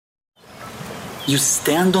You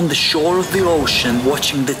stand on the shore of the ocean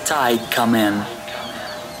watching the tide come in.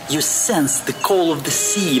 You sense the call of the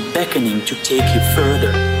sea beckoning to take you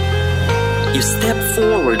further. You step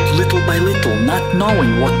forward little by little, not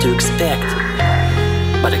knowing what to expect,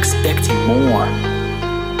 but expecting more.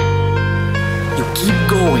 You keep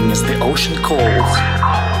going as the ocean calls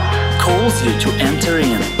you to enter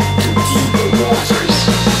in to deeper waters.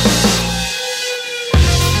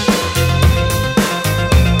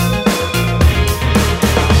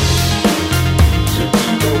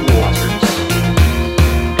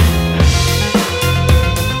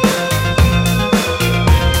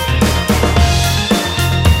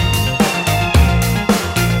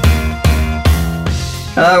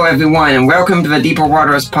 Hello everyone, and welcome to the Deeper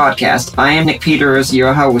Waters podcast. I am Nick Peters,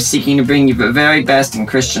 your host, seeking to bring you the very best in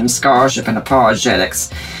Christian scholarship and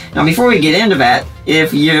apologetics. Now, before we get into that,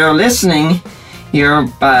 if you're listening your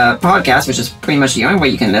podcast, which is pretty much the only way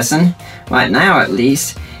you can listen, right now at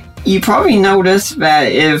least, you probably noticed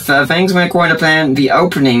that if things went according to plan, the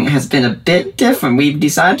opening has been a bit different. We've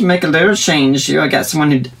decided to make a little change here. I got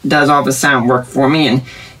someone who does all the sound work for me, and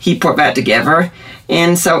he put that together.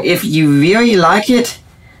 And so if you really like it,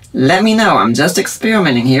 let me know. I'm just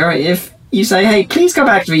experimenting here. If you say, hey, please go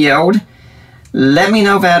back to the old, let me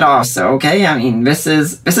know that also, okay? I mean, this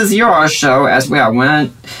is your show as well. I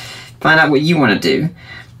want to find out what you want to do.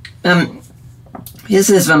 This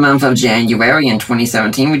is the month of January in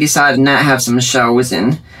 2017. We decided not to have some shows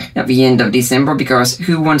at the end of December because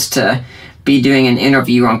who wants to be doing an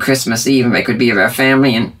interview on Christmas Eve and they could be with their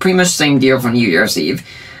family, and pretty much the same deal for New Year's Eve.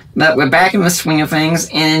 But we're back in the swing of things,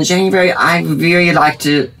 and in January, I really like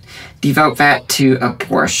to devote that to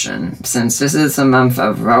abortion, since this is the month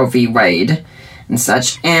of Roe v. Wade and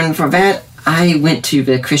such. And for that, I went to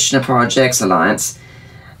the Christian Apologetics Alliance.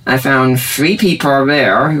 I found 3 people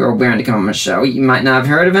there who are willing to come on the show. You might not have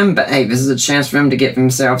heard of them, but hey, this is a chance for them to get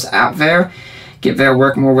themselves out there, get their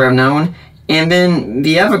work more well known. And then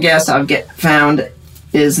the other guest I've found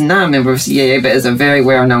is not a member of CAA, but is a very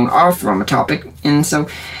well known author on the topic. And so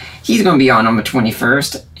he's going to be on the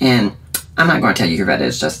 21st, and I'm not going to tell you who that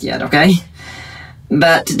is just yet, okay?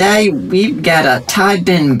 But today, we've got Ty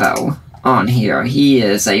Benbow on here. He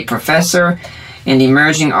is a professor and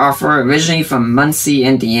emerging author originally from Muncie,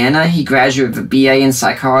 Indiana. He graduated with a BA in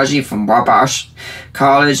psychology from Wabash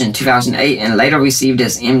College in 2008 and later received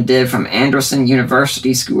his MDiv from Anderson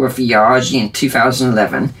University School of Theology in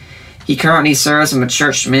 2011. He currently serves in the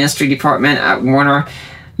church ministry department at Warner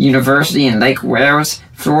University in Lake Wales,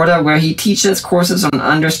 Florida, where he teaches courses on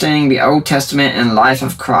understanding the Old Testament and life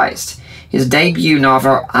of Christ. His debut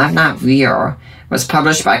novel, I'm Not Real, was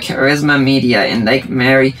published by Charisma Media in Lake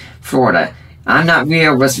Mary, Florida. I'm Not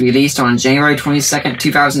Real was released on January 22,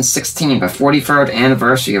 2016, the 43rd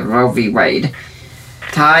anniversary of Roe v. Wade.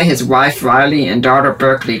 Ty, his wife Riley, and daughter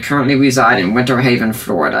Berkeley currently reside in Winter Haven,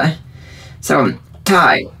 Florida. So,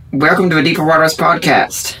 Ty, welcome to the Deeper Waters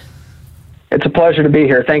podcast. It's a pleasure to be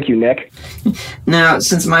here. Thank you, Nick. Now,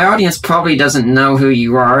 since my audience probably doesn't know who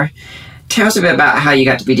you are, tell us a bit about how you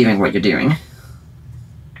got to be doing what you're doing.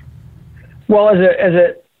 Well, as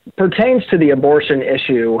it pertains to the abortion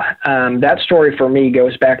issue, that story for me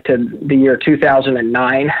goes back to the year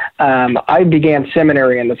 2009. I began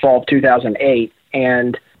seminary in the fall of 2008,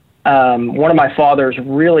 and one of my father's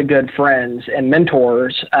really good friends and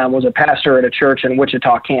mentors was a pastor at a church in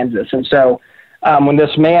Wichita, Kansas. And so when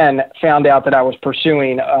this man found out that I was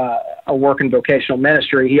pursuing a work in vocational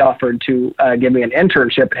ministry, he offered to give me an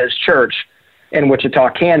internship at his church in Wichita,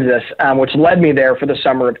 Kansas, which led me there for the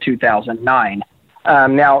summer of 2009.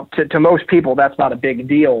 Now, to most people, that's not a big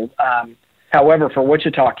deal. However, for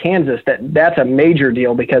Wichita, Kansas, that's a major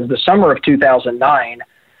deal because the summer of 2009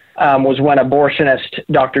 was when abortionist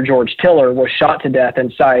Dr. George Tiller was shot to death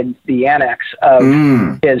inside the annex of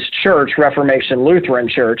his church, Reformation Lutheran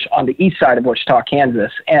Church, on the east side of Wichita,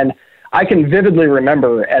 Kansas. And I can vividly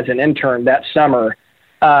remember as an intern that summer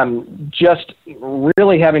just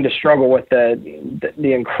really having to struggle with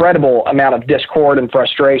the incredible amount of discord and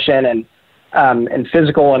frustration and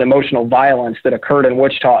physical and emotional violence that occurred in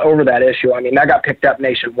Wichita over that issue. I mean, that got picked up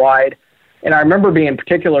nationwide. And I remember being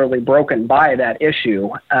particularly broken by that issue,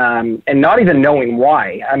 and not even knowing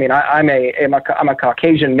why. I mean, I'm a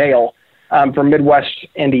Caucasian male from Midwest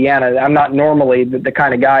Indiana. I'm not normally the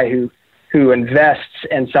kind of guy who invests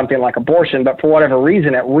in something like abortion, but for whatever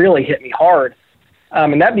reason, it really hit me hard.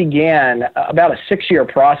 And that began about a 6-year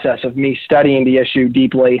process of me studying the issue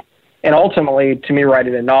deeply, and ultimately to me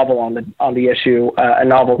writing a novel on the issue, a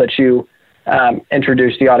novel that you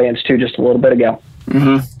introduced the audience to just a little bit ago.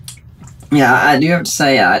 Mm-hmm. Yeah, I do have to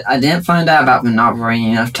say, I didn't find out about the novel in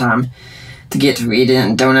enough time to get to read it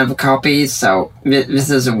and don't have a copy. So this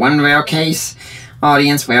is a one rare case,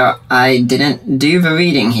 audience, where I didn't do the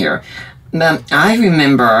reading here. But I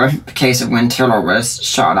remember the case of when Tiller was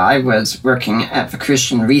shot. I was working at the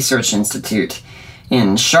Christian Research Institute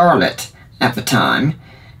in Charlotte at the time,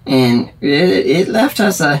 and it left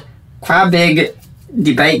us a quite big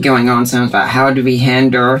debate going on sometimes about how do we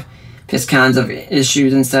handle this kinds of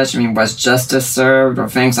issues and such. I mean, was justice served or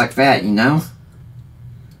things like that, you know?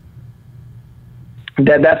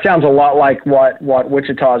 That sounds a lot like what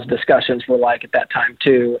Wichita's discussions were like at that time,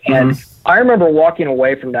 too. And I remember walking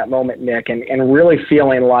away from that moment, Nick, and really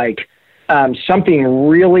feeling like something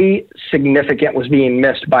really significant was being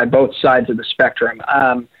missed by both sides of the spectrum.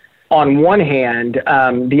 On one hand,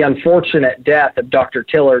 the unfortunate death of Dr.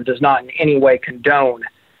 Tiller does not in any way condone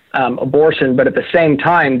abortion, but at the same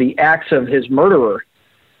time, the acts of his murderer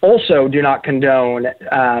also do not condone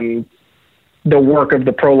the work of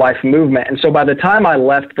the pro-life movement. And so by the time I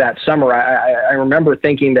left that summer, I remember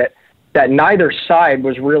thinking that neither side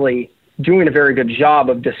was really doing a very good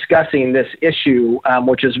job of discussing this issue,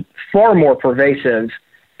 which is far more pervasive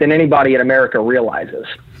than anybody in America realizes.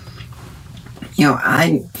 You know,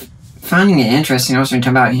 I'm finding it interesting also when you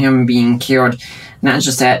talk about him being killed, not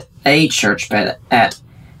just at a church, but at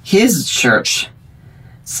his church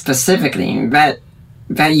specifically.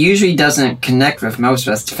 That usually doesn't connect with most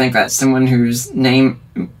of us to think that someone whose name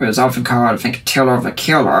was often called, I think, Tiller the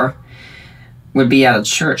Killer would be at a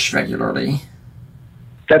church regularly.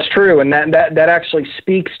 That's true, and that actually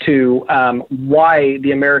speaks to why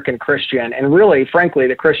the American Christian, and really, frankly,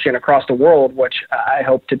 the Christian across the world, which I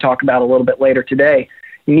hope to talk about a little bit later today,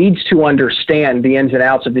 needs to understand the ins and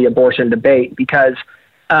outs of the abortion debate, because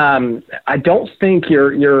I don't think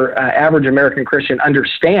your average American Christian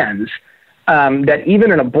understands that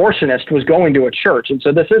even an abortionist was going to a church. And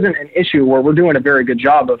so this isn't an issue where we're doing a very good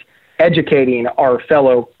job of educating our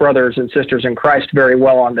fellow brothers and sisters in Christ very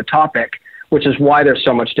well on the topic, which is why there's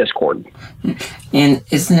so much discord. And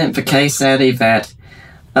isn't it the case, Eddie, that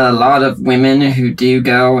a lot of women who do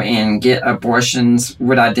go and get abortions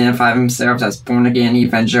would identify themselves as born-again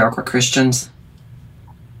evangelical Christians?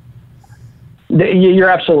 You're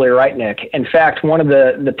absolutely right, Nick. In fact, one of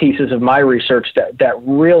the pieces of my research that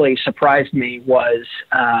really surprised me was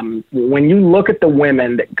when you look at the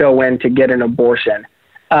women that go in to get an abortion,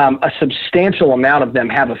 a substantial amount of them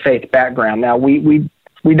have a faith background. Now, we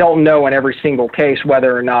don't know in every single case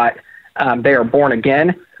whether or not they are born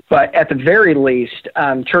again, but at the very least,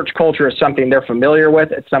 church culture is something they're familiar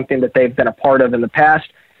with. It's something that they've been a part of in the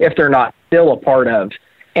past, if they're not still a part of.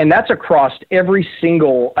 And that's across every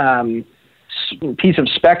single piece of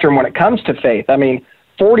spectrum when it comes to faith. I mean,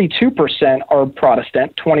 42% are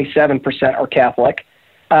Protestant, 27% are Catholic.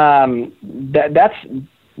 That's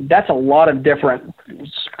a lot of different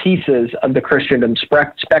pieces of the Christendom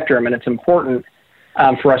spectrum, and it's important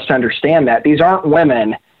for us to understand that. These aren't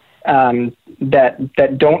women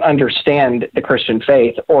that don't understand the Christian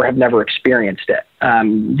faith or have never experienced it.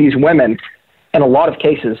 These women, in a lot of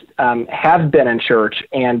cases, have been in church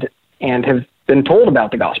and have been told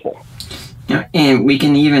about the gospel. Yeah, and we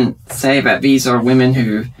can even say that these are women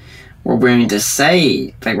who were willing to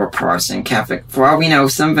say they were Protestant Catholic. For all we know,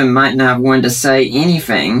 some of them might not have wanted to say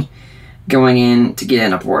anything going in to get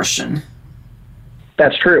an abortion.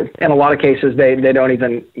 That's true. In a lot of cases, they don't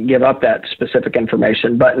even give up that specific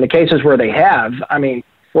information. But in the cases where they have, I mean,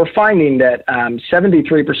 we're finding that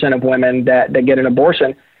 73% of women that get an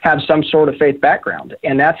abortion have some sort of faith background.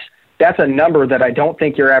 And that's a number that I don't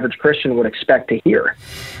think your average Christian would expect to hear.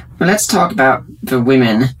 Well, let's talk about the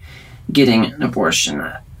women getting an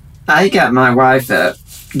abortion. I got my wife a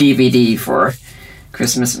DVD for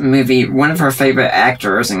Christmas movie. One of her favorite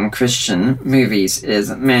actors in Christian movies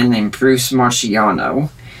is a man named Bruce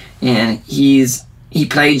Marchiano, and he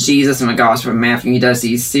played Jesus in the Gospel of Matthew. He does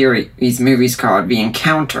these movies called The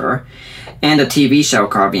Encounter, and a TV show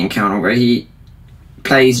called The Encounter, where he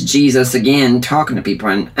plays Jesus again talking to people.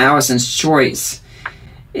 And Allison's Choice,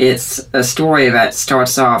 it's a story that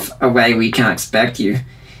starts off a way we can't expect. You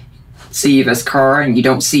see this car and you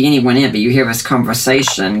don't see anyone in it, but you hear this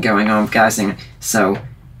conversation going on with guys saying, "So,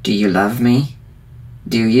 do you love me?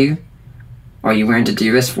 Do you? Are you willing to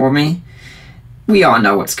do this for me?" We all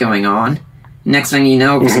know what's going on. Next thing you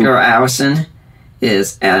know, this girl Allison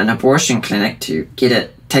is at an abortion clinic to get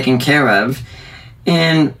it taken care of,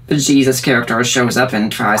 and the Jesus character shows up and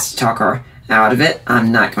tries to talk her out of it.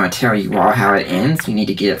 I'm not going to tell you all how it ends. You need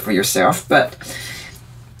to get it for yourself. But,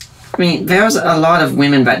 I mean, there's a lot of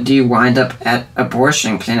women that do wind up at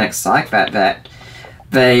abortion clinics like that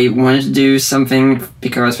they wanted to do something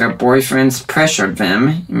because their boyfriends pressured them,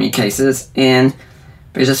 in many cases, and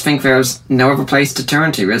But I just think there's no other place to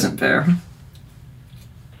turn to, isn't there?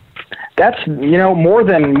 That's,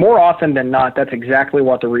 more often than not, that's exactly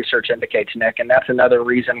what the research indicates, Nick, and that's another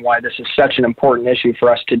reason why this is such an important issue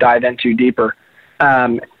for us to dive into deeper.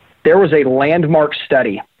 There was a landmark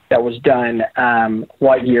study that was done.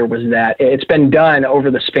 What year was that? It's been done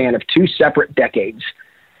over the span of 2 separate decades.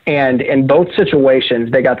 And in both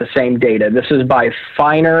situations, they got the same data. This is by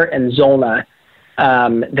Feiner and Zollner.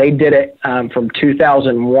 They did it from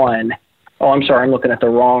 2001. Oh, I'm sorry, I'm looking at the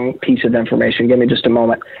wrong piece of information. Give me just a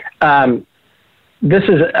moment. This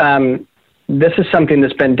is something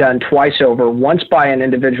that's been done twice over, once by an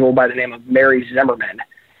individual by the name of Mary Zimmerman,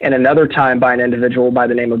 and another time by an individual by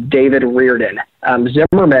the name of David Reardon.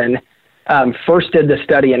 Zimmerman first did the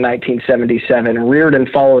study in 1977. Reardon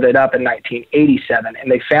followed it up in 1987,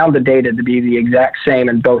 and they found the data to be the exact same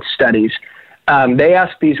in both studies. They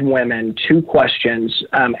asked these women 2 questions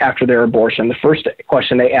after their abortion. The first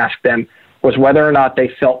question they asked them was whether or not they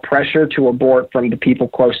felt pressure to abort from the people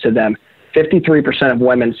close to them. 53% of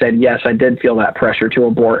women said, yes, I did feel that pressure to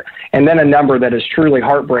abort. And then a number that is truly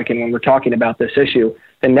heartbreaking when we're talking about this issue.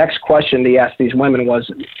 The next question they asked these women was,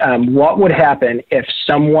 what would happen if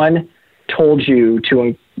someone told you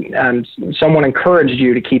to, someone encouraged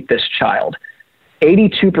you to keep this child?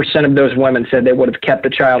 82% of those women said they would have kept the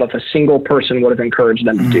child if a single person would have encouraged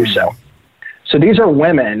them to do so. So these are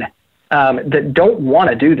women that don't want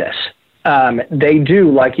to do this. They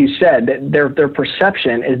do, like you said, their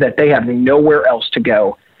perception is that they have nowhere else to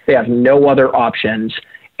go. They have no other options.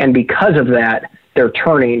 And because of that, they're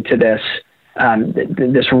turning to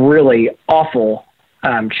this really awful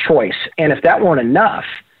choice. And if that weren't enough,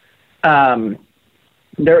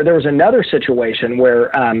 there was another situation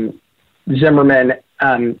where Zimmerman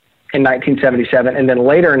in 1977, and then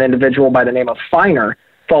later an individual by the name of Feiner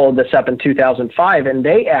followed this up in 2005, and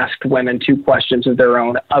they asked women 2 questions of their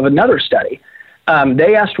own of another study.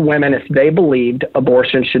 They asked women if they believed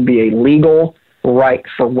abortion should be a legal right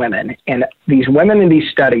for women. And these women in these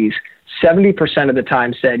studies, 70% of the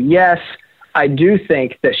time said, yes, I do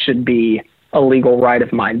think this should be a legal right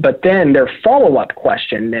of mine. But then their follow-up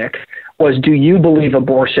question, Nick, was, do you believe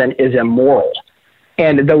abortion is immoral?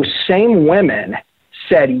 And those same women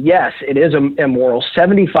said, yes, it is immoral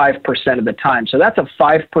 75% of the time. So that's a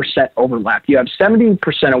 5% overlap. You have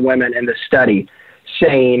 70% of women in the study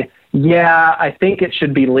saying, yeah, I think it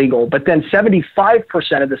should be legal. But then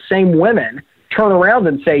 75% of the same women turn around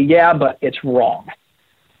and say, yeah, but it's wrong.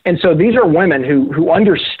 And so these are women who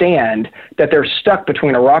understand that they're stuck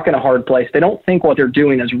between a rock and a hard place. They don't think what they're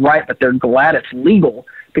doing is right, but they're glad it's legal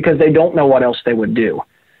because they don't know what else they would do.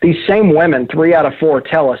 These same women, 3 out of 4,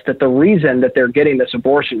 tell us that the reason that they're getting this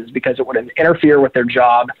abortion is because it would interfere with their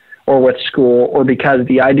job or with school, or because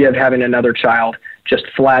the idea of having another child just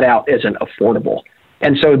flat out isn't affordable.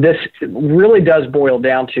 And so this really does boil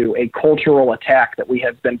down to a cultural attack that we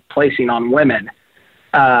have been placing on women,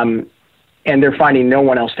 and they're finding no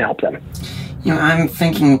one else to help them. I'm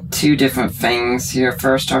thinking 2 different things here.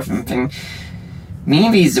 First off, I'm thinking many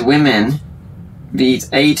of these women, these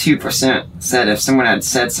 82% said if someone had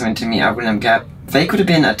said something to me, I wouldn't have got. They could have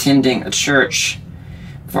been attending a church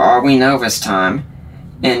for all we know this time,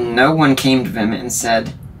 and no one came to them and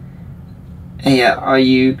said, hey, are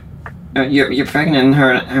you're pregnant? And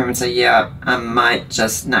her would say, yeah, I might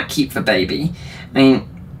just not keep the baby. I mean,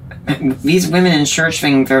 these women in church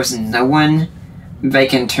think there's no one they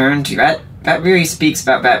can turn to. That really speaks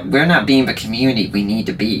about that we're not being the community we need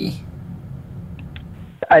to be.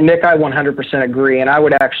 Nick, I 100% agree, and I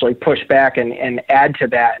would actually push back and add to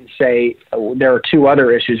that and say there are 2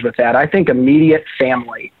 other issues with that. I think immediate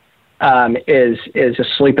family is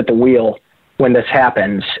asleep at the wheel when this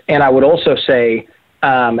happens, and I would also say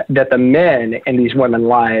that the men in these women's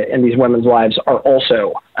lives are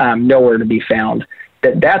also nowhere to be found.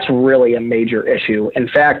 That's really a major issue. In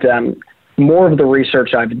fact, more of the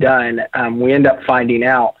research I've done, we end up finding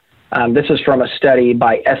out. This is from a study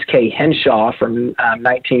by S.K. Henshaw from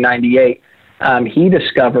 1998. He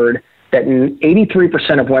discovered that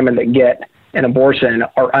 83% of women that get an abortion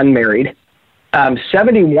are unmarried.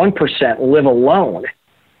 71% live alone.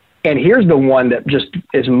 And here's the one that just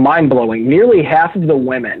is mind-blowing. Nearly half of the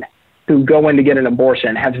women who go in to get an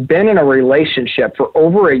abortion have been in a relationship for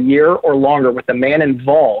over a year or longer with the man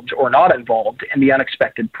involved or not involved in the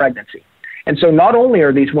unexpected pregnancy. And so not only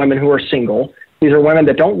are these women who are single, these are women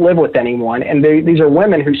that don't live with anyone, and these are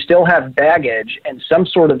women who still have baggage and some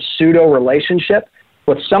sort of pseudo-relationship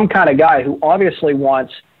with some kind of guy who obviously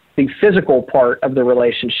wants the physical part of the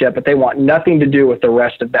relationship, but they want nothing to do with the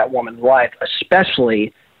rest of that woman's life,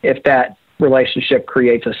 especially if that relationship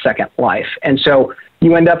creates a second life. And so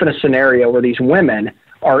you end up in a scenario where these women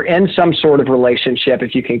are in some sort of relationship,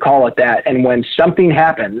 if you can call it that. And when something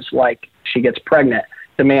happens, like she gets pregnant,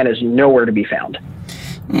 the man is nowhere to be found.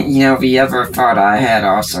 The other thought I had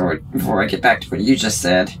also, before I get back to what you just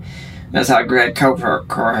said, is how Greg Coker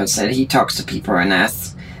has said he talks to people and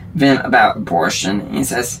asks them about abortion. He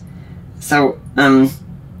says, so,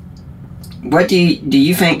 what do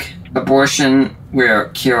you think abortion will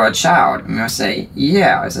kill a child? And I'll say,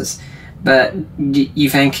 yeah. I says, but do you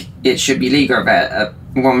think it should be legal that a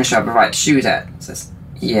woman should have the right to choose that? I says,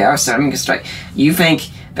 yeah. So let me get straight. You think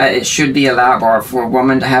that it should be allowable for a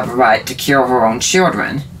woman to have a right to kill her own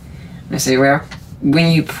children? And I say, well,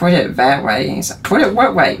 when you put it that way, he said, put it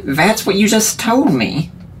what way? That's what you just told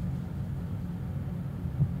me.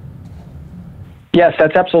 Yes,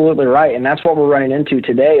 that's absolutely right. And that's what we're running into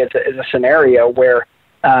today is a scenario where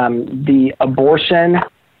the abortion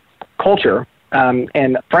culture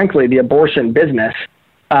and, frankly, the abortion business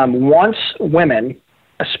wants women,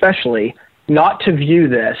 especially, not to view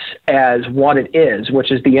this as what it is,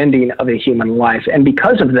 which is the ending of a human life. And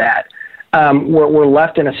because of that, we're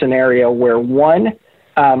left in a scenario where, one,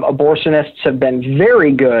 abortionists have been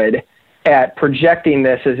very good at projecting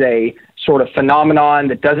this as a sort of phenomenon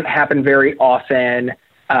that doesn't happen very often.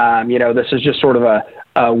 This is just sort of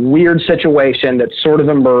a weird situation that sort of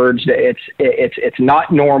emerged. It's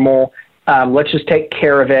not normal. Let's just take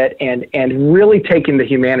care of it and really taking the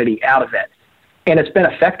humanity out of it. And it's been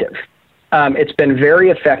effective. It's been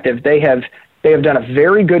very effective. They have done a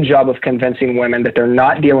very good job of convincing women that they're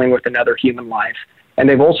not dealing with another human life. And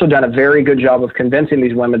they've also done a very good job of convincing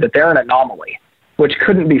these women that they're an anomaly, which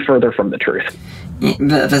couldn't be further from the truth.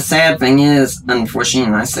 The sad thing is,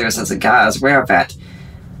 unfortunately, and I say this as a guy as well, that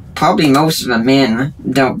probably most of the men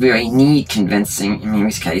don't really need convincing in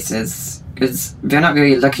these cases, because they're not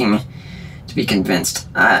really looking to be convinced.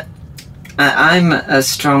 I'm a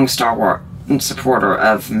strong stalwart supporter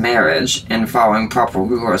of marriage and following proper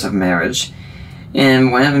rules of marriage,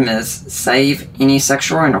 and one of them is save any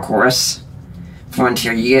sexual intercourse for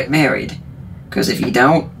until you get married. Because if you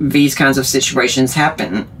don't, these kinds of situations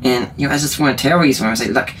happen. And, I just want to tell these women, say,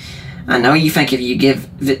 look, I know you think if you give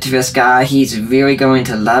it to this guy, he's really going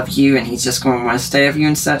to love you and he's just going to want to stay with you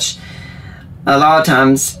and such. A lot of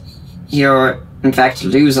times, he'll, in fact,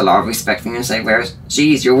 lose a lot of respect for you and say, well,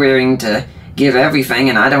 geez, you're willing to give everything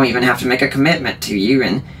and I don't even have to make a commitment to you.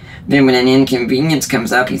 And then when an inconvenience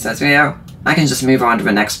comes up, he says, well, I can just move on to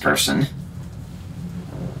the next person.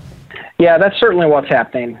 Yeah, that's certainly what's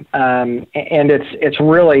happening, and it's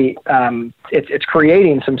really it's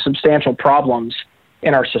creating some substantial problems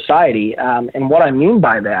in our society. And what I mean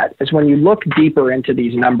by that is when you look deeper into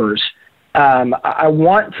these numbers, I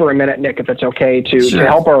want for a minute, Nick, if it's okay, to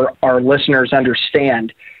help our listeners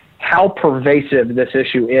understand how pervasive this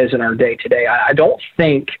issue is in our day-to-day. I don't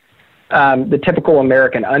think the typical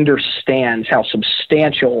American understands how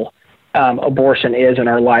substantial abortion is in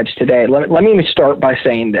our lives today. Let me start by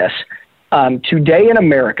saying this. Today in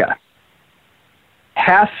America,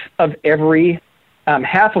 half of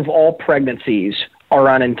all pregnancies are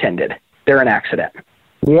unintended. They're an accident.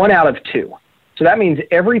 1 out of 2. So that means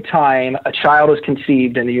every time a child is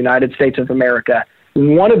conceived in the United States of America,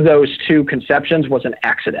 one of those 2 conceptions was an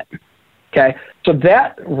accident. Okay? So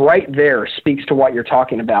that right there speaks to what you're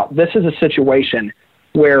talking about. This is a situation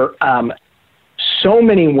where so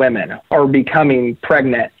many women are becoming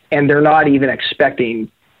pregnant and they're not even expecting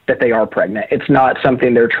that they are pregnant. It's not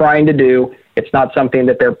something they're trying to do. It's not something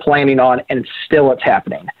that they're planning on, and still it's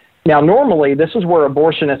happening. Now, normally, this is where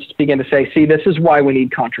abortionists begin to say, see, this is why we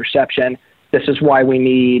need contraception. This is why we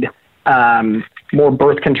need more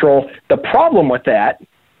birth control. The problem with that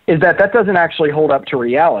is that doesn't actually hold up to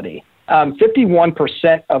reality.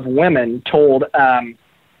 51% of women told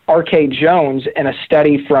R.K. Jones in a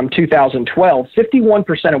study from 2012,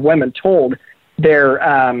 51% of women told their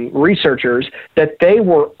researchers that they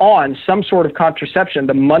were on some sort of contraception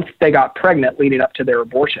the month they got pregnant leading up to their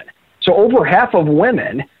abortion. So over half of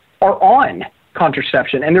women are on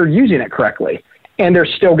contraception and they're using it correctly and they're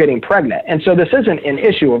still getting pregnant. And so this isn't an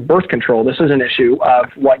issue of birth control. This is an issue of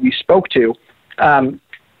what you spoke to,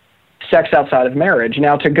 sex outside of marriage.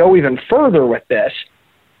 Now, to go even further with this,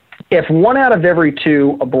 if 1 out of every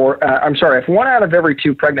 2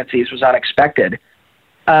 pregnancies was unexpected,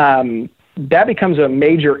 that becomes a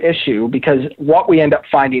major issue because what we end up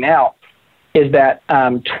finding out is that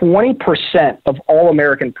 20% of all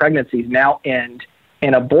American pregnancies now end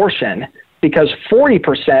in abortion because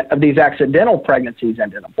 40% of these accidental pregnancies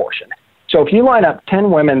end in abortion. So if you line up 10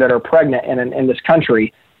 women that are pregnant in this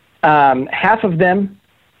country, half of them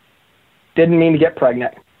didn't mean to get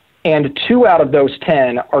pregnant, and 2 out of those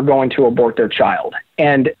 10 are going to abort their child.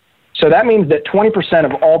 And So that means that 20%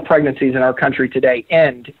 of all pregnancies in our country today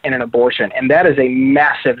end in an abortion, and that is a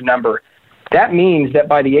massive number. That means that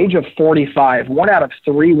by the age of 45, 1 out of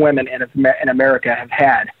 3 women in America have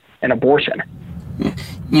had an abortion.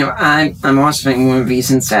 I'm also thinking one of the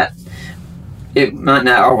reasons that it might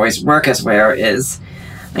not always work as well is,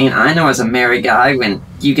 I know as a married guy, when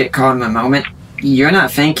you get caught in a moment, you're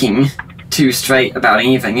not thinking too straight about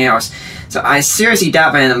anything else. So I seriously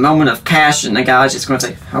doubt that in a moment of passion, the guy's just going to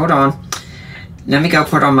say, hold on, let me go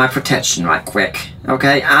put on my protection right quick.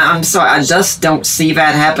 Okay? I'm sorry, I just don't see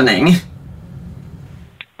that happening.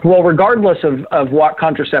 Well, regardless of what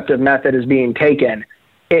contraceptive method is being taken,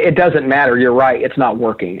 it doesn't matter. You're right. It's not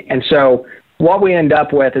working. And so what we end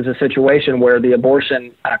up with is a situation where the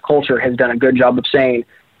abortion culture has done a good job of saying,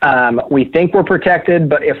 we think we're protected,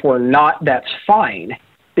 but if we're not, that's fine,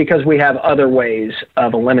 because we have other ways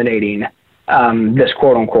of eliminating this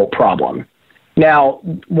quote-unquote problem. Now,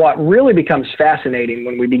 what really becomes fascinating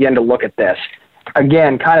when we begin to look at this,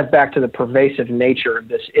 again, kind of back to the pervasive nature of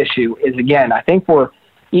this issue, is, again, I think we're,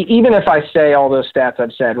 even if I say all those stats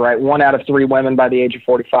I've said, right, 1 out of 3 women by the age of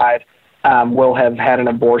 45 will have had an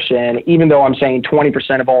abortion, even though I'm saying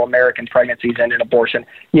 20% of all American pregnancies end in abortion.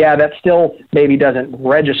 Yeah, that still maybe doesn't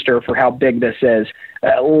register for how big this is.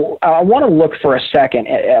 I want to look for a second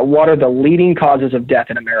at what are the leading causes of death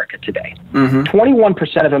in America today.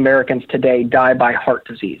 21% of Americans today die by heart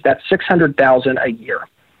disease. That's 600,000 a year.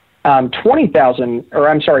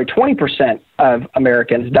 20% of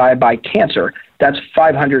Americans die by cancer. That's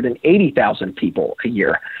 580,000 people a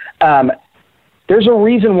year. There's a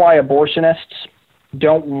reason why abortionists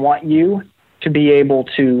don't want you to be able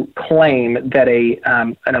to claim that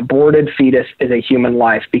an aborted fetus is a human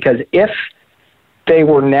life, because if they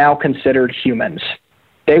were now considered humans,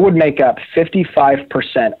 they would make up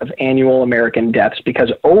 55% of annual American deaths,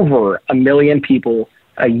 because over 1 million people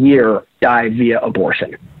a year die via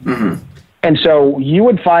abortion. And so you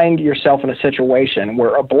would find yourself in a situation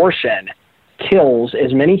where abortion kills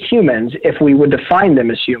as many humans, if we would define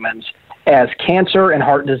them as humans, as cancer and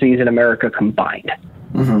heart disease in America combined.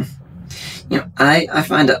 I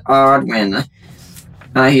find it odd when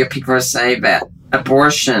I hear people say that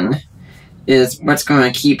abortion is what's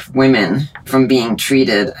going to keep women from being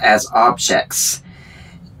treated as objects.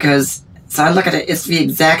 Because, so I look at it, it's the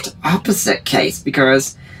exact opposite case,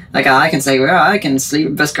 because like I can say, well, I can sleep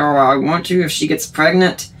with this girl I want to. If she gets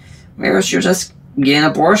pregnant, well, she'll just get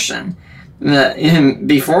an abortion.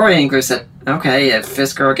 Before English said, okay, if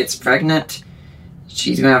this girl gets pregnant,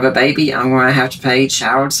 she's going to have a baby, I'm going to have to pay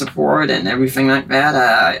child support and everything like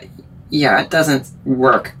that. Yeah, it doesn't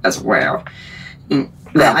work as well.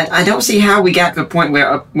 I don't see how we got to the point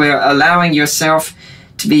where allowing yourself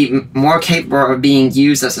to be more capable of being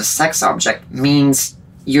used as a sex object means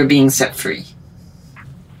you're being set free.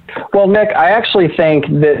 Well, Nick, I actually think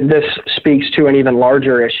that this speaks to an even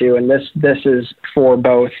larger issue, and this is for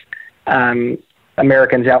both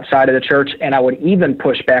Americans outside of the church, and I would even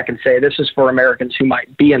push back and say this is for Americans who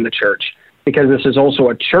might be in the church, because this is also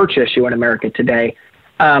a church issue in America today.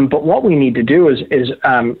 But what we need to do is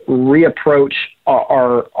reapproach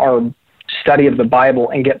our study of the Bible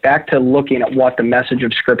and get back to looking at what the message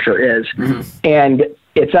of Scripture is. And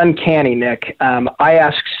it's uncanny, Nick. I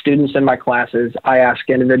ask students in my classes, I ask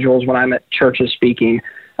individuals when I'm at churches speaking,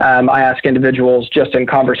 I ask individuals just in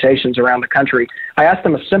conversations around the country. I ask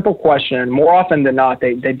them a simple question, and more often than not,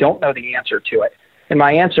 they don't know the answer to it. And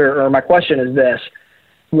my question is this: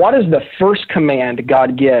 what is the first command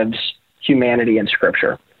God gives humanity in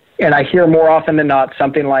Scripture? And I hear more often than not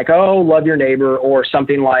something like, oh, love your neighbor, or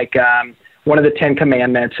something like one of the 10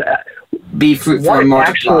 commandments. Be fruitful and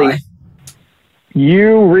multiply.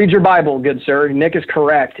 You read your Bible, good sir. Nick is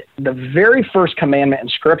correct. The very first commandment in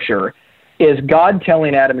Scripture is God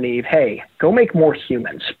telling Adam and Eve, hey, go make more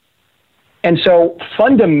humans. And so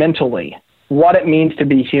fundamentally, what it means to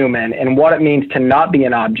be human and what it means to not be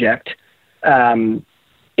an object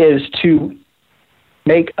is to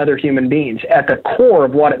make other human beings. At the core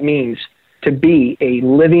of what it means to be a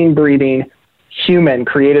living, breathing human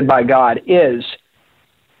created by God is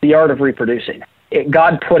the art of reproducing.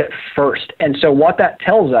 God put it first. And so what that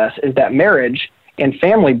tells us is that marriage and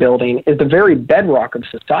family building is the very bedrock of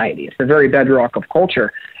society. It's the very bedrock of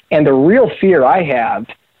culture. And the real fear I have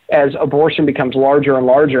as abortion becomes larger and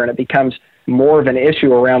larger and it becomes more of an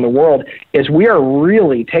issue around the world is we are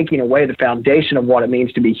really taking away the foundation of what it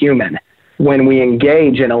means to be human when we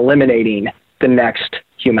engage in eliminating the next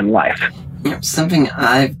human life. Something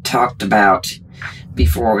I've talked about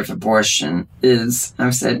before with abortion is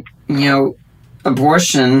I've said,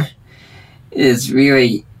 abortion is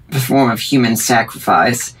really the form of human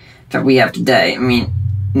sacrifice that we have today. I mean,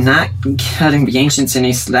 not cutting the ancients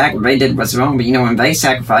any slack. What they did was wrong, but when they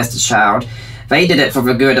sacrificed a child, they did it for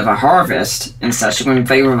the good of a harvest and such. When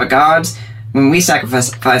they were the gods, when we sacrifice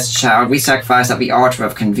a child, we sacrifice at the altar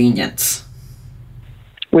of convenience.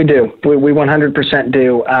 We do. We 100%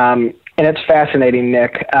 do. And it's fascinating,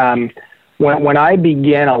 Nick. When I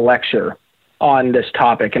begin a lecture on this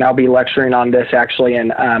topic, and I'll be lecturing on this actually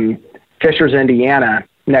in Fishers, Indiana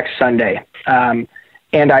next Sunday.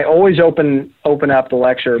 And I always open up the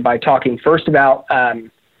lecture by talking first about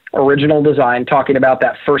original design, talking about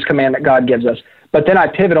that first command that God gives us. But then I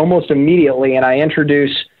pivot almost immediately and I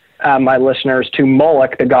introduce my listeners to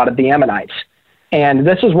Moloch, the god of the Ammonites. And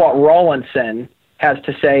this is what Rawlinson has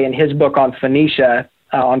to say in his book on Phoenicia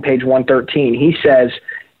on page 113. He says,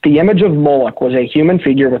 the image of Moloch was a human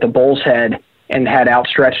figure with a bull's head and had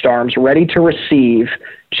outstretched arms, ready to receive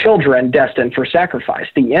children destined for sacrifice.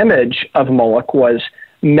 The image of Moloch was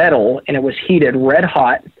metal, and it was heated red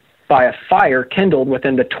hot by a fire kindled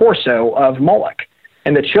within the torso of Moloch.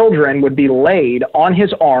 And the children would be laid on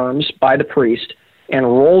his arms by the priest and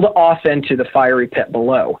rolled off into the fiery pit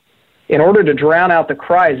below. In order to drown out the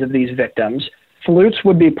cries of these victims, flutes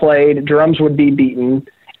would be played, drums would be beaten,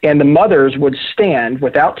 and the mothers would stand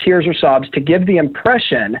without tears or sobs to give the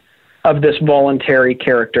impression of this voluntary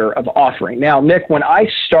character of offering. Now, Nick, when I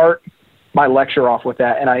start my lecture off with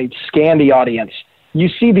that and I scan the audience, you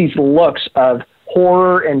see these looks of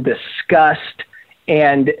horror and disgust,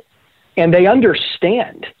 and they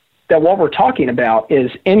understand that what we're talking about is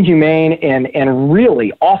inhumane and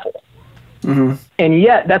really awful. Mm-hmm. And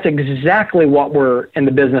yet, that's exactly what we're in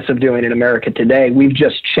the business of doing in America today. We've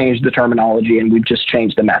just changed the terminology and we've just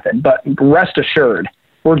changed the method. But rest assured,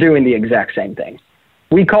 we're doing the exact same thing.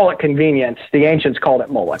 We call it convenience. The ancients called it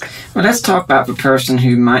Moloch. Well, let's talk about the person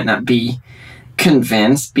who might not be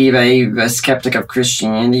convinced, be they the skeptic of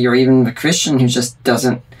Christianity or even the Christian who just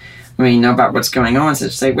doesn't really know about what's going on. So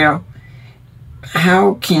say, well,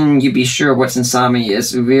 how can you be sure what's inside me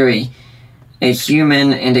is really a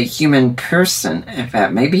human and a human person? In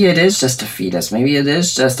fact, maybe it is just a fetus. Maybe it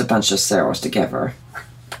is just a bunch of cells together.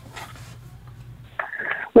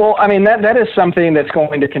 Well, I mean, that is something that's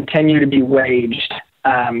going to continue to be waged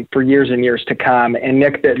for years and years to come. And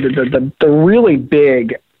Nick, the really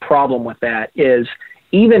big problem with that is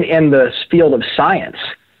even in the field of science,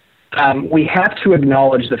 we have to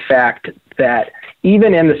acknowledge the fact that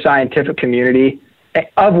even in the scientific community,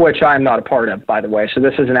 of which I'm not a part of, by the way, so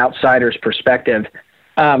this is an outsider's perspective,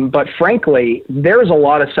 but frankly, there's a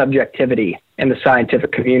lot of subjectivity in the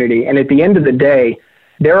scientific community. And at the end of the day,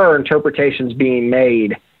 there are interpretations being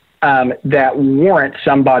made that warrant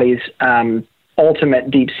somebody's ultimate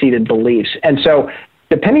deep-seated beliefs. And so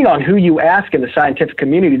depending on who you ask in the scientific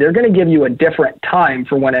community, they're going to give you a different time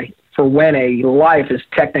for when a life is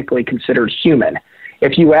technically considered human.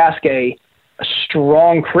 If you ask a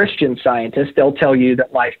strong Christian scientist, they'll tell you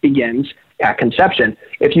that life begins at conception.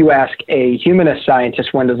 If you ask a humanist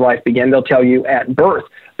scientist, when does life begin, they'll tell you at birth.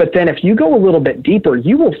 But then if you go a little bit deeper,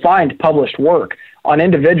 you will find published work on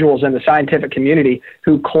individuals in the scientific community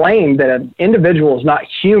who claim that an individual is not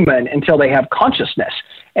human until they have consciousness.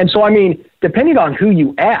 And so, I mean, depending on who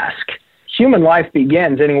you ask, human life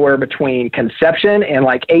begins anywhere between conception and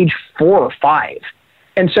like age 4 or 5.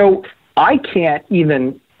 And so I can't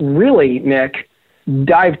even really, Nick,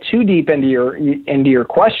 dive too deep into your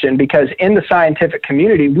question, because in the scientific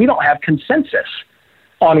community, we don't have consensus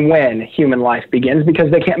on when human life begins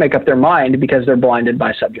because they can't make up their mind because they're blinded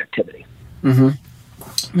by subjectivity.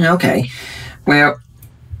 Mm-hmm. Okay. Well,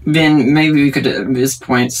 then maybe we could at this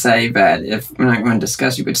point say that if we're not going to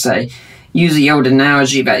discuss, you could say, use the old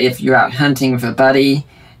analogy that if you're out hunting with a buddy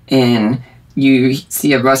and you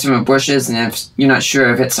see a rustling of bushes and if you're not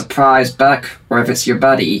sure if it's a prize buck or if it's your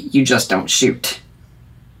buddy, you just don't shoot.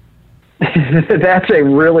 That's a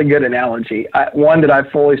really good analogy, one that I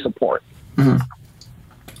fully support. Mm-hmm.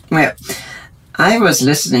 Well, I was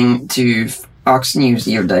listening to Fox News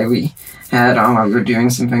the other day. We were doing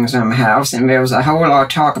some things around my house, and there was a whole lot of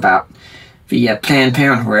talk about the Planned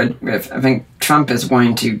Parenthood. I think Trump is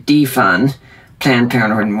going to defund Planned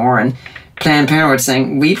Parenthood more, and Planned Parenthood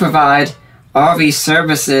saying, we provide all these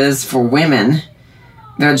services for women,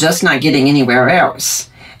 they're just not getting anywhere else.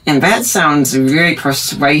 And that sounds very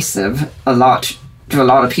persuasive to a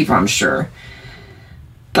lot of people, I'm sure.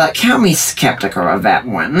 But count me skeptical of that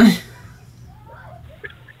one.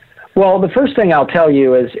 Well, the first thing I'll tell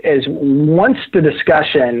you is once the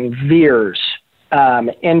discussion veers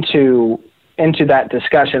into that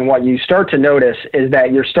discussion, what you start to notice is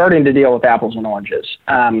that you're starting to deal with apples and oranges.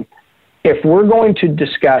 if we're going to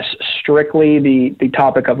discuss strictly the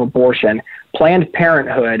topic of abortion, Planned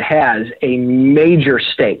Parenthood has a major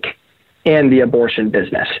stake in the abortion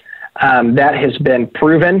business. That has been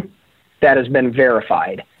proven, that has been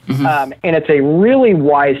verified. And it's a really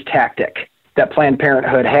wise tactic that Planned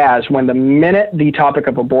Parenthood has. When the minute the topic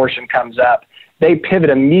of abortion comes up, they pivot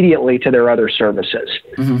immediately to their other services.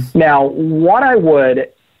 Now, what I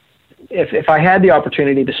would, if I had the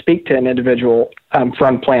opportunity to speak to an individual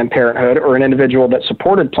from Planned Parenthood or an individual that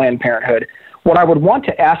supported Planned Parenthood, what I would want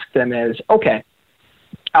to ask them is, okay,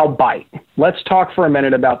 I'll bite. Let's talk for a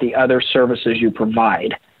minute about the other services you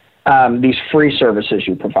provide, these free services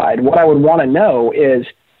you provide. What I would want to know is,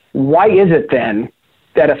 why is it then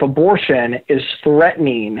that if abortion is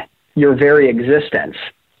threatening your very existence,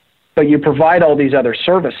 but you provide all these other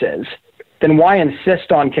services, then why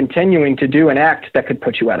insist on continuing to do an act that could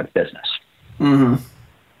put you out of business?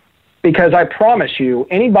 Because I promise you,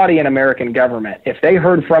 anybody in American government, if they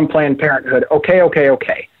heard from Planned Parenthood, okay,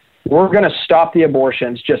 we're going to stop the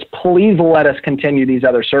abortions, just please let us continue these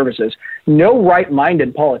other services, no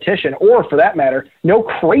right-minded politician, or for that matter, no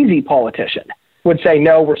crazy politician would say,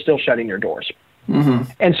 no, we're still shutting your doors.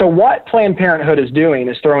 And so what Planned Parenthood is doing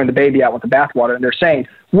is throwing the baby out with the bathwater, and they're saying,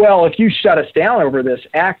 well, if you shut us down over this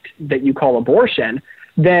act that you call abortion,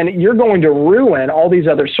 then you're going to ruin all these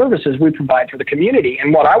other services we provide for the community.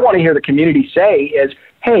 And what I want to hear the community say is,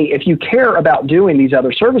 hey, if you care about doing these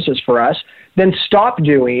other services for us, then stop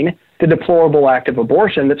doing the deplorable act of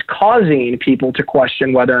abortion that's causing people to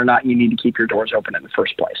question whether or not you need to keep your doors open in the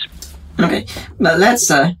first place. Okay, but let's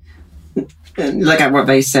look at what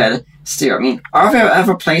they said. Still, I mean, are there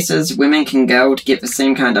other places women can go to get the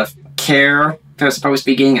same kind of care they're supposed to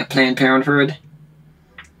be getting at Planned Parenthood?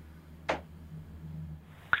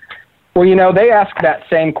 Well, you know, they asked that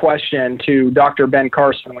same question to Dr. Ben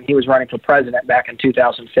Carson when he was running for president back in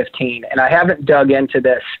 2015, and I haven't dug into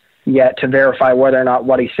this yet to verify whether or not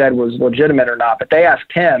what he said was legitimate or not, but they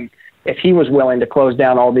asked him if he was willing to close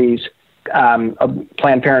down all these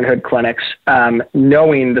Planned Parenthood clinics,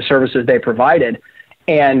 knowing the services they provided.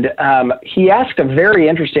 And he asked a very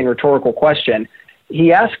interesting rhetorical question.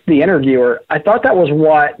 He asked the interviewer, I thought that was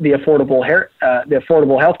what the Affordable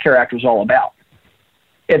Health Care Act was all about.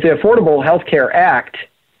 If the Affordable Health Care Act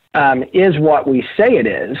is what we say it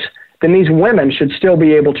is, then these women should still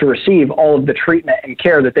be able to receive all of the treatment and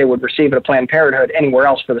care that they would receive at a Planned Parenthood anywhere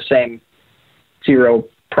else for the same zero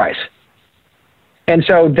price. And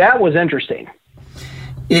so that was interesting.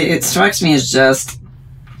 It strikes me as just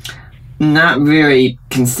not very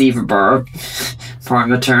conceivable,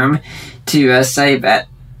 pardon the term, to say that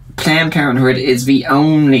Planned Parenthood is the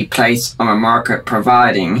only place on the market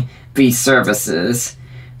providing these services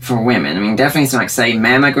for women. I mean, definitely something like, say,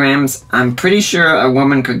 mammograms. I'm pretty sure a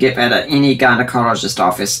woman could get that at any gynecologist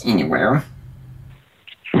office anywhere.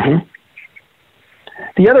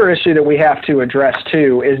 The other issue that we have to address,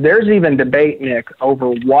 too, is there's even debate, Nick, over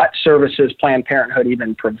what services Planned Parenthood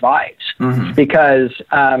even provides. Because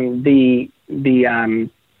I'm blanking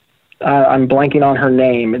on her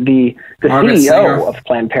name, the CEO of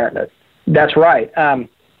Planned Parenthood. That's right.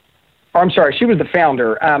 I'm sorry, she was the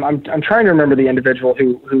founder. I'm trying to remember the individual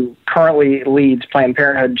who currently leads Planned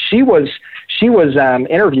Parenthood. She was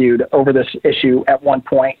interviewed over this issue at one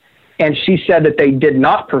point, and she said that they did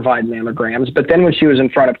not provide mammograms. But then when she was in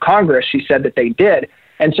front of Congress, she said that they did.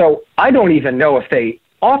 And so I don't even know if they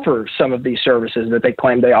offer some of these services that they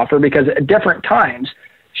claim they offer, because at different times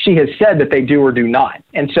she has said that they do or do not.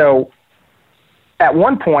 And so at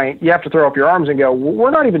one point, you have to throw up your arms and go, well,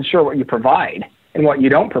 we're not even sure what you provide and what you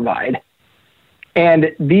don't provide.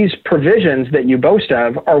 And these provisions that you boast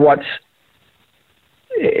of are what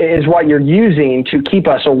you're using to keep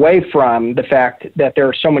us away from the fact that there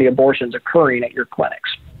are so many abortions occurring at your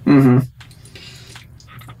clinics.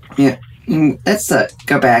 Yeah. Let's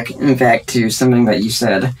go back, in fact, to something that you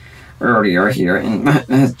said earlier here. And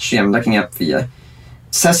actually, I'm looking up the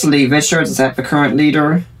Cecily Richards. Is that the current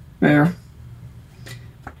leader there?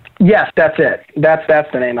 Yes, that's it.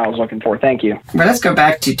 That's the name I was looking for. Thank you. But let's go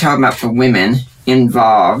back to talking about the women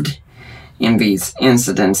involved in these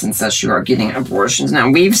incidents and such who are getting abortions. Now,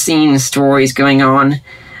 we've seen stories going on.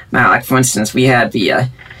 Now, like, for instance, we had the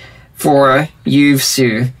 4 youths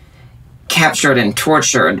who captured and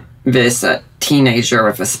tortured this teenager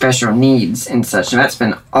with special needs and such. And that's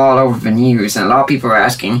been all over the news. And a lot of people are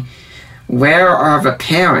asking, where are the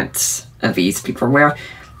parents of these people? Well,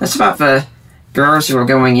 that's about the girls who are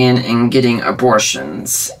going in and getting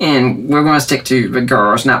abortions. And we're going to stick to the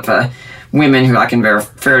girls, not the women who are like in their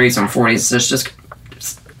 30s and 40s.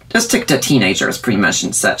 Just stick to teenagers pretty much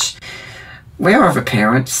and such. Where are the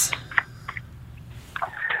parents?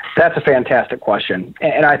 That's a fantastic question,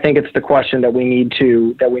 and I think it's the question that we need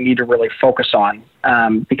to really focus on,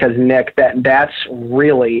 because Nick, that's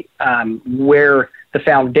really where the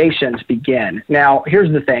foundations begin. Now,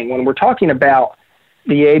 here's the thing: when we're talking about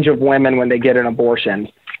the age of women when they get an abortion,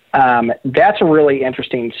 that's a really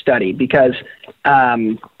interesting study, because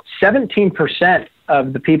 17%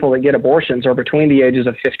 of the people that get abortions are between the ages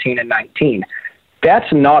of 15 and 19.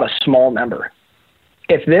 That's not a small number.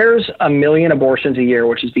 If there's 1 million abortions a year,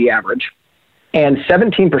 which is the average, and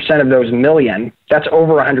 17% of those million, that's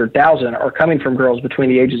over 100,000, are coming from girls between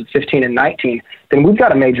the ages of 15 and 19, then we've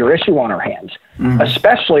got a major issue on our hands,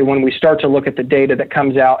 especially when we start to look at the data that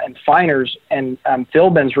comes out in Feiner's and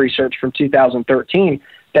Philbin's research from 2013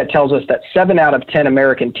 that tells us that 7 out of 10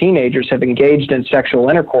 American teenagers have engaged in sexual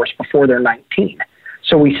intercourse before they're 19.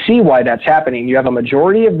 So we see why that's happening. You have a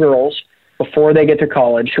majority of girls before they get to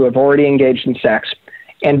college who have already engaged in sex.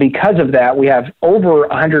 And because of that, we have over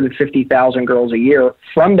 150,000 girls a year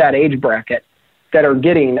from that age bracket that are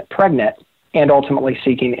getting pregnant and ultimately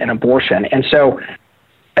seeking an abortion. And so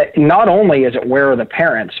not only is it where are the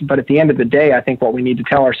parents, but at the end of the day, I think what we need to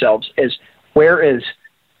tell ourselves is where is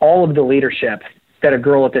all of the leadership that a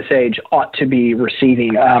girl at this age ought to be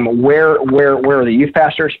receiving? Where are the youth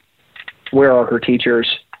pastors? Where are her teachers?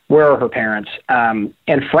 Where are her parents? And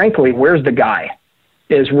frankly, where's the guy?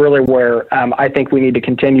 Is really where I think we need to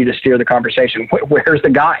continue to steer the conversation. Where's the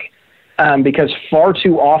guy? Because far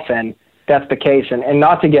too often that's the case. And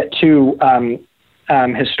not to get too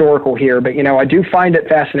historical here, but, I do find it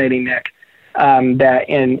fascinating, Nick, that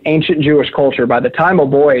in ancient Jewish culture, by the time a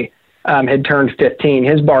boy had turned 15,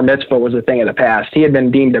 his bar mitzvah was a thing of the past. He had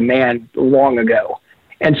been deemed a man long ago.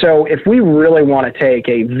 And so if we really want to take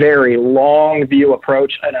a very long view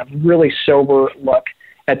approach and a really sober look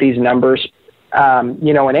at these numbers,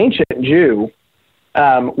 an ancient Jew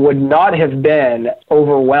would not have been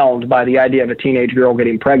overwhelmed by the idea of a teenage girl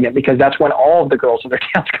getting pregnant, because that's when all of the girls in their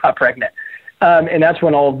towns got pregnant. And that's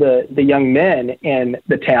when all of the young men in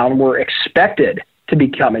the town were expected to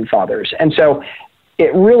becoming fathers. And so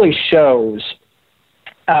it really shows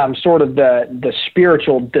sort of the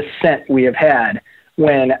spiritual descent we have had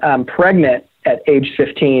when pregnant at age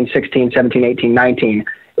 15, 16, 17, 18, 19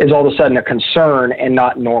 is all of a sudden a concern and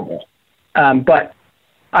not normal. But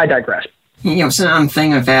I digress. So I'm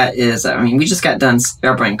thinking of that is, we just got done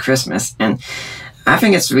celebrating Christmas, and I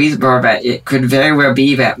think it's reasonable that it could very well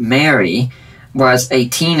be that Mary was a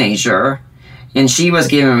teenager, and she was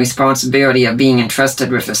given the responsibility of being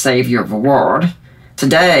entrusted with the Savior of the world.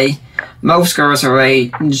 Today, most girls her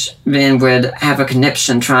age then would have a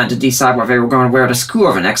conniption trying to decide what they were going to wear to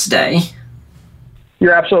school the next day.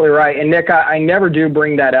 You're absolutely right. And Nick, I never do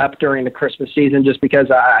bring that up during the Christmas season just because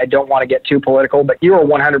I don't want to get too political, but you are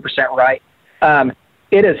 100% right.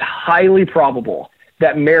 It is highly probable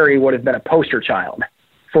that Mary would have been a poster child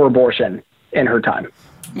for abortion in her time.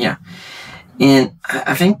 Yeah. And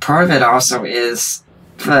I think part of it also is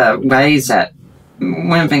the ways that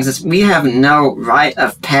one of the things is we have no rite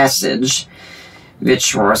of passage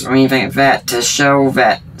rituals or anything like that to show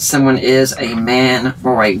that someone is a man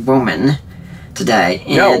or a woman today.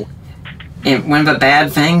 And one of the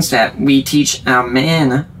bad things that we teach our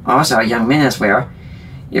men, also our young men as well,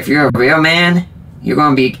 if you're a real man, you're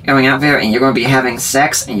going to be going out there and you're going to be having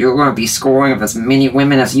sex and you're going to be scoring with as many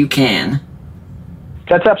women as you can.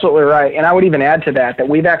 That's absolutely right. And I would even add to that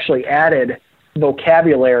we've actually added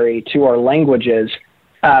vocabulary to our languages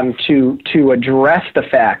to address the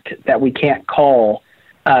fact that we can't call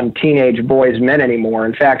teenage boys men anymore.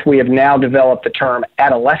 In fact, we have now developed the term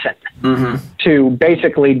adolescent to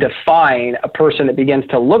basically define a person that begins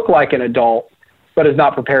to look like an adult but is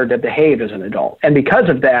not prepared to behave as an adult. And because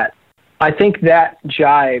of that, I think that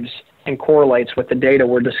jives and correlates with the data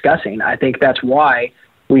we're discussing. I think that's why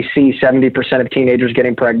we see 70% of teenagers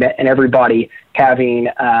getting pregnant and everybody having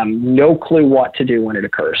no clue what to do when it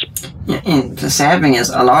occurs. And the sad thing is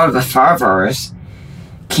a lot of the fathers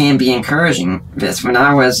can be encouraging this. When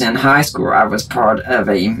I was in high school, I was part of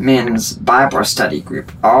a men's Bible study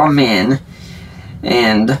group, all men,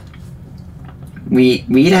 and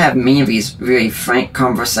we'd have many of these very frank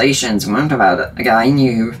conversations. One about a guy I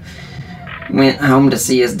knew who went home to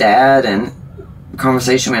see his dad, and the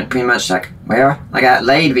conversation went pretty much like, well, I got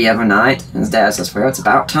laid the other night, and his dad says, well, it's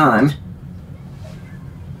about time.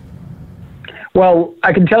 Well,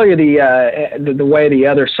 I can tell you the way the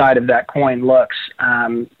other side of that coin looks.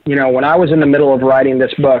 When I was in the middle of writing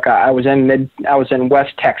this book, I was in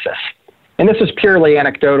West Texas, and this is purely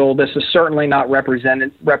anecdotal. This is certainly not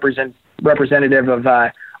representative of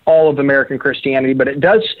all of American Christianity, but it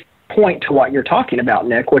does point to what you're talking about,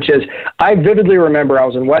 Nick. Which is, I vividly remember I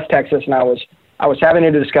was in West Texas and I was I was having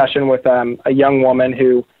a discussion with a young woman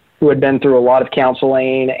who had been through a lot of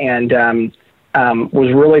counseling and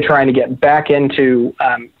was really trying to get back into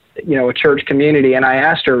a church community. And I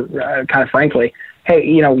asked her kind of frankly,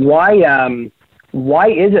 hey, why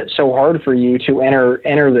is it so hard for you to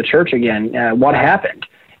enter the church again? What happened?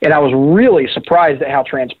 And I was really surprised at how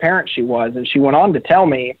transparent she was. And she went on to tell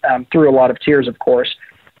me, through a lot of tears, of course,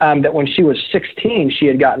 that when she was 16, she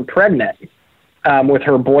had gotten pregnant with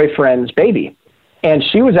her boyfriend's baby. And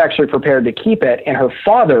she was actually prepared to keep it. And her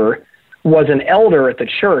father was an elder at the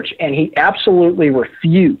church, and he absolutely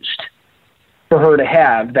refused for her to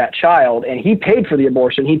have that child. And he paid for the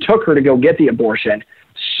abortion. He took her to go get the abortion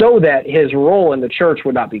so that his role in the church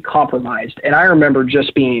would not be compromised. And I remember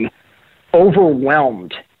just being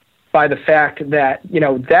overwhelmed by the fact that,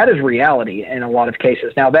 that is reality in a lot of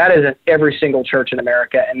cases. Now, that isn't every single church in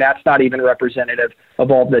America, and that's not even representative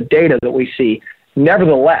of all the data that we see.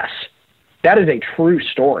 Nevertheless, that is a true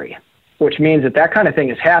story, which means that kind of thing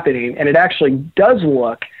is happening, and it actually does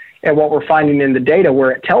look at what we're finding in the data where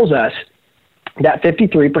it tells us that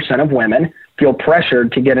 53% of women feel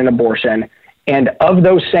pressured to get an abortion, and of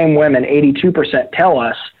those same women, 82% tell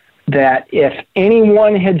us that if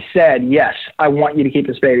anyone had said, yes, I want you to keep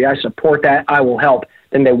this baby, I support that, I will help,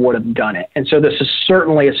 then they would have done it. And so this is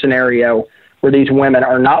certainly a scenario where these women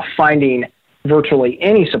are not finding virtually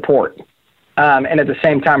any support, and at the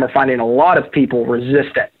same time are finding a lot of people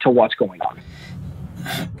resistant to what's going on.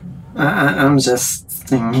 I'm just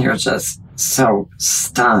sitting here just so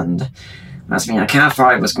stunned. I kind of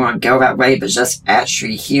thought it was going to go that way, but just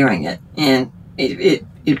actually hearing it. And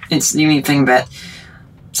it's the only thing that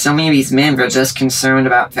so many of these men were just concerned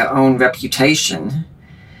about their own reputation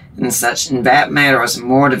and such, and that matters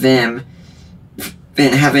more to them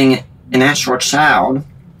than having an actual child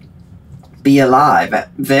be alive.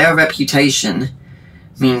 Their reputation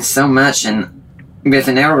means so much, and with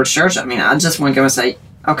an elder church, I just want to go and say,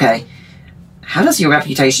 okay, how does your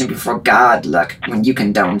reputation before God look when you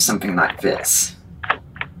condone something like this?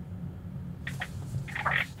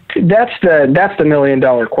 That's the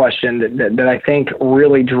million-dollar question that I think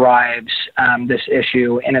really drives this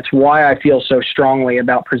issue, and it's why I feel so strongly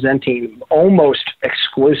about presenting almost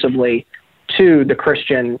exclusively to the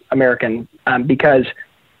Christian American, because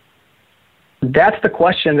that's the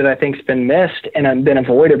question that I think has been missed and been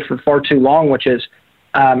avoided for far too long, which is,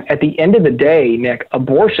 at the end of the day, Nick,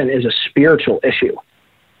 abortion is a spiritual issue.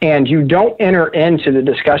 And you don't enter into the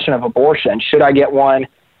discussion of abortion. Should I get one?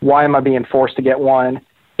 Why am I being forced to get one?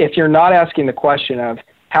 If you're not asking the question of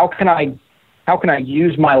how can I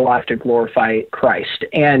use my life to glorify Christ?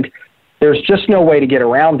 And there's just no way to get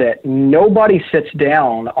around it. Nobody sits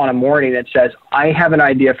down on a morning and says, I have an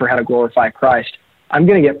idea for how to glorify Christ. I'm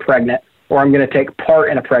going to get pregnant, or I'm going to take part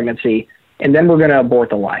in a pregnancy, and then we're going to abort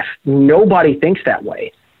the life. Nobody thinks that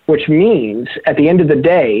way, which means at the end of the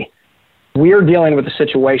day, we are dealing with a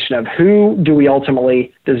situation of who do we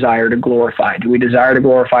ultimately desire to glorify? Do we desire to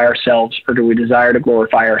glorify ourselves, or do we desire to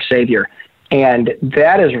glorify our Savior? And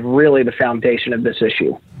that is really the foundation of this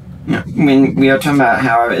issue. When we are talking about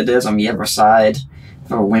how it is on the other side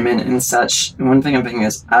for women and such, one thing I'm thinking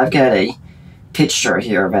is I've got a picture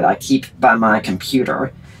here that I keep by my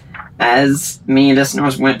computer. As many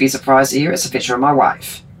listeners wouldn't be surprised to hear, it's a picture of my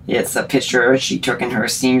wife. It's a picture she took in her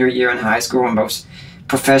senior year in high school, and most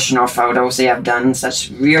professional photos they have done such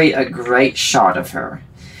really a great shot of her.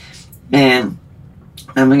 And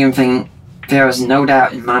I'm thinking, there is no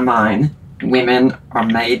doubt in my mind women are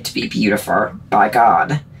made to be beautiful by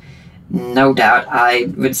God. No doubt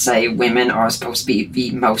I would say women are supposed to be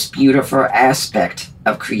the most beautiful aspect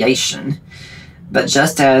of creation. But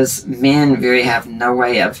just as men really have no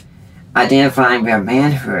way of identifying their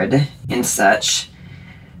manhood and such,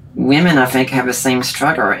 women, I think, have the same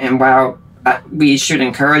struggle. And while we should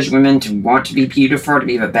encourage women to want to be beautiful, to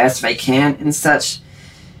be the best they can and such,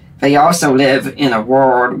 they also live in a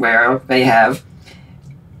world where they have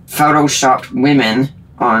photoshopped women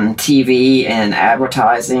on TV and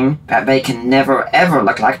advertising that they can never ever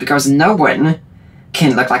look like, because no one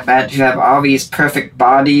can look like that, who have all these perfect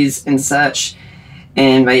bodies and such,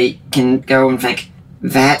 and they can go and think,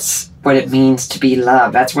 that's what it means to be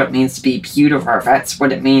loved, that's what it means to be beautiful, that's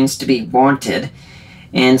what it means to be wanted.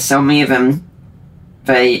 And so many of them,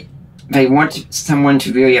 they want someone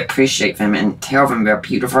to really appreciate them and tell them they're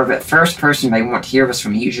beautiful. The first person they want to hear this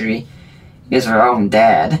from usually is their own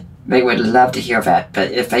dad. They would love to hear that,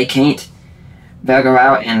 but if they can't, they'll go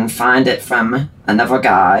out and find it from another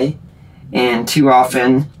guy. And too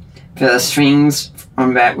often, the strings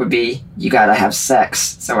on that would be, you gotta have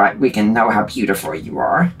sex so we can know how beautiful you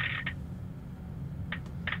are.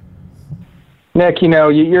 Nick,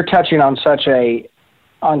 you're touching on such a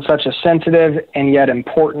sensitive and yet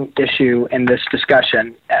important issue in this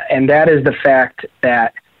discussion, and that is the fact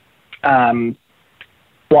that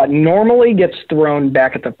what normally gets thrown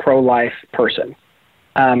back at the pro-life person,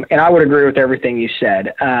 and I would agree with everything you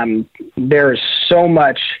said. There is so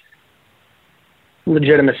much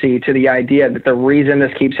legitimacy to the idea that the reason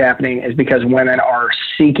this keeps happening is because women are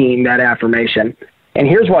seeking that affirmation. And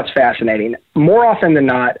here's what's fascinating. More often than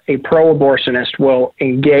not, a pro-abortionist will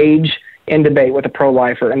engage in debate with a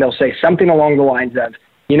pro-lifer, and they'll say something along the lines of,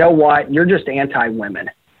 you know what, you're just anti-women.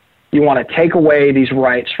 You want to take away these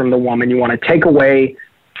rights from the woman. You want to take away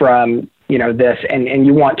from, this, and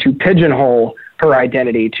you want to pigeonhole her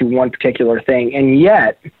identity to one particular thing. And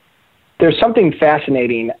yet, there's something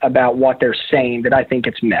fascinating about what they're saying that I think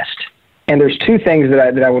gets missed. And there's two things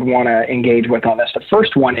that I would want to engage with on this. The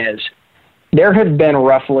first one is there have been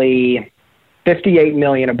roughly 58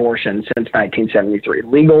 million abortions since 1973,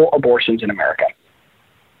 legal abortions in America.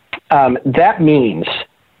 That means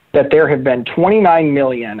that there have been 29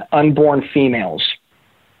 million unborn females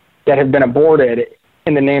that have been aborted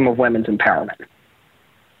in the name of women's empowerment.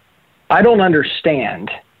 I don't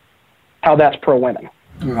understand how that's pro-women.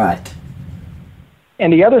 Right.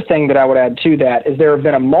 And the other thing that I would add to that is there have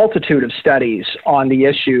been a multitude of studies on the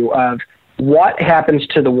issue of what happens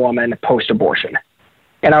to the woman post-abortion.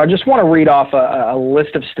 And I just want to read off a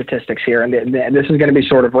list of statistics here, and this is going to be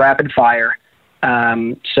sort of rapid fire.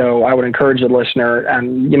 So I would encourage the listener,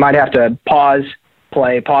 you might have to pause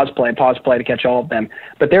play to catch all of them.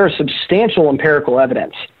 But there is substantial empirical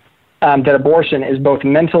evidence that abortion is both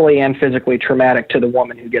mentally and physically traumatic to the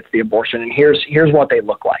woman who gets the abortion. And here's what they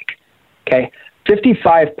look like. Okay,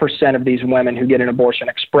 55% of these women who get an abortion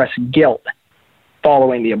express guilt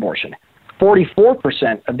following the abortion.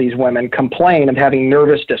 44% of these women complain of having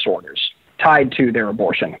nervous disorders tied to their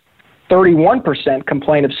abortion. 31%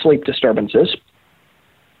 complain of sleep disturbances.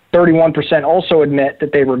 31% also admit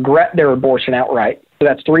that they regret their abortion outright. So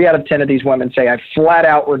that's 3 out of 10 of these women say, I flat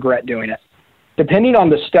out regret doing it. Depending on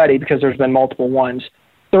the study, because there's been multiple ones,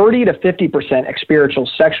 30 to 50%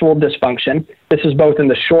 experience sexual dysfunction. This is both in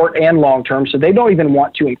the short and long term, so they don't even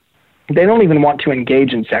want to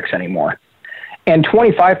engage in sex anymore. And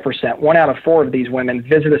 25%, 1 out of 4 of these women,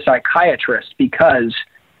 visit a psychiatrist because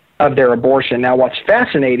of their abortion. Now, what's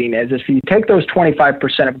fascinating is if you take those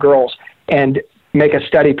 25% of girls and make a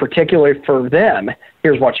study particularly for them,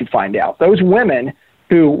 here's what you find out. Those women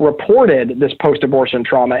who reported this post-abortion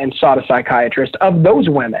trauma and sought a psychiatrist, of those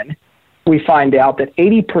women, we find out that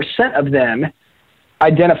 80% of them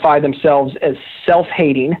identify themselves as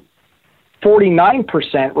self-hating,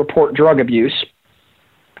 49% report drug abuse,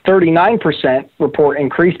 39% report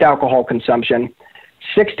increased alcohol consumption,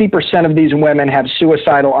 60% of these women have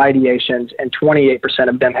suicidal ideations, and 28%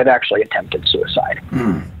 of them have actually attempted suicide.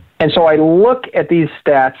 And so I look at these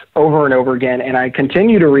stats over and over again, and I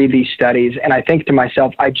continue to read these studies, and I think to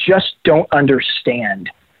myself, I just don't understand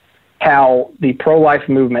how the pro-life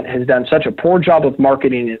movement has done such a poor job of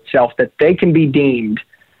marketing itself that they can be deemed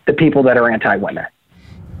the people that are anti-women.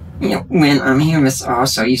 When I'm hearing this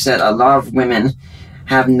also, you said a lot of women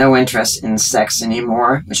have no interest in sex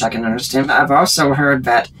anymore, which I can understand. I've also heard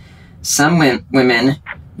that some women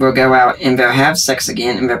will go out and they'll have sex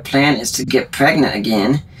again, and their plan is to get pregnant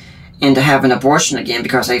again and to have an abortion again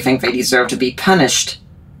because they think they deserve to be punished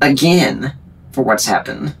again for what's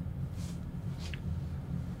happened.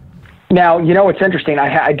 Now, it's interesting.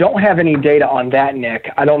 I don't have any data on that,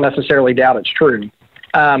 Nick. I don't necessarily doubt it's true.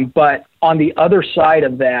 But on the other side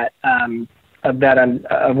of that,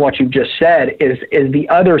 of what you've just said is the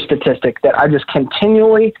other statistic that I just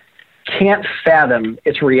continually can't fathom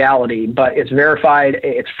its reality, but it's verified.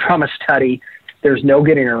 It's from a study. There's no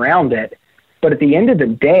getting around it. But at the end of the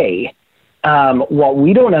day, what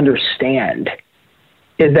we don't understand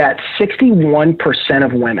is that 61%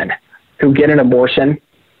 of women who get an abortion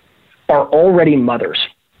are already mothers.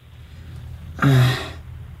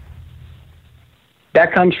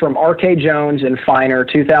 That comes from R.K. Jones and Feiner,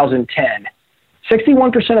 2010.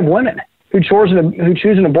 61% of women who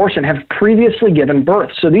choose an abortion have previously given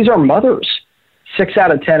birth. So these are mothers 6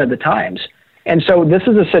 out of 10 of the times. And so this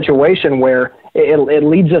is a situation where it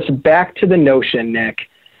leads us back to the notion, Nick,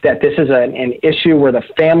 that this is an issue where the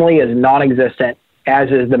family is non-existent, as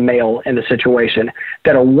is the male in the situation,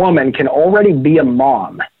 that a woman can already be a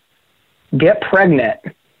mom, get pregnant,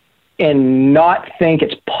 and not think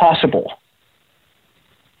it's possible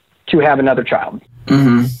to have another child.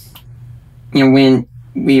 Mm-hmm. When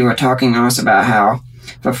we were talking also about how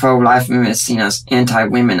the pro-life movement is seen as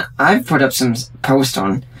anti-women, I've put up some posts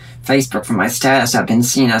on Facebook for my status. I've been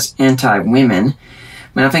seen as anti-women,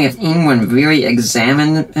 But I think if anyone really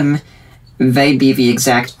examined them, they'd be the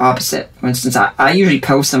exact opposite. For instance, I usually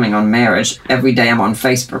post something on marriage every day I'm on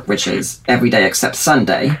Facebook, which is every day except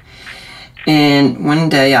Sunday. And one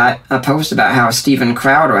day I posted about how Steven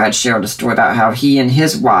Crowder had shared a story about how he and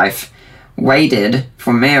his wife waited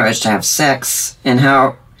for marriage to have sex, and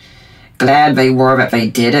how glad they were that they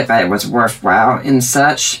did it, that it was worthwhile and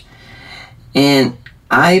such. And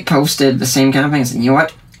I posted the same kind of things, and you know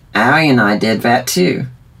what? Allie and I did that too,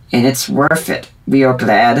 and it's worth it. We are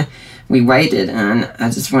glad we waited. And I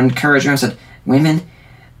just want to encourage you. I said, women,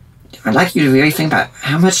 I'd like you to really think about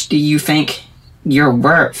how much do you think you're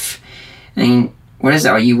worth? I mean, what is it?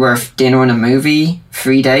 Are you worth dinner and a movie,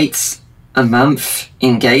 3 dates, a month,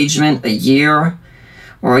 engagement, a year?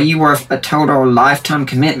 Or are you worth a total lifetime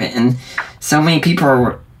commitment? And so many people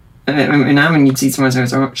are, and now when you see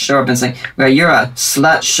someone show up and say, well, you're a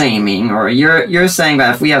slut-shaming, or you're saying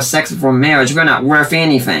that if we have sex before marriage, we're not worth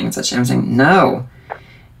anything. Such I'm saying, no.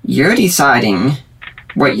 You're deciding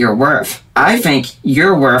what you're worth. I think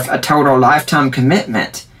you're worth a total lifetime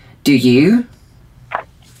commitment. Do you?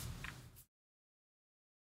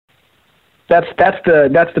 That's the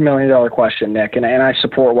 $1 million question, Nick, and I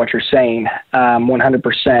support what you're saying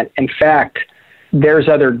 100%. In fact, there's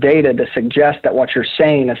other data to suggest that what you're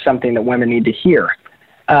saying is something that women need to hear.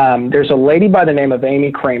 There's a lady by the name of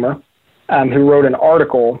Amy Kramer who wrote an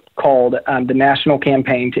article called The National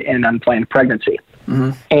Campaign to End Unplanned Pregnancy.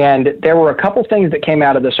 Mm-hmm. And there were a couple things that came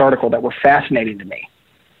out of this article that were fascinating to me.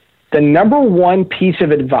 The number one piece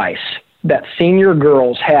of advice that senior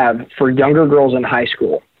girls have for younger girls in high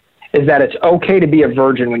school is that it's okay to be a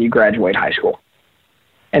virgin when you graduate high school.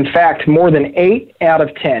 In fact, more than 8 out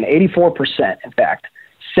of 10, 84%, in fact,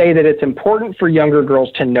 say that it's important for younger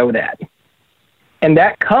girls to know that. And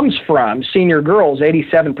that comes from senior girls,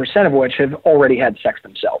 87% of which have already had sex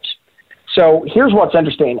themselves. So here's what's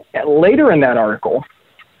interesting. Later in that article,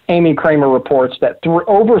 Amy Kramer reports that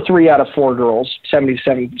over 3 out of 4 girls,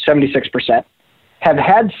 76%, have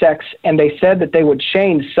had sex, and they said that they would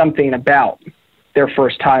change something about their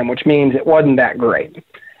first time, which means it wasn't that great.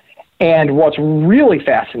 And what's really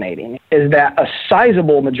fascinating is that a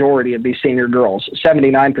sizable majority of these senior girls,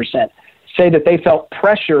 79%, say that they felt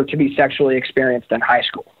pressure to be sexually experienced in high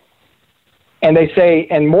school. And they say,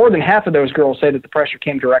 and more than half of those girls say that the pressure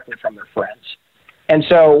came directly from their friends. And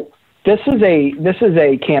so this is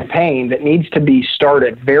a campaign that needs to be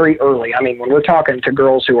started very early. I mean, when we're talking to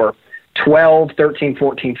girls who are 12, 13,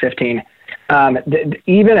 14, 15,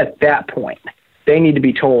 even at that point, they need to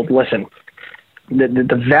be told, listen,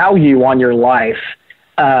 the value on your life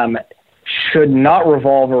should not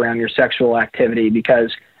revolve around your sexual activity,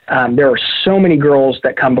 because there are so many girls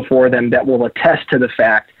that come before them that will attest to the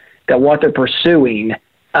fact that what they're pursuing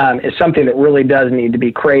is something that really does need to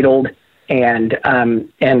be cradled and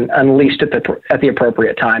unleashed at the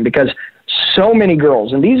appropriate time. Because so many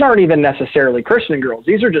girls, and these aren't even necessarily Christian girls,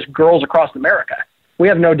 these are just girls across America. We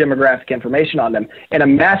have no demographic information on them, and a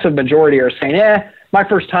massive majority are saying, my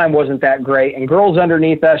first time wasn't that great. And girls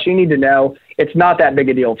underneath us, you need to know it's not that big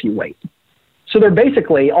a deal if you wait. So they're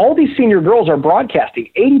basically, all these senior girls are broadcasting.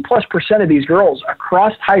 80+% of these girls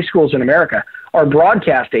across high schools in America are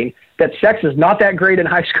broadcasting that sex is not that great in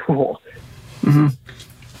high school. Mm-hmm.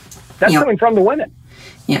 That's coming from the women.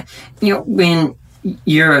 Yeah. When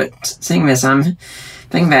you're saying this, I'm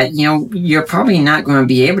thinking that, you're probably not going to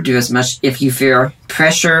be able to do as much if you feel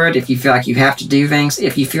pressured, if you feel like you have to do things,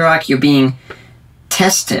 if you feel like you're being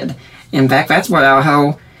tested. In fact, that's what our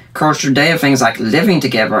whole culture today of things like living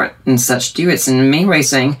together and such do. It's in many ways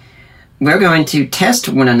saying, we're going to test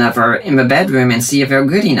one another in the bedroom and see if they're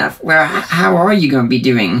good enough. Well, how are you going to be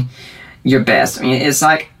doing your best? I mean, it's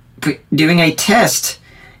like doing a test.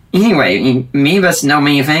 Anyway, many of us know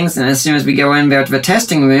many things, and as soon as we go in there to the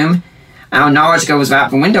testing room, our knowledge goes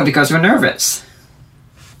out the window because we're nervous.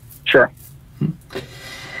 Sure.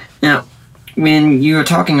 Now, when you were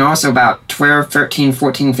talking also about 12, 13,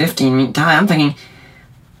 14, 15, I'm thinking,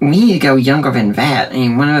 we need to go younger than that. I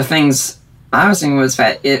mean, one of the things I was thinking was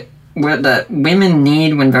that what the women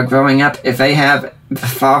need when they're growing up, if they have the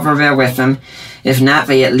father there with them, if not,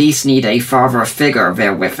 they at least need a father figure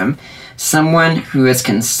there with them. Someone who is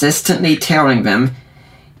consistently telling them,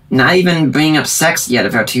 not even bringing up sex yet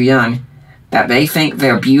if they're too young, that they think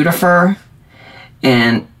they're beautiful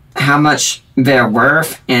and how much they're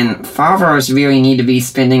worth, and fathers really need to be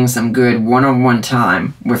spending some good one-on-one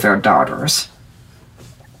time with their daughters.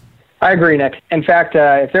 I agree, Nick. In fact,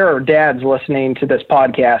 if there are dads listening to this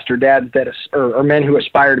podcast, or dads that or men who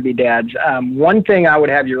aspire to be dads, one thing I would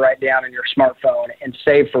have you write down in your smartphone and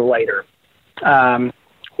save for later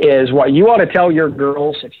is what you ought to tell your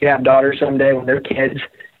girls if you have daughters someday when they're kids,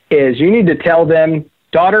 is you need to tell them,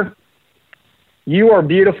 daughter, you are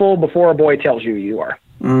beautiful before a boy tells you you are.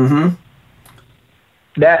 Mm-hmm.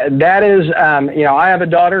 That is, I have a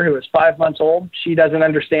daughter who is 5 months old. She doesn't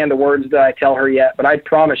understand the words that I tell her yet, but I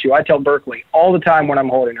promise you, I tell Berkeley all the time when I'm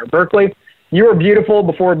holding her, Berkeley, you are beautiful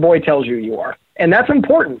before a boy tells you you are. And that's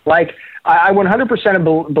important. Like, I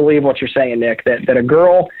 100% believe what you're saying, Nick, that a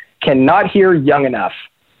girl cannot hear young enough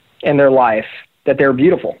in their life that they're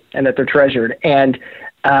beautiful and that they're treasured. And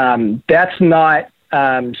that's not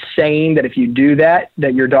saying that if you do that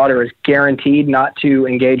your daughter is guaranteed not to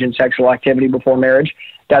engage in sexual activity before marriage.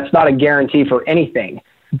 That's not a guarantee for anything.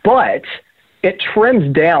 But it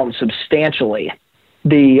trims down substantially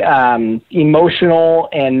the emotional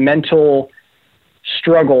and mental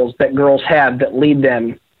struggles that girls have that lead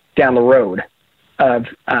them down the road of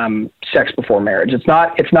sex before marriage. It's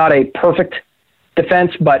not a perfect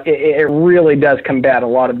defense, but it really does combat a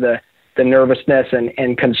lot of the nervousness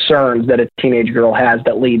and concerns that a teenage girl has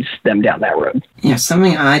that leads them down that road. Yeah,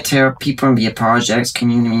 something I tell people in the apologetics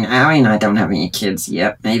community, Allie and I don't have any kids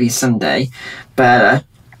yet, maybe someday, but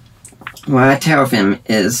what I tell them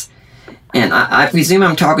is, and I presume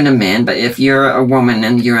I'm talking to men, but if you're a woman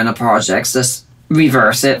and you're in apologetics, just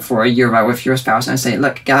reverse it for you're with your spouse and say,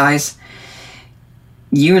 look, guys,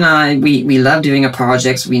 you and I, we love doing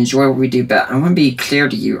apologetics, we enjoy what we do, but I want to be clear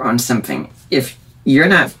to you on something. If you're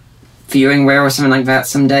not feeling well or something like that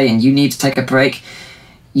someday and you need to take a break,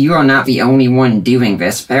 you are not the only one doing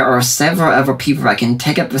this. There are several other people that can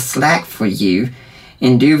take up the slack for you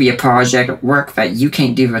and do the apologetic work that you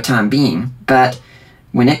can't do for the time being. But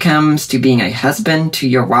when it comes to being a husband to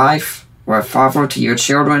your wife or a father to your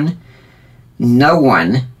children, no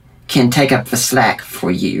one can take up the slack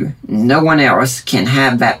for you. No one else can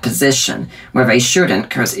have that position where they shouldn't,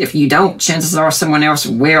 because if you don't, chances are someone else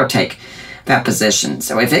will take that position.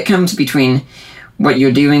 So if it comes between what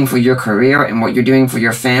you're doing for your career and what you're doing for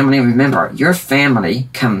your family, remember, your family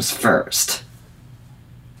comes first.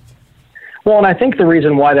 Well, and I think the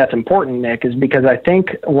reason why that's important, Nick, is because I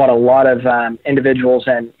think what a lot of individuals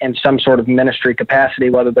in some sort of ministry capacity,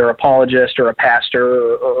 whether they're apologist or a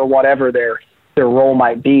pastor or whatever their role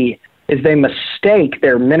might be, is they mistake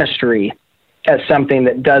their ministry as something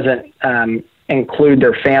that doesn't include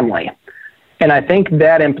their family. And I think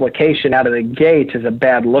that implication out of the gate is a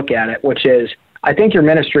bad look at it, which is, I think your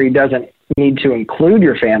ministry doesn't need to include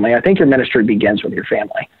your family. I think your ministry begins with your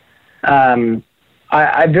family.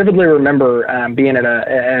 I vividly remember being at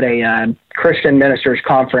a Christian ministers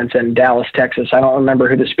conference in Dallas, Texas. I don't remember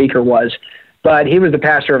who the speaker was, but he was the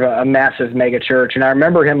pastor of a massive mega church. And I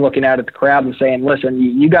remember him looking out at the crowd and saying, listen,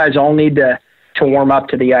 you guys all need to warm up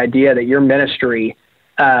to the idea that your ministry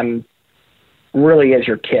really is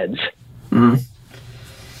your kids. Mm-hmm.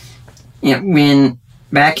 Yeah, when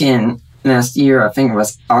back in last year, I think it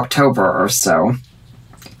was October or so,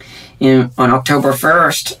 on October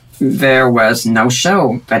 1st, there was no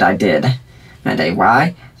show that I did that day.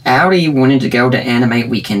 Why? Allie wanted to go to Anime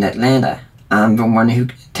Weekend Atlanta. I'm the one who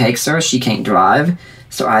takes her. She can't drive,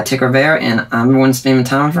 so I took her there, and I'm the one spending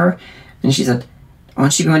time with her. And she said,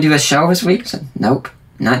 aren't you going to do a show this week? I said, nope,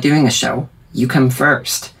 not doing a show. You come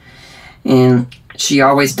first. And she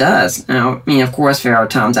always does. Now, I mean, of course, there are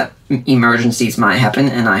times that emergencies might happen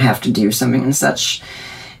and I have to do something and such.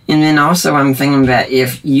 And then also I'm thinking that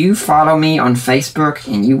if you follow me on Facebook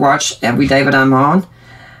and you watch every day that I'm on,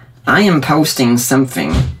 I am posting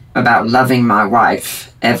something about loving my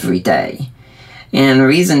wife every day. And the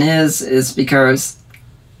reason is because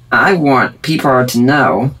I want people to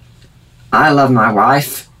know I love my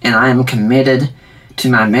wife and I am committed to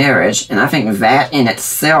my marriage, and I think that in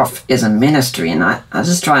itself is a ministry. And I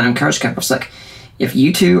just try and encourage couples, like, if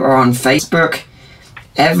you two are on Facebook,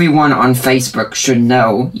 everyone on Facebook should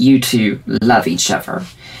know you two love each other.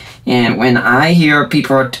 And when I hear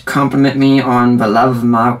people compliment me on the love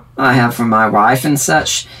I have for my wife and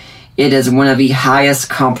such, it is one of the highest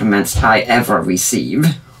compliments I ever receive.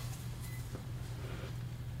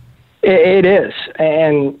 It is,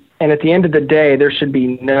 and at the end of the day, there should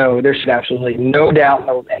absolutely no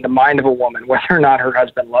doubt in the mind of a woman whether or not her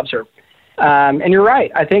husband loves her. And you're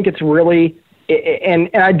right. I think it's really, and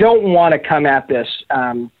I don't want to come at this,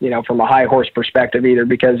 from a high horse perspective either,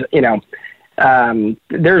 because,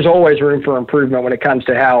 there's always room for improvement when it comes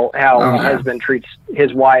to how a husband treats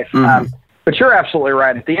his wife. Mm-hmm. But you're absolutely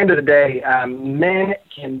right. At the end of the day, men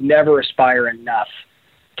can never aspire enough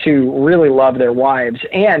to really love their wives.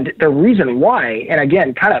 And the reason why, and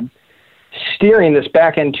again, kind of steering this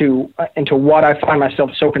back into what I find myself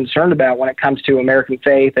so concerned about when it comes to American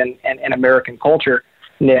faith and American culture,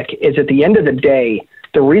 Nick, is at the end of the day,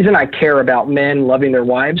 the reason I care about men loving their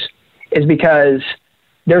wives is because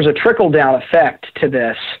there's a trickle-down effect to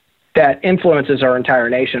this that influences our entire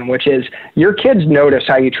nation, which is your kids notice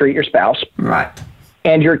how you treat your spouse. Right.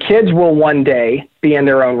 And your kids will one day be in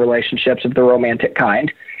their own relationships of the romantic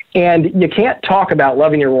kind. And you can't talk about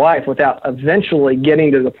loving your wife without eventually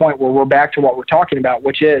getting to the point where we're back to what we're talking about,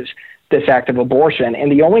 which is this act of abortion.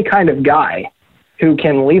 And the only kind of guy who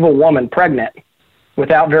can leave a woman pregnant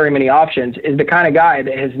without very many options is the kind of guy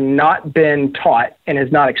that has not been taught and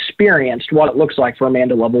has not experienced what it looks like for a man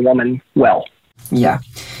to love a woman well. Yeah.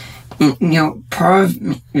 Part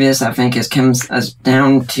of this, I think, comes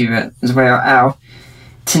down to as well our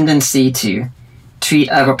tendency to treat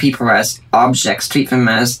other people as objects, treat them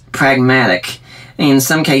as pragmatic. In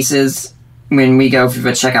some cases, when we go through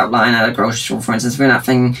the checkout line at a grocery store, for instance, we're not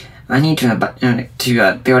thinking, I need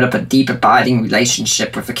to build up a deep, abiding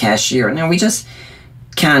relationship with the cashier. No, we just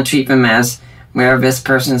kind of treat them as, well, this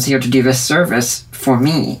person is here to do this service for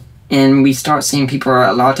me. And we start seeing people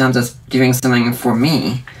a lot of times as doing something for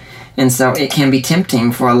me. And so it can be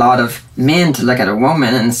tempting for a lot of men to look at a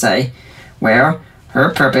woman and say, well,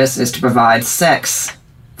 her purpose is to provide sex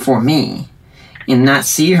for me and not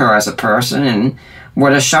see her as a person. And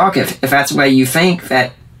what a shock if that's the way you think,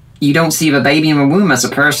 that you don't see the baby in the womb as a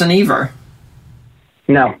person either.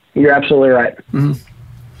 No, you're absolutely right. Mm-hmm.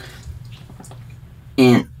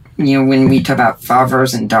 And, when we talk about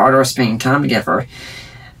fathers and daughters spending time together,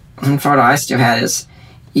 one thought I still had is,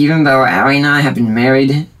 even though Allie and I have been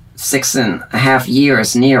married 6.5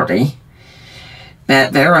 years nearly,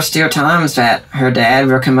 that there are still times that her dad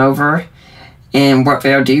will come over, and what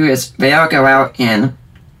they'll do is they'll go out and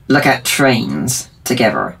look at trains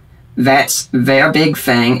together. That's their big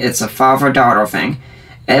thing. It's a father-daughter thing.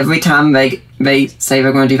 Every time they say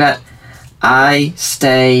they're going to do that, I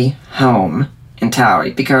stay home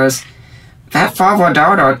entirely, because that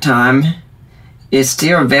father-daughter time is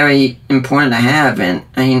still very important to have. And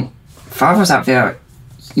I mean, fathers out there,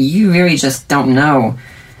 you really just don't know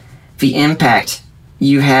the impact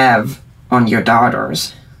you have on your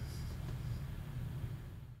daughters.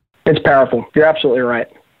 It's powerful. You're absolutely right.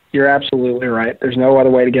 You're absolutely right. There's no other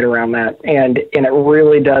way to get around that. And it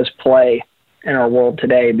really does play in our world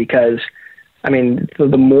today, because, I mean,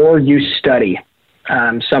 the more you study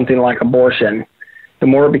something like abortion, the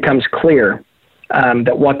more it becomes clear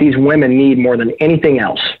that what these women need more than anything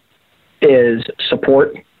else is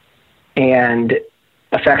support and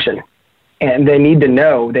affection. And they need to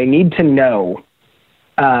know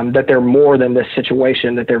that they're more than this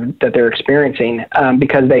situation that they're experiencing,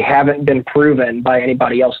 because they haven't been proven by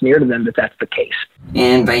anybody else near to them that that's the case.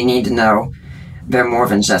 And they need to know they're more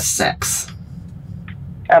than just sex.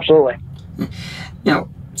 Absolutely.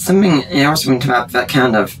 Something else when we talk about that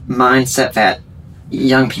kind of mindset that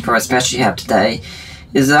young people especially have today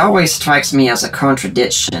is, it always strikes me as a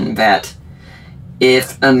contradiction that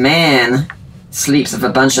if a man sleeps with a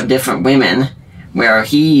bunch of different women, where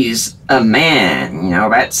he's a man,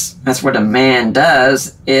 that's what a man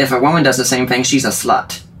does. If a woman does the same thing, she's a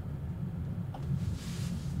slut.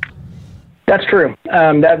 That's true.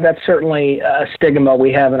 That's certainly a stigma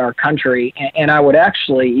we have in our country. And I would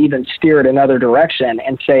actually even steer it another direction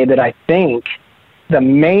and say that I think the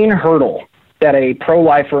main hurdle that a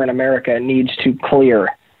pro-lifer in America needs to clear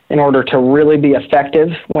in order to really be effective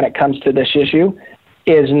when it comes to this issue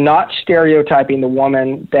is not stereotyping the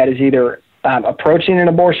woman that is either approaching an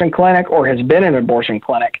abortion clinic or has been in an abortion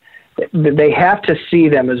clinic. They have to see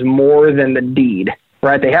them as more than the deed,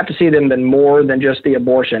 right? They have to see them as more than just the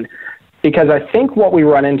abortion. Because I think what we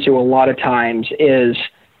run into a lot of times is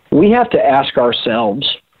we have to ask ourselves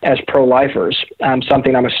as pro-lifers,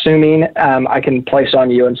 something I'm assuming I can place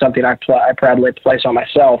on you and something I proudly place on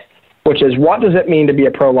myself, which is, what does it mean to be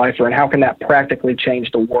a pro-lifer and how can that practically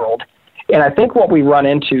change the world? And I think what we run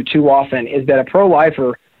into too often is that a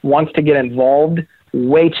pro-lifer wants to get involved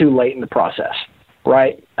way too late in the process,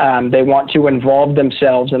 right? They want to involve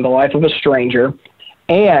themselves in the life of a stranger.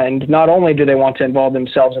 And not only do they want to involve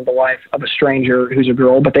themselves in the life of a stranger who's a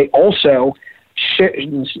girl, but they also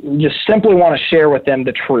just simply want to share with them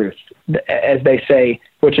the truth, as they say,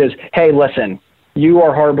 which is, hey, listen, you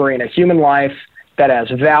are harboring a human life that has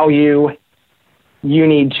value. You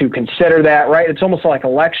need to consider that, right? It's almost like a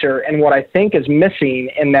lecture. And what I think is missing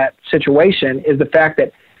in that situation is the fact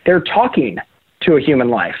that they're talking to a human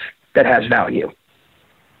life that has value.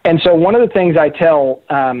 And so one of the things I tell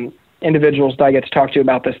individuals that I get to talk to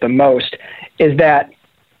about this the most is that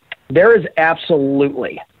there is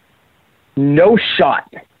absolutely no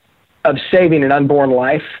shot of saving an unborn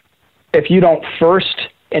life if you don't first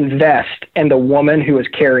invest in the woman who is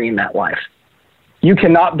carrying that life. You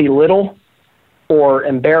cannot belittle or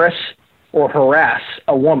embarrass or harass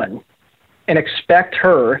a woman and expect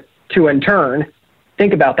her to, in turn,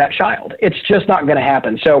 think about that child. It's just not going to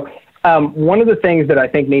happen. So one of the things that I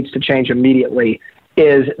think needs to change immediately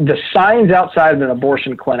is the signs outside of an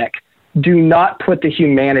abortion clinic do not put the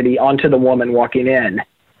humanity onto the woman walking in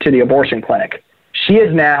to the abortion clinic. She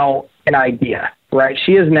is now an idea, right?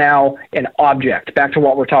 She is now an object. Back to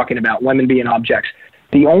what we're talking about, women being objects.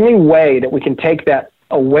 The only way that we can take that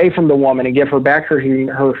away from the woman and give her back her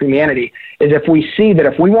humanity is if we see that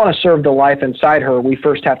if we want to serve the life inside her, we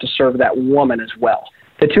first have to serve that woman as well.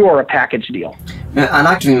 The two are a package deal. I'd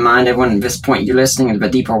like to remind everyone at this point you're listening to the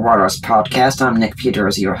Deeper Waters podcast. I'm Nick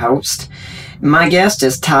Peters, your host. My guest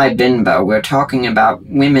is Ty Benbow. We're talking about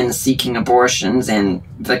women seeking abortions and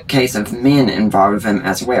the case of men involved with them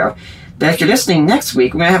as well. But if you're listening next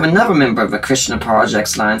week, we're going to have another member of the Christian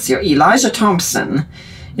Apologetics Alliance here. Elijah Thompson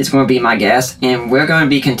is going to be my guest, and we're going to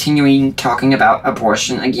be continuing talking about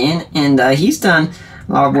abortion again. And he's done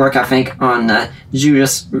a lot of work, I think, on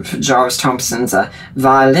Judas Jarvis Thompson's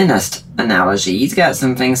violinist analogy. He's got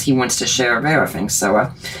some things he wants to share there, I think.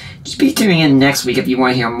 So just be tuning in next week if you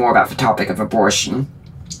want to hear more about the topic of abortion.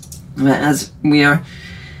 As we are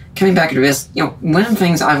coming back to this, one of the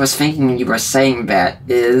things I was thinking when you were saying that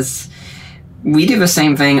is we do the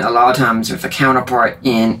same thing a lot of times with a counterpart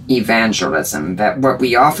in evangelism, that what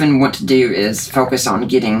we often want to do is focus on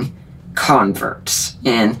getting converts.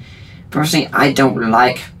 And personally, I don't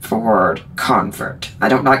like the word convert. I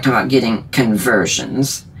don't like talking about getting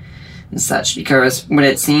conversions and such, because what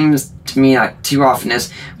it seems to me like too often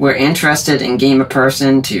is we're interested in getting a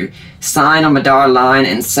person to sign on the dotted line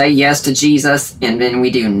and say yes to Jesus, and then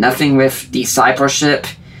we do nothing with discipleship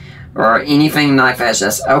or anything like that. It's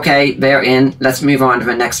just, okay, they're in, let's move on to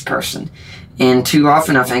the next person. And too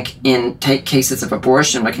often, I think, in cases of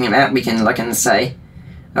abortion, looking at that, we can look and say,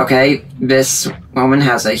 okay, this woman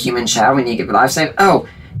has a human child, we need to get the life saved. Oh,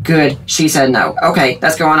 good, she said no. Okay,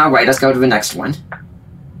 let's go on our way, let's go to the next one.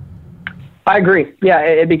 I agree. Yeah,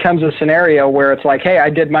 it becomes a scenario where it's like, hey, I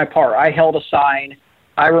did my part. I held a sign.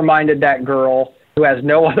 I reminded that girl who has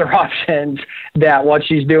no other options that what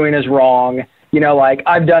she's doing is wrong.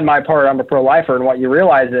 I've done my part. I'm a pro-lifer. And what you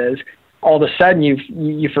realize is all of a sudden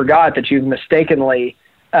you forgot that you've mistakenly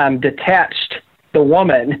detached the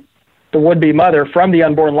woman, the would-be mother, from the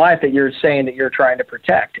unborn life that you're saying that you're trying to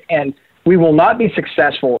protect. And we will not be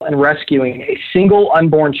successful in rescuing a single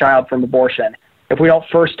unborn child from abortion if we don't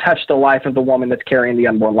first touch the life of the woman that's carrying the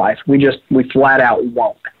unborn life. We flat out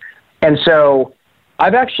won't. And so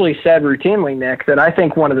I've actually said routinely, Nick, that I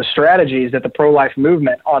think one of the strategies that the pro-life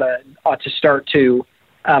movement ought to start to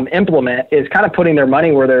implement is kind of putting their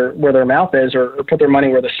money where their mouth is, or put their money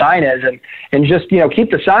where the sign is, and just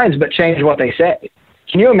keep the signs but change what they say.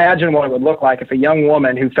 Can you imagine what it would look like if a young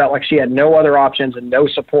woman who felt like she had no other options and no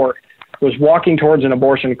support was walking towards an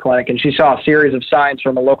abortion clinic and she saw a series of signs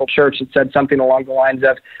from a local church that said something along the lines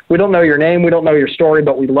of, we don't know your name, we don't know your story,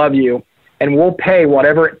 but we love you, and we'll pay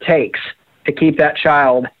whatever it takes to keep that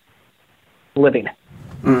child living.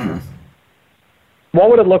 Mm-hmm.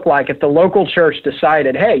 What would it look like if the local church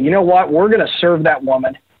decided, hey, you know what, we're going to serve that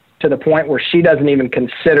woman to the point where she doesn't even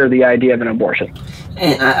consider the idea of an abortion?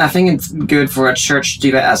 And I think it's good for a church to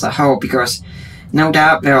do that as a whole, because no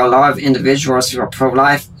doubt there are a lot of individuals who are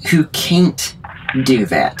pro-life who can't do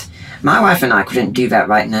that. My wife and I couldn't do that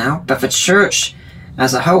right now, but the church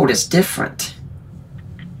as a whole is different.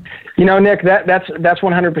 Nick, that's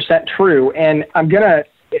 100% true. And I'm going to,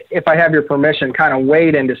 if I have your permission, kind of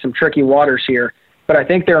wade into some tricky waters here, but I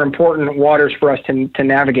think they're important waters for us to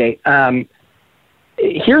navigate.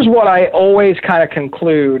 Here's what I always kind of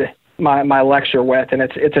conclude my lecture with, and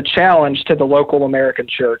it's a challenge to the local American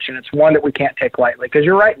church, and it's one that we can't take lightly, because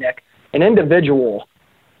you're right, Nick, an individual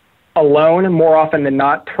alone, more often than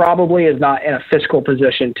not, probably is not in a fiscal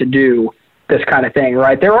position to do this kind of thing,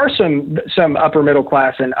 right? There are some upper middle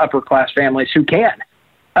class and upper class families who can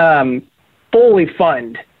fully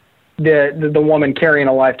fund the woman carrying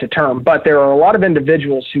a life to term, but there are a lot of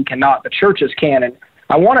individuals who cannot. The churches can, and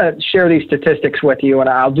I want to share these statistics with you, and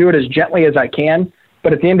I'll do it as gently as I can.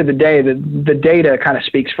 But at the end of the day, the data kind of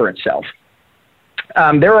speaks for itself.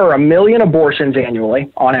 There are 1 million abortions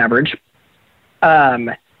annually, on average.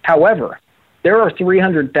 However, there are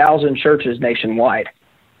 300,000 churches nationwide.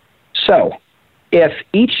 So if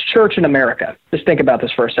each church in America, just think about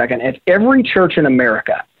this for a second, if every church in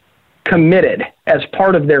America committed as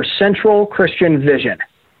part of their central Christian vision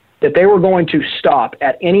that they were going to stop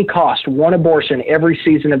at any cost one abortion every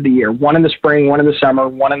season of the year, one in the spring, one in the summer,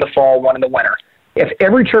 one in the fall, one in the winter, If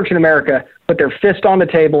every church in America put their fist on the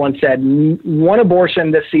table and said, one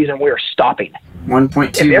abortion this season, we are stopping. 1.2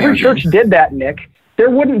 If every million. church did that, Nick, there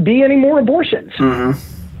wouldn't be any more abortions. Mm-hmm.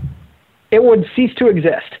 It would cease to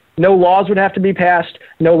exist. No laws would have to be passed.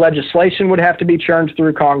 No legislation would have to be churned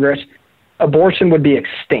through Congress. Abortion would be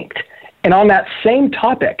extinct. And on that same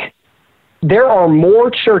topic, there are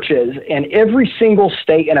more churches in every single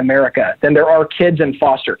state in America than there are kids in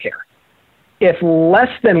foster care. If less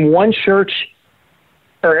than one church,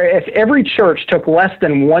 or if every church took less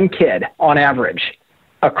than one kid on average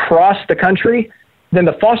across the country, then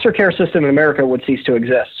the foster care system in America would cease to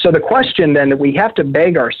exist. So the question then that we have to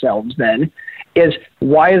beg ourselves then is,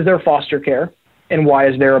 why is there foster care and why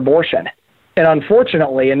is there abortion? And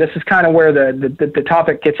unfortunately, and this is kind of where the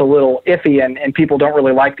topic gets a little iffy and people don't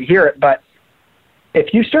really like to hear it, but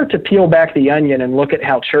if you start to peel back the onion and look at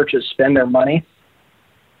how churches spend their money,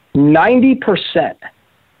 90%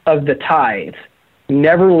 of the tithe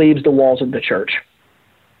never leaves the walls of the church.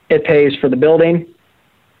 It pays for the building,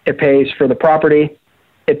 it pays for the property,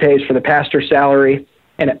 it pays for the pastor's salary,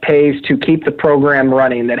 and it pays to keep the program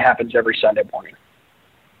running that happens every Sunday morning.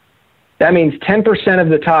 That means 10% of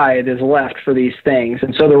the tithe is left for these things.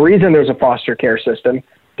 And so the reason there's a foster care system,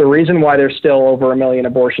 the reason why there's still over 1 million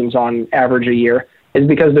abortions on average a year, is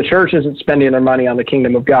because the church isn't spending their money on the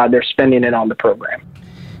kingdom of God, they're spending it on the program.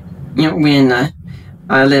 You know, when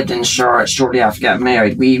I lived in Charlotte shortly after I got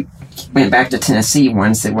married, we went back to Tennessee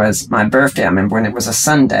once. It was my birthday, I remember, and it was a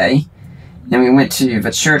Sunday. And we went to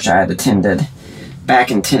the church I had attended back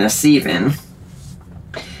in Tennessee then.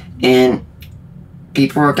 And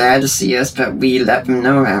people were glad to see us, but we let them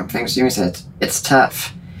know how things are. We said, it's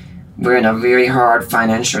tough. We're in a very hard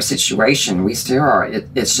financial situation. We still are.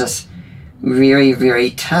 It's just very,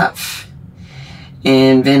 very tough.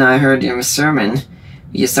 And then I heard in a sermon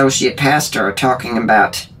the associate pastor talking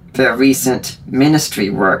about the recent ministry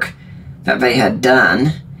work that they had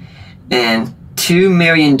done, and $2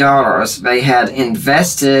 million they had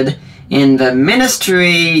invested in the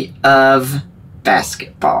ministry of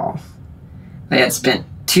basketball. They had spent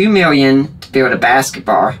 $2 million to build a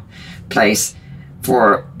basketball place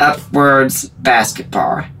for Upwards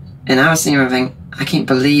Basketball. And I was thinking, I can't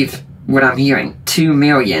believe what I'm hearing. $2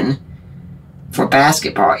 million for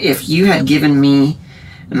basketball. If you had given me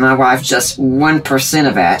and my wife just 1%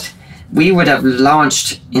 of that, we would have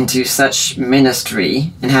launched into such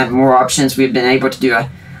ministry and had more options. We've been able to do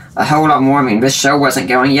a whole lot more. I mean, this show wasn't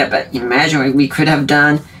going yet, but imagine we could have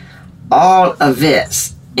done all of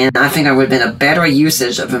this. And I think it would have been a better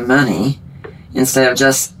usage of the money instead of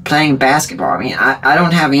just playing basketball. I mean, I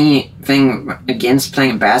don't have anything against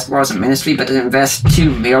playing basketball as a ministry, but to invest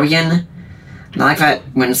 $2 million like that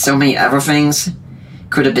when so many other things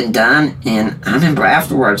could have been done. And I remember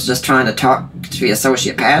afterwards just trying to talk to the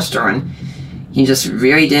associate pastor, and he just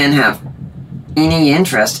really didn't have any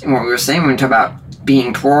interest in what we were saying when we talked about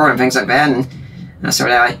being poor and things like that. And I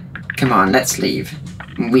said, come on, let's leave.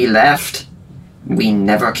 We left. We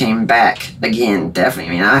never came back again,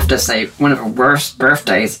 definitely. I mean, I have to say, one of the worst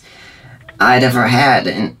birthdays I'd ever had,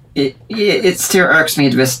 and it still irks me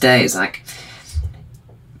to this day. It's like,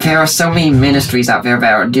 there are so many ministries out there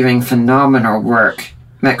that are doing phenomenal work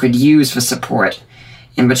that could use the support,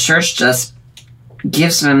 and the church just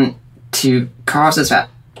gives them to causes that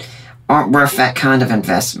aren't worth that kind of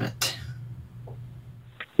investment.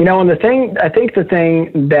 You know, and I think the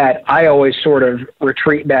thing that I always sort of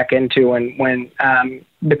retreat back into when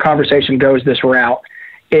the conversation goes this route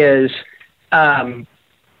is a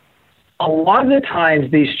lot of the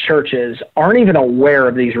times these churches aren't even aware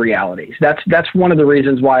of these realities. That's one of the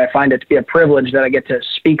reasons why I find it to be a privilege that I get to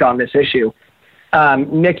speak on this issue.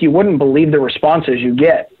 Nick, you wouldn't believe the responses you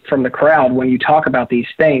get from the crowd when you talk about these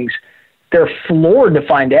things. They're floored to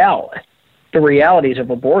find out the realities of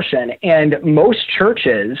abortion, and most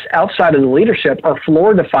churches outside of the leadership are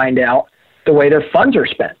floored to find out the way their funds are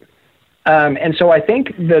spent. And so I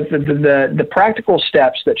think the practical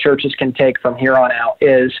steps that churches can take from here on out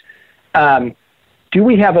is, do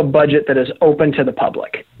we have a budget that is open to the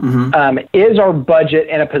public? Mm-hmm. Is our budget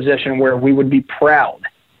in a position where we would be proud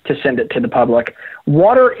to send it to the public?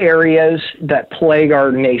 What are areas that plague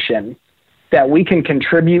our nation that we can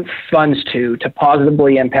contribute funds to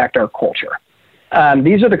positively impact our culture?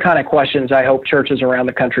 These are the kind of questions I hope churches around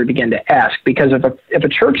the country begin to ask, because if a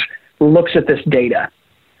church looks at this data,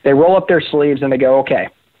 they roll up their sleeves and they go, okay,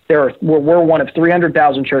 we're one of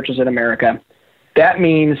 300,000 churches in America. That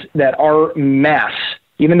means that our mass,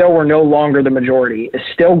 even though we're no longer the majority, is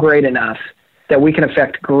still great enough that we can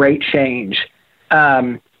affect great change.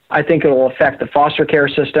 I think it will affect the foster care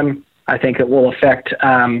system. I think it will affect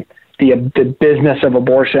the the business of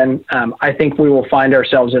abortion, I think we will find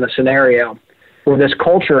ourselves in a scenario where this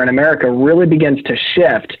culture in America really begins to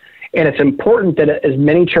shift. And it's important that as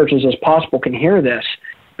many churches as possible can hear this,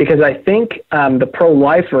 because I think the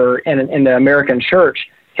pro-lifer in the American church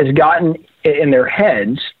has gotten in their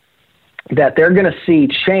heads that they're going to see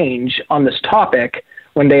change on this topic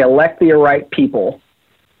when they elect the right people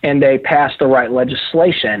and they pass the right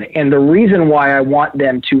legislation. And the reason why I want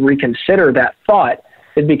them to reconsider that thought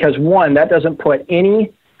is because, one, that doesn't put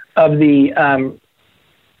any of the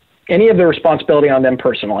responsibility on them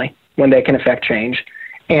personally when they can affect change.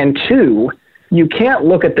 And two, you can't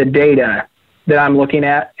look at the data that I'm looking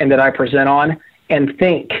at and that I present on and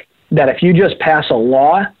think that if you just pass a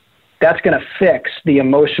law, that's going to fix the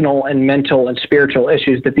emotional and mental and spiritual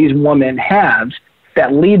issues that these women have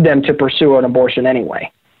that lead them to pursue an abortion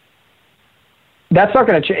anyway. That's not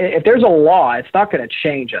going to if there's a law, it's not going to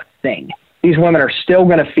change a thing. These women are still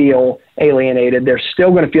going to feel alienated. They're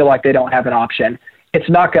still going to feel like they don't have an option. It's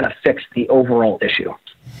not going to fix the overall issue.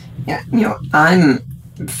 Yeah, I'm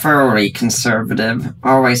thoroughly conservative,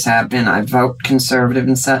 always have been. I vote conservative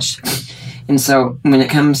and such. And so when it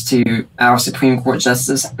comes to our Supreme Court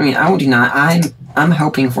justice, I will deny, I'm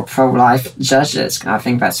hoping for pro-life judges. I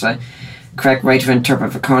think that's the correct way to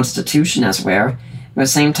interpret the Constitution as well. But at the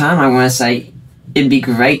same time, I want to say it'd be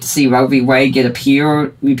great to see Roe v. Wade get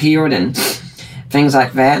repealed and things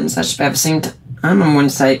like that and such. But at the same time, I'm going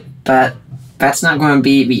to say, but that's not going to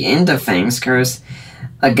be the end of things, because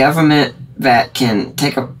a government that can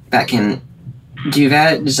do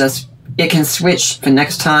that is just, it can switch the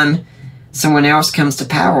next time someone else comes to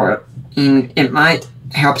power. And it might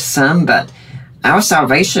help some, but our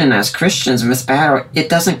salvation as Christians in this battle, it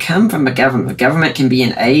doesn't come from the government. The government can be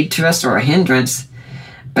an aid to us or a hindrance,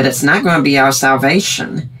 but it's not going to be our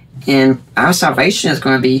salvation. And our salvation is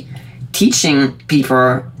going to be teaching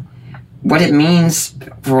people what it means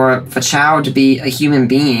for the child to be a human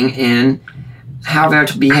being and how they're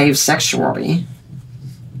to behave sexually.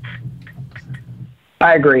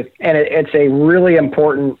 I agree. And it's a really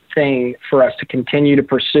important thing for us to continue to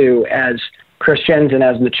pursue as Christians and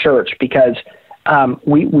as the church, because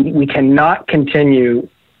we cannot continue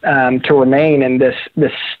to remain in this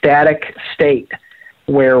static state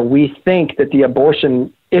where we think that the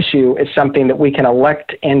abortion issue is something that we can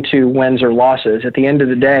elect into wins or losses. At the end of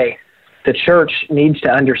the day, the church needs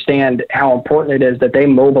to understand how important it is that they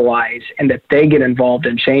mobilize and that they get involved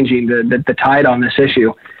in changing the tide on this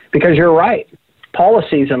issue. Because you're right,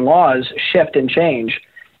 policies and laws shift and change,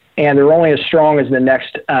 and they're only as strong as the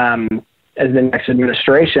next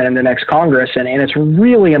administration and the next Congress. And it's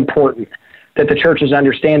really important that the churches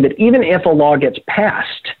understand that even if a law gets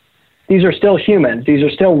passed, these are still humans, these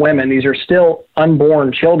are still women, these are still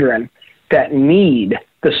unborn children that need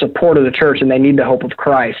the support of the church and they need the hope of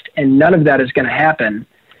Christ. And none of that is going to happen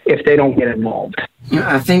if they don't get involved.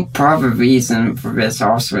 I think part of the reason for this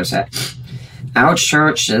also is that our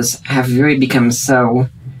churches have really become so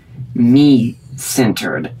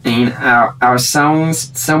me-centered. Our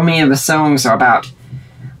songs, so many of the songs are about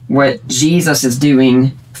what Jesus is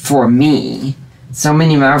doing for me. So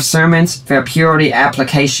many of our sermons, they're purely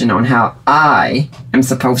application on how I am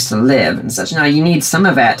supposed to live and such. Now, you need some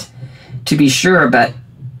of that to be sure, but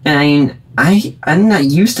I'm not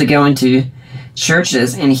used to going to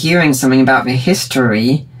churches and hearing something about the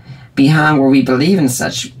history behind where we believe in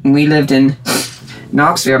such. We lived in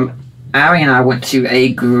Knoxville. Ari and I went to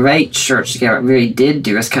a great church together. It really did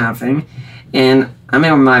do this kind of thing. And I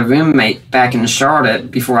remember my roommate back in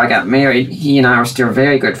Charlotte before I got married. He and I are still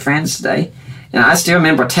very good friends today. And I still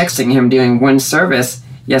remember texting him during one service.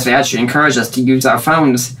 Yes, they actually encouraged us to use our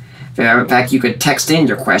phones. In fact, you could text in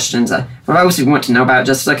your questions. For those who want to know about it,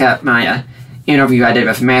 just look at my interview I did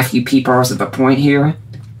with Matthew Peoples at The Point here.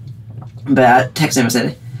 But I texted him and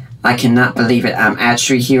said, I cannot believe it. I'm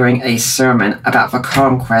actually hearing a sermon about the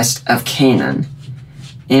conquest of Canaan.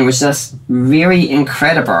 And it was just really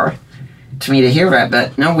incredible to me to hear that.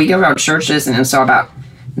 But no, we go to our churches and it's all about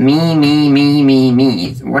me, me, me, me,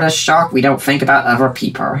 me. What a shock we don't think about other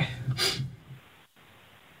people.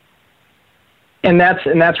 And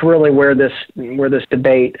that's really where this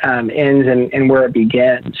debate ends and where it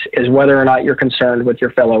begins, is whether or not you're concerned with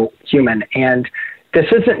your fellow human. And this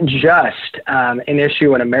isn't just an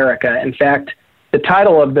issue in America. In fact, the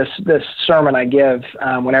title of this sermon I give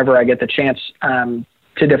whenever I get the chance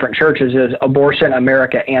to different churches is Abortion,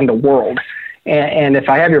 America, and the World. And if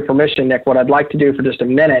I have your permission, Nick, what I'd like to do for just a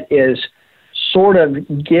minute is sort of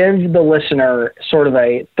give the listener sort of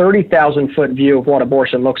a 30,000-foot view of what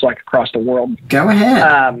abortion looks like across the world. Go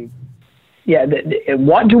ahead.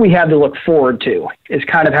 what do we have to look forward to is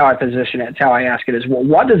kind of how I position it. It's how I ask it is, well,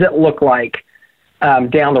 what does it look like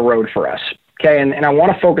down the road for us? Okay, and I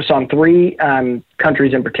want to focus on three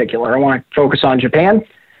countries in particular. I want to focus on Japan,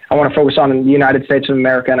 I want to focus on the United States of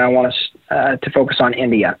America, and I want to focus on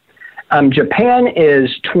India. Japan is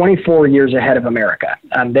 24 years ahead of America.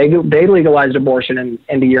 They legalized abortion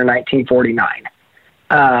in the year 1949.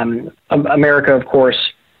 America, of course,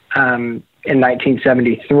 in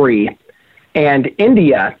 1973. And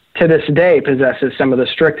India, to this day, possesses some of the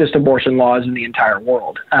strictest abortion laws in the entire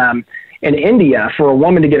world. In India, for a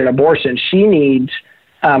woman to get an abortion, she needs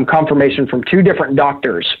confirmation from two different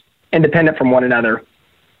doctors, independent from one another,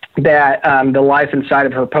 that the life inside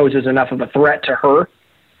of her poses enough of a threat to her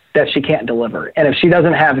that she can't deliver. And if she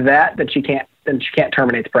doesn't have that, then she can't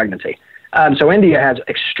terminate the pregnancy. So India has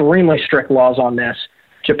extremely strict laws on this.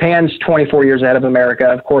 Japan's 24 years ahead of America.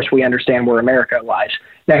 Of course, we understand where America lies.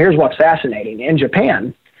 Now, here's what's fascinating. In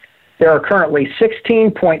Japan, there are currently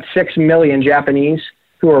 16.6 million Japanese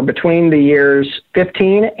who are between the years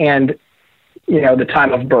 15 and the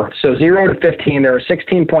time of birth. So 0 to 15, there are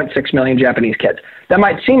 16.6 million Japanese kids. That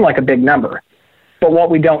might seem like a big number, but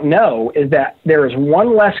what we don't know is that there is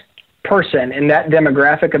one less person in that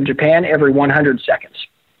demographic of Japan every 100 seconds.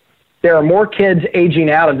 There are more kids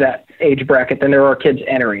aging out of that age bracket than there are kids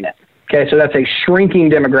entering it. Okay, so that's a shrinking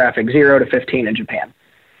demographic, 0 to 15 in Japan.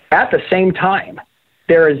 At the same time,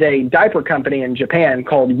 there is a diaper company in Japan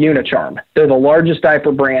called Unicharm. They're the largest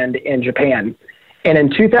diaper brand in Japan. And in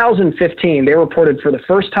 2015, they reported for the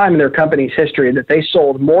first time in their company's history that they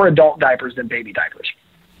sold more adult diapers than baby diapers.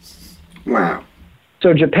 Wow.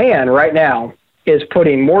 So Japan right now is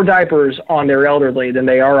putting more diapers on their elderly than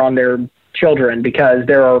they are on their children because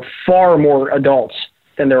there are far more adults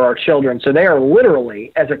than there are children. So they are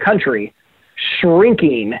literally, as a country,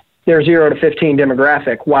 shrinking their 0 to 15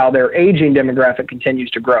 demographic while their aging demographic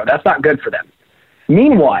continues to grow. That's not good for them.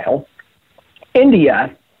 Meanwhile,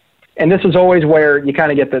 India, and this is always where you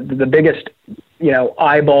kind of get the biggest,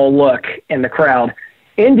 eyeball look in the crowd.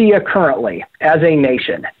 India currently, as a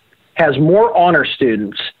nation, has more honor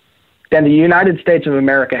students than the United States of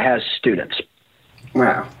America has students.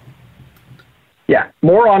 Wow. Yeah,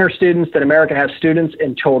 more honor students than America has students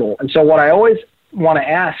in total. And so what I always want to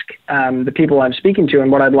ask the people I'm speaking to,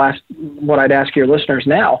 and what I'd ask your listeners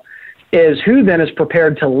now, is who then is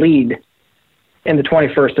prepared to lead in the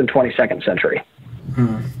 21st and 22nd century?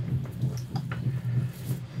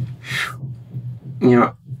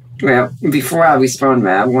 Well, before I respond to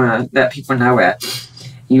that, I want to let people know that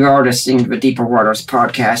you are listening to the Deeper Waters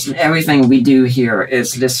podcast, and everything we do here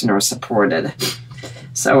is listener supported.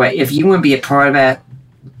 So if you want to be a part of that,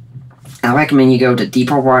 I recommend you go to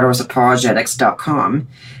deeperwatersapologetics.com.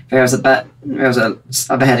 There's a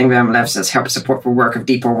heading there on the left that says Help Support the Work of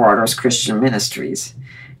Deeper Waters Christian Ministries.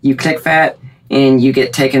 You click that, and you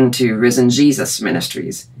get taken to Risen Jesus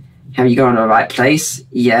Ministries. Have you gone to the right place?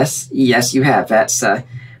 Yes, you have. That's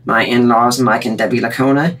my in-laws, Mike and Debbie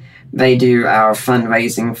Lacona. They do our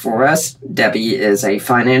fundraising for us. Debbie is a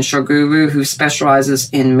financial guru who specializes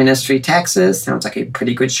in ministry taxes. Sounds like a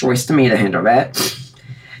pretty good choice to me to handle that.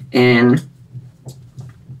 And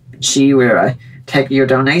she will take your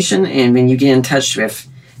donation, and when you get in touch with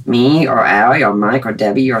me or Allie or Mike or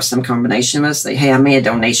Debbie or some combination of us, say, hey, I made a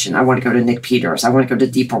donation. I want to go to Nick Peters. I want to go to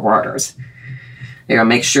Deeper Waters. They'll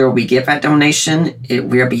make sure we get that donation. It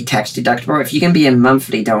will be tax deductible. If you can be a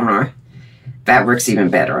monthly donor, that works even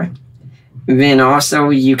better. Then also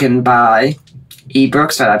you can buy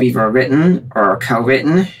ebooks that I've either written or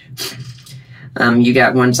co-written. You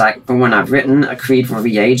got ones like the one I've written, A Creed for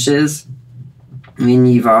the Ages. And then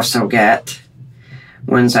you've also got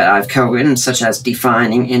ones that I've co-written, such as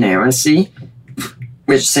Defining Inerrancy,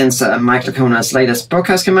 which since Mike Lacona's latest book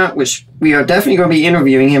has come out, which we are definitely going to be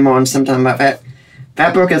interviewing him on sometime about that.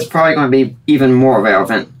 That book is probably going to be even more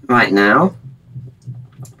relevant right now.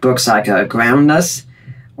 Books like Ground Us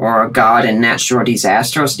or God and Natural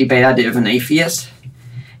Disasters, Debate I Did with an Atheist.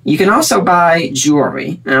 You can also buy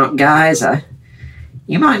jewelry. Now, guys,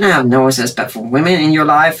 you might not have noticed this, but for women in your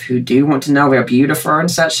life who do want to know they're beautiful and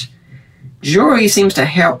such, jewelry seems to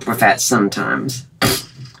help with that sometimes.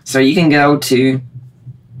 So you can go to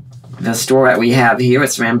the store that we have here.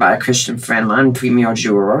 It's ran by a Christian friend of mine, Premier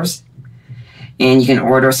Jewelers. And you can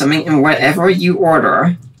order something, and whatever you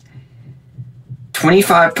order,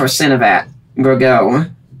 25% of that will go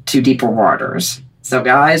to Deeper Waters. So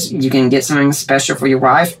guys, you can get something special for your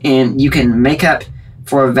wife, and you can make up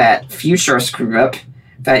for that future screw-up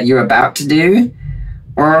that you're about to do,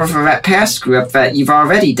 or for that past screw-up that you've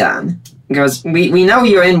already done. Because we know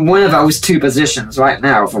you're in one of those two positions right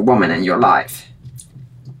now for a woman in your life.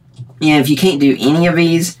 And if you can't do any of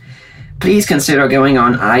these, please consider going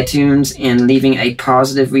on iTunes and leaving a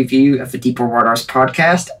positive review of the Deeper Waters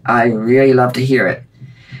podcast. I really love to hear it.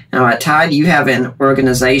 Now, Ty, do you have an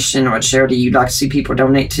organization or a charity you'd like to see people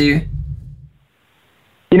donate to?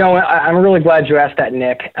 You know, I'm really glad you asked that,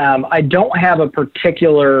 Nick. I don't have a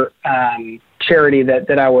particular charity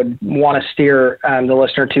that I would want to steer the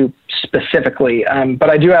listener to specifically, but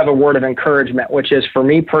I do have a word of encouragement, which is, for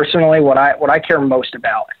me personally, what I care most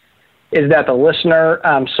about is that the listener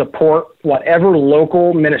support whatever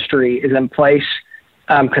local ministry is in place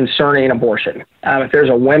concerning abortion. If there's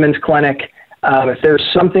a women's clinic, if there's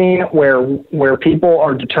something where people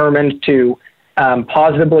are determined to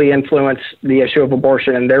positively influence the issue of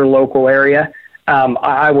abortion in their local area,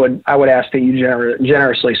 I would ask that you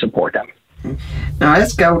generously support them. Now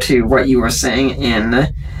let's go to what you were saying,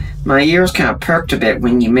 and my ears kind of perked a bit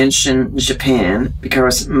when you mentioned Japan,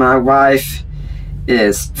 because my wife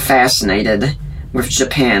is fascinated with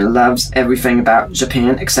Japan, loves everything about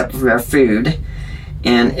Japan except for their food,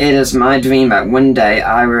 and it is my dream that one day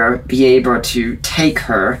I will be able to take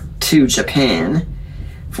her to Japan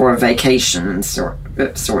for a vacation sort.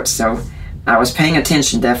 So I was paying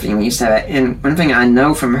attention definitely when you said that, and one thing I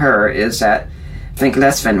know from her is that I think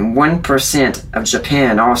less than 1% of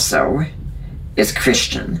Japan also is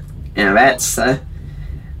Christian, and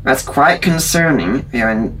that's quite concerning,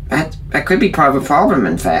 and that could be part of a problem,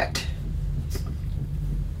 in fact.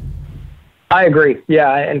 I agree.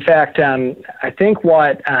 Yeah, in fact, I think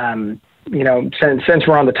what since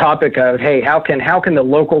we're on the topic of, hey, how can the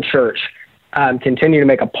local church continue to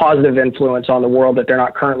make a positive influence on the world that they're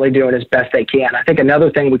not currently doing as best they can? I think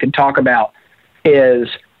another thing we could talk about is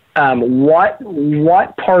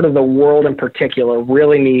what part of the world in particular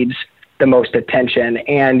really needs the most attention.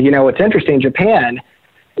 And it's interesting. Japan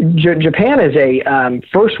is a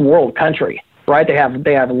first world country, right? They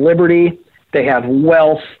have liberty, they have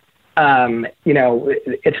wealth.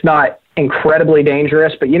 It's not incredibly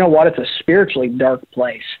dangerous, but you know what? It's a spiritually dark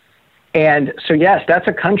place. And so, yes, that's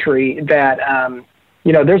a country that,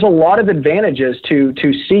 there's a lot of advantages to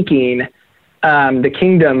seeking the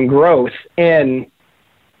kingdom growth in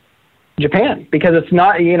Japan, because it's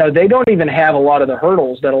not, they don't even have a lot of the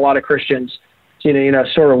hurdles that a lot of Christians,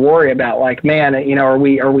 sort of worry about. Like, man, are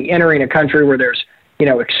we entering a country where there's,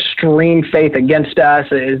 extreme faith against us?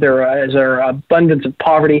 Is there abundance of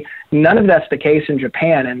poverty? None of that's the case in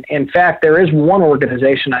Japan. And in fact, there is one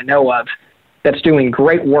organization I know of that's doing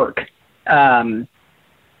great work in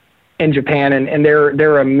Japan, and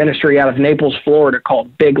they're a ministry out of Naples, Florida,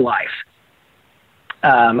 called Big Life.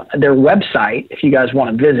 Their website, if you guys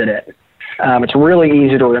want to visit it, it's really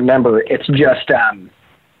easy to remember. It's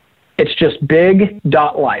just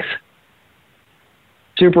big.life.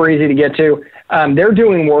 Super easy to get to. They're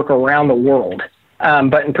doing work around the world,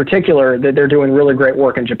 but in particular, they're doing really great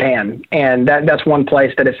work in Japan. And that's one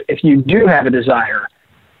place that if you do have a desire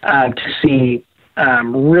to see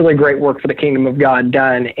really great work for the kingdom of God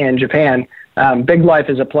done in Japan, Big Life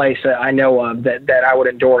is a place that I know of that I would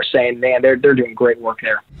endorse, saying, man, they're doing great work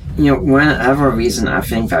there. One other reason I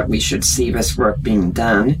think that we should see this work being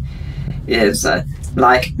done is,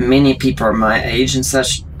 like many people my age and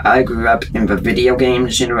such, I grew up in the video game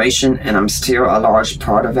generation, and I'm still a large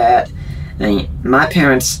part of that. My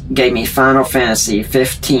parents gave me Final Fantasy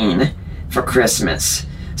 15 for Christmas.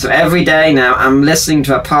 So every day now, I'm listening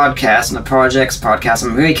to a podcast, and a Projects podcast.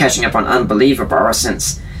 I'm really catching up on Unbelievable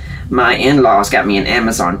since my in-laws got me an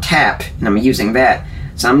Amazon Tap, and I'm using that.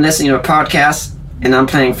 So I'm listening to a podcast, and I'm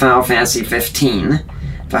playing Final Fantasy 15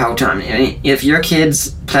 the whole time. If your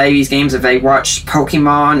kids play these games, if they watch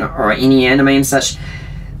Pokemon or any anime and such,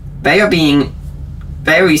 they're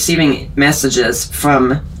receiving messages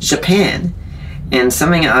from Japan. And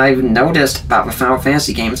something I've noticed about the Final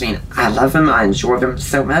Fantasy games, I love them, I enjoy them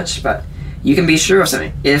so much, but you can be sure of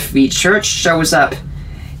something. If the church shows up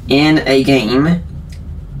in a game,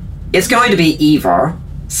 it's going to be evil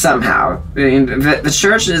somehow. The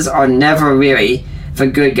churches are never really the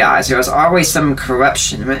good guys. There's always some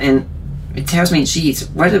corruption, and it tells me, geez,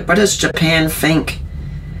 what does Japan think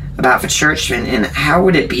about the church, and how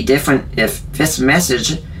would it be different if this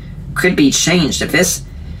message could be changed? If this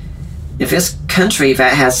country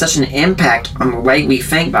that has such an impact on the way we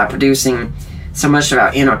think by producing so much of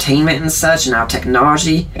our entertainment and such and our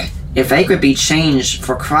technology, if they could be changed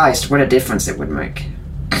for Christ, what a difference it would make.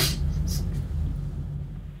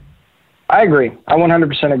 I agree. I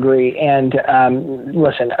 100% agree. And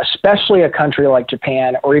listen, especially a country like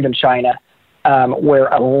Japan or even China, where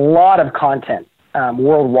a lot of content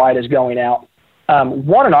worldwide is going out,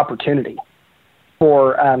 what an opportunity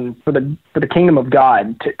the kingdom of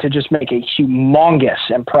God to just make a humongous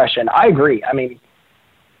impression. I agree. I mean,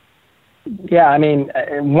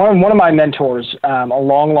 one of my mentors a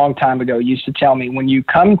long time ago used to tell me, when you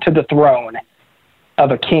come to the throne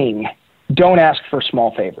of a king, don't ask for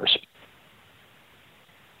small favors.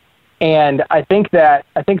 And I think that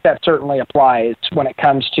certainly applies when it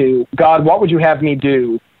comes to, God, what would you have me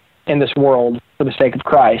do in this world for the sake of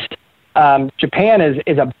Christ? Japan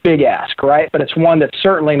is a big ask, right? But it's one that's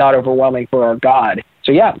certainly not overwhelming for our God.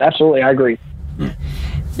 So yeah, absolutely, I agree.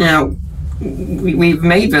 Now, we've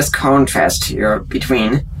made this contrast here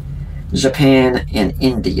between Japan and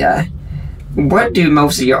India. What do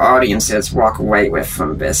most of your audiences walk away with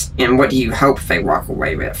from this, and what do you hope they walk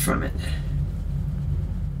away with from it?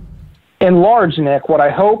 In large, Nick, what I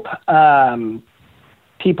hope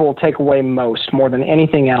people take away most, more than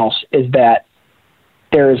anything else, is that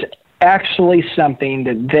there's actually something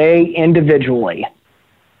that they individually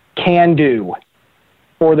can do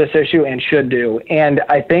for this issue and should do. And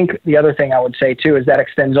I think the other thing I would say, too, is that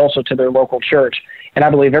extends also to their local church. And I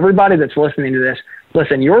believe everybody that's listening to this,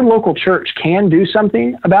 listen, your local church can do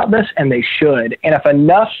something about this, and they should. And if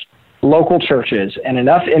enough local churches and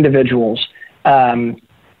enough individuals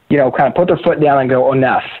kind of put their foot down and go,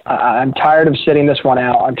 enough. I'm tired of sitting this one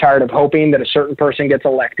out. I'm tired of hoping that a certain person gets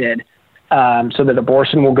elected so that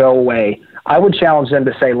abortion will go away. I would challenge them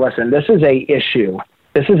to say, listen, this is a issue.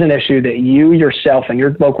 This is an issue that you yourself and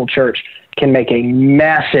your local church can make a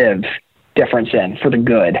massive difference in for the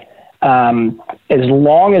good. As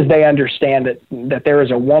long as they understand that there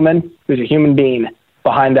is a woman who's a human being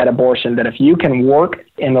behind that abortion, that if you can work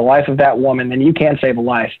in the life of that woman, then you can save a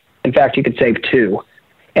life. In fact, you could save two.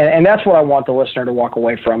 And that's what I want the listener to walk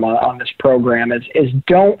away from on this program is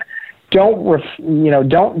don't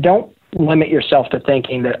limit yourself to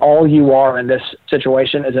thinking that all you are in this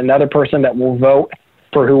situation is another person that will vote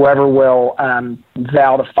for whoever will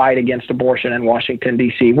vow to fight against abortion in Washington,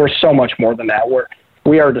 D.C. We're so much more than that.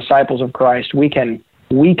 We are disciples of Christ. We can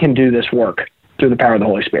do this work through the power of the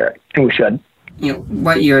Holy Spirit, and we should.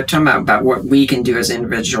 What you're talking about what we can do as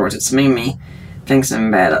individuals, it's made me think something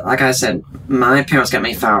about it. Like I said, my parents got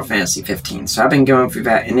me Final Fantasy 15, so I've been going through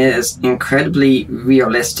that, and it is incredibly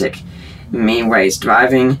realistic in many ways.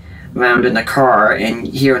 Driving around in a car and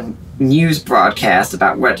hearing news broadcasts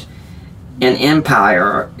about what an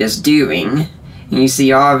empire is doing, and you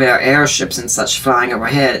see all their airships and such flying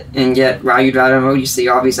overhead, and yet while you drive on the road, you see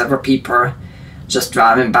all these other people just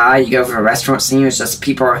driving by. You go to a restaurant scene, it's just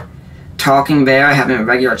people talking there, having a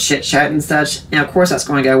regular chit-chat and such, and of course that's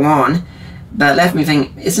going to go on. But it left me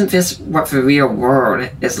thinking, isn't this what the real world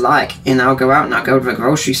is like? And I'll go out and I'll go to the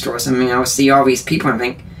grocery stores. I'll see all these people and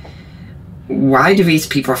think, why do these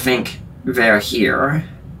people think they're here?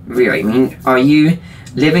 Really? Are you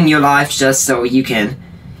living your life just so you can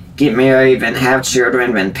get married and have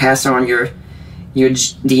children and pass on your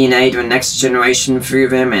DNA to the next generation through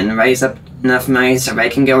them and raise up enough money so they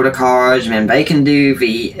can go to college and they can do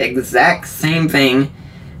the exact same thing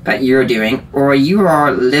that you're doing, or you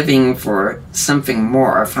are living for something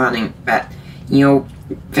more, finding that,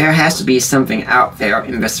 there has to be something out there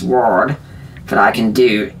in this world that I can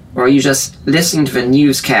do, or are you just listening to the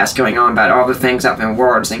newscast going on about all the things out in the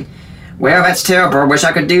world, saying, well, that's terrible, I wish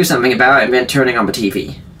I could do something about it, and then turning on the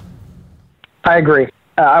TV? I agree.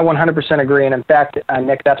 I 100% agree, and in fact,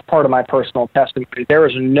 Nick, that's part of my personal testimony. There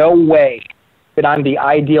is no way that I'm the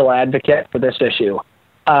ideal advocate for this issue.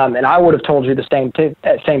 And I would have told you the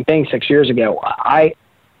same thing 6 years ago. I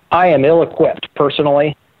am ill-equipped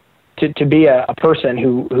personally to be a person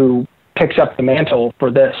who picks up the mantle for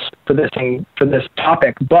this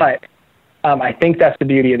topic. But I think that's the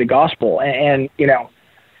beauty of the gospel. And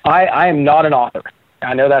I am not an author.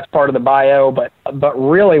 I know that's part of the bio, but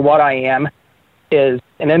really what I am is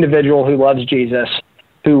an individual who loves Jesus,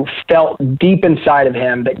 who felt deep inside of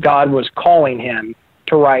him that God was calling him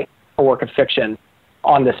to write a work of fiction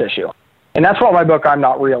on this issue. And that's what my book, I'm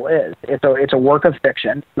Not Real, is. It's a work of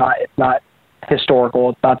fiction. It's not historical.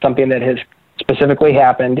 It's not something that has specifically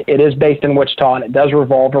happened. It is based in Wichita, and it does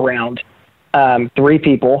revolve around 3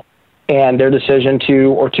 people and their decision to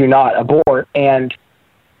or to not abort. And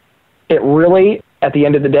it really, at the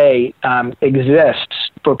end of the day, exists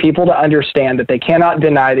for people to understand that they cannot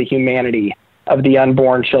deny the humanity of the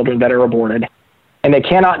unborn children that are aborted. And they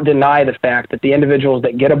cannot deny the fact that the individuals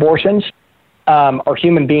that get abortions are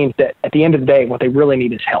human beings that, at the end of the day, what they really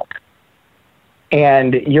need is help.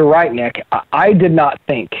 And you're right, Nick. I did not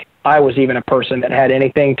think I was even a person that had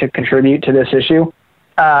anything to contribute to this issue.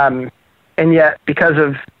 And yet, because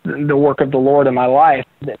of the work of the Lord in my life,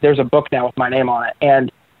 there's a book now with my name on it.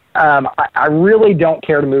 And I really don't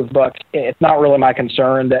care to move books. It's not really my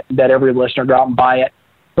concern that every listener go out and buy it.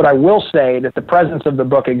 But I will say that the presence of the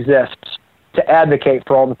book exists to advocate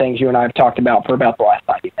for all the things you and I have talked about for about the last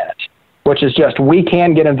 90 minutes, which is just we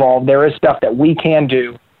can get involved. There is stuff that we can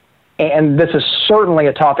do. And this is certainly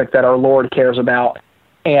a topic that our Lord cares about.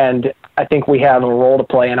 And I think we have a role to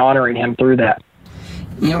play in honoring him through that.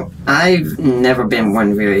 You know, I've never been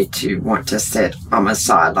one really to want to sit on the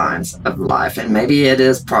sidelines of life, and maybe it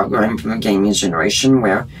is growing from a gaming generation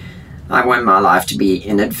where I want my life to be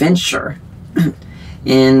an adventure.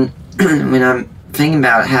 And when I'm thinking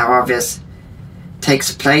about how all this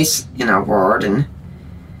takes place in our world, and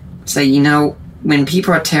say, you know, when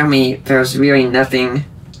people tell me there's really nothing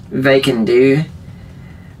they can do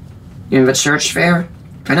in the church fair,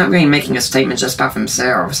 they're not really making a statement just about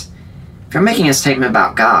themselves. They're making a statement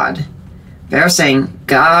about God. They're saying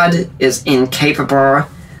God is incapable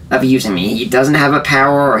of using me. He doesn't have a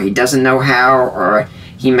power, or he doesn't know how, or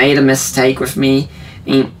he made a mistake with me. I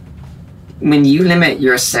mean, when you limit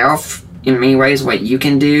yourself in many ways what you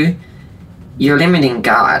can do, you're limiting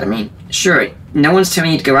God. I mean, sure, no one's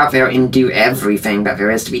telling you to go out there and do everything that there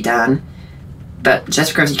is to be done, but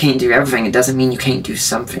just because you can't do everything, it doesn't mean you can't do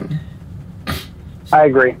something. I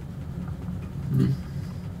agree.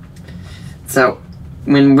 So,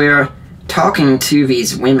 when we're talking to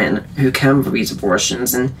these women who come for these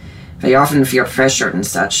abortions, and they often feel pressured and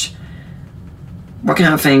such, what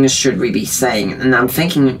kind of things should we be saying? And I'm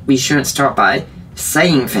thinking we shouldn't start by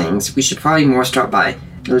saying things. We should probably more start by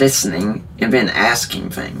listening and then asking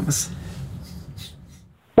things.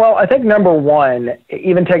 Well, I think number one,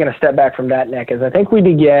 even taking a step back from that, Nick, is I think we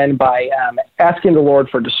begin by asking the Lord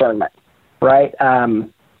for discernment, right?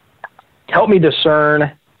 Help me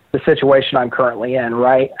discern the situation I'm currently in,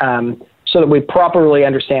 right? So that we properly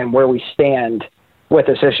understand where we stand with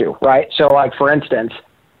this issue, right? So, like, for instance,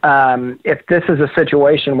 if this is a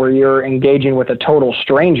situation where you're engaging with a total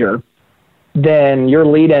stranger, then your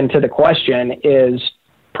lead into the question is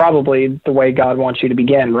probably the way God wants you to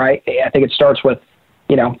begin, right? I think it starts with,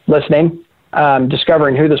 you know, listening,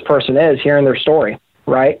 discovering who this person is, hearing their story,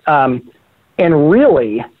 right? And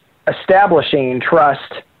really establishing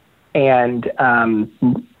trust and,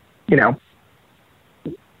 you know,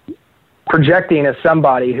 projecting as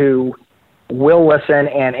somebody who will listen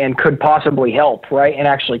and could possibly help, right? And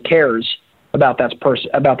actually cares about that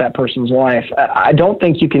person's life. I don't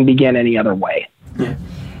think you can begin any other way. Yeah.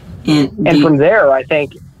 And from there, I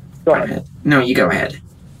think, go ahead. No, you go ahead.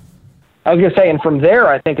 I was going to say, and from there,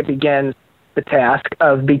 I think it begins the task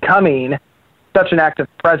of becoming such an active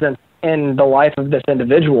presence in the life of this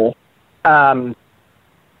individual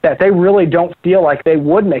that they really don't feel like they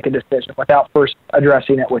would make a decision without first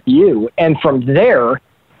addressing it with you. And from there,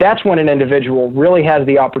 that's when an individual really has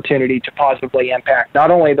the opportunity to positively impact not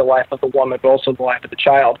only the life of the woman, but also the life of the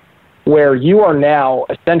child, where you are now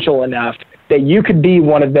essential enough that you could be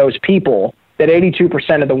one of those people that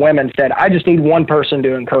 82% of the women said, I just need one person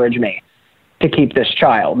to encourage me to keep this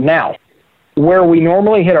child. Now, where we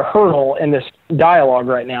normally hit a hurdle in this dialogue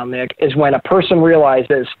right now, Nick, is when a person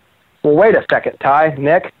realizes, well, wait a second,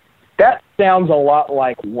 Nick, that sounds a lot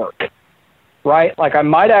like work, right? Like I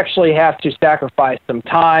might actually have to sacrifice some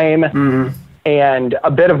time and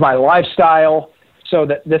a bit of my lifestyle so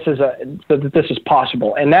that this is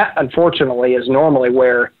possible. And that, unfortunately, is normally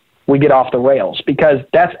where we get off the rails, because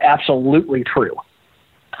that's absolutely true.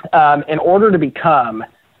 In order to become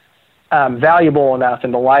valuable enough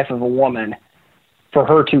in the life of a woman for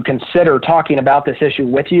her to consider talking about this issue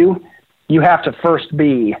with you, you have to first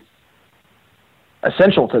be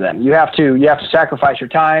essential to them. You have to sacrifice your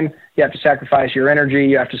time, you have to sacrifice your energy,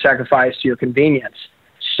 you have to sacrifice your convenience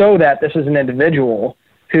so that this is an individual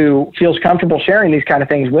who feels comfortable sharing these kind of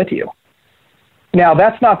things with you. Now,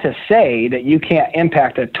 that's not to say that you can't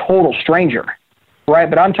impact a total stranger, right?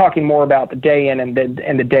 But I'm talking more about the day in and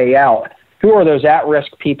the day out. Who are those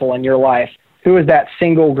at-risk people in your life? Who is that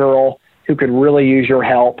single girl who could really use your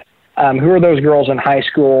help? Who are those girls in high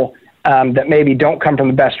school that maybe don't come from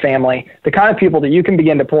the best family? The kind of people that you can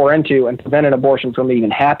begin to pour into and prevent an abortion from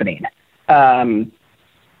even happening. Those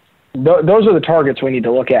are the targets we need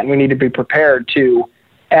to look at, and we need to be prepared to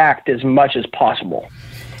act as much as possible.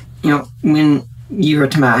 You know, when you were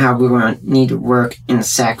talking about how we're going to need to work in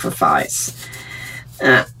sacrifice,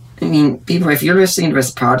 I mean, people, if you're listening to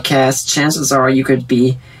this podcast, chances are you could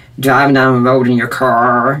be driving down the road in your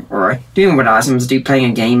car or doing what I sometimes do,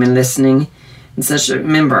 playing a game and listening and such.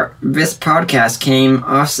 Remember, this podcast came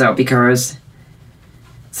also because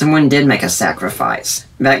someone did make a sacrifice.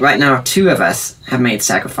 In fact, right now, 2 of us have made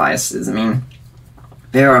sacrifices. I mean,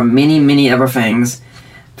 there are many, many other things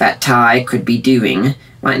that Ty could be doing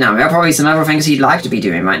right now. There are probably some other things he'd like to be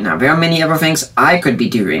doing right now. There are many other things I could be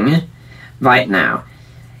doing right now.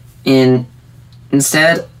 And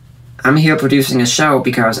instead, I'm here producing a show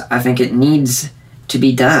because I think it needs to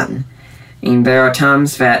be done. And there are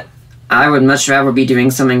times that I would much rather be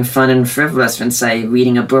doing something fun and frivolous than, say,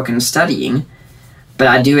 reading a book and studying. But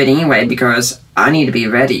I do it anyway because I need to be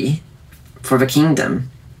ready for the kingdom.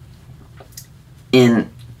 And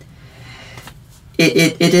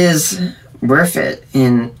it is worth it.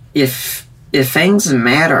 And if things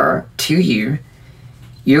matter to you,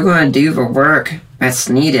 you're going to do the work that's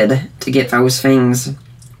needed to get those things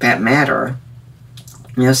that matter.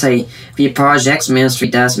 You know, say, the projects ministry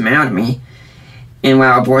does matter to me, and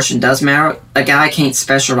while abortion does matter, a guy can't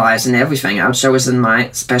specialize in everything. I've chosen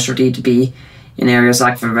my specialty to be in areas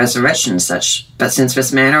like the resurrection and such. But since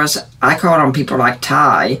this matters, I called on people like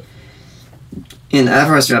Ty and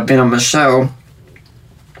others who have been on the show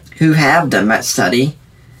who have done that study,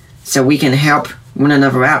 so we can help one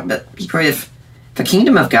another out. But people, if the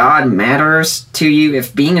kingdom of God matters to you,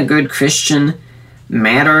 if being a good Christian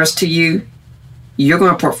matters to you, you're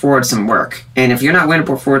going to put forward some work. And if you're not going to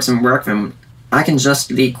put forward some work, then I can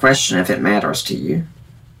justly question if it matters to you.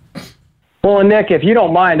 Well, Nick, if you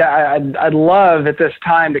don't mind, I'd love at this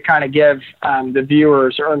time to kind of give the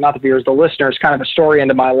viewers, or not the viewers, the listeners, kind of a story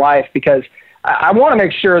into my life, because I want to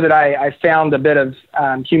make sure that I found a bit of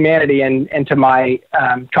humanity into my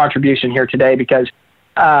contribution here today, because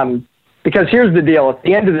here's the deal. At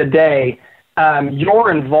the end of the day,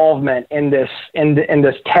 your involvement in this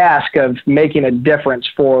task of making a difference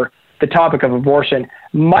for the topic of abortion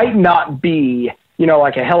might not be,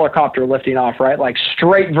 like a helicopter lifting off, right? Like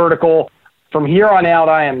straight vertical. From here on out,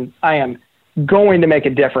 I am going to make a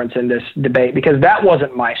difference in this debate, because that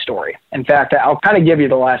wasn't my story. In fact, I'll kind of give you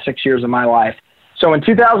the last 6 years of my life. So in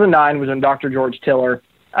 2009 was when Dr. George Tiller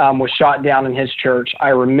was shot down in his church. I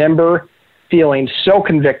remember feeling so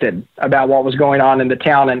convicted about what was going on in the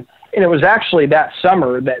town. And it was actually that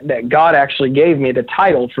summer that God actually gave me the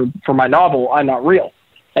title for my novel, I'm Not Real.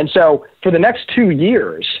 And so for the next 2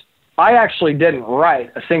 years, I actually didn't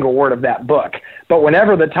write a single word of that book. But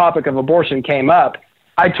whenever the topic of abortion came up,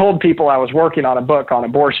 I told people I was working on a book on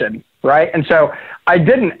abortion, right? And so I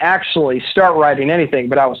didn't actually start writing anything,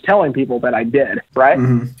 but I was telling people that I did, right?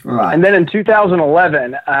 Mm-hmm. Right. And then in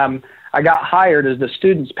 2011, I got hired as the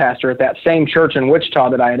students pastor at that same church in Wichita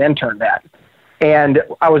that I had interned at. And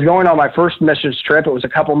I was going on my first missions trip. It was a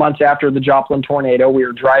couple months after the Joplin tornado. We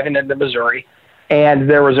were driving into Missouri, and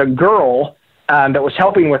there was a girl that was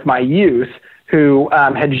helping with my youth who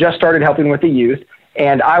had just started helping with the youth.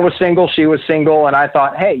 And I was single, she was single, and I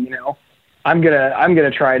thought, hey, I'm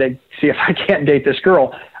gonna try to see if I can't date this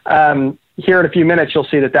girl. Here in a few minutes, you'll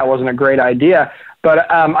see that wasn't a great idea. But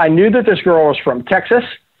I knew that this girl was from Texas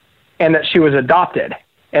and that she was adopted.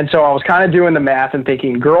 And so I was kind of doing the math and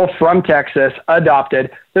thinking, girl from Texas, adopted,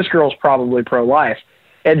 this girl's probably pro-life.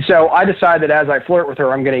 And so I decided that as I flirt with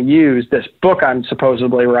her, I'm going to use this book I'm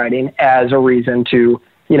supposedly writing as a reason to,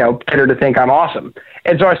 get her to think I'm awesome.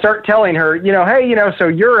 And so I start telling her, hey, so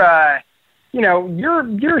you're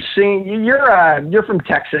from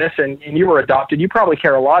Texas and you were adopted. You probably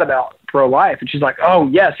care a lot about pro-life. And she's like, oh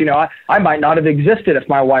yes, I might not have existed if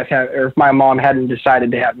my wife or if my mom hadn't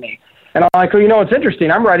decided to have me. And I'm like, well, it's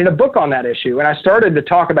interesting. I'm writing a book on that issue. And I started to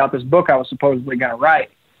talk about this book I was supposedly going to write,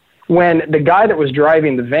 when the guy that was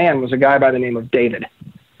driving the van was a guy by the name of David.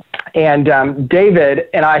 And David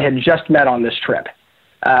and I had just met on this trip.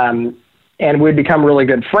 And we'd become really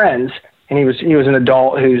good friends. And he was an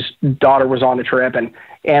adult whose daughter was on the trip. And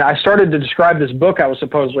I started to describe this book I was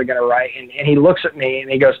supposedly going to write. And he looks at me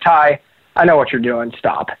and he goes, Ty, I know what you're doing.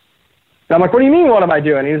 Stop. And I'm like, what do you mean, what am I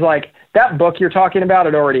doing? He's like, that book you're talking about,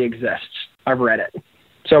 it already exists. I've read it.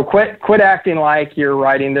 So quit acting like you're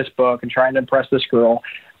writing this book and trying to impress this girl.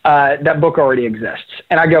 That book already exists.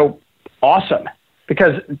 And I go, awesome.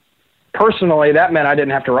 Because personally, that meant I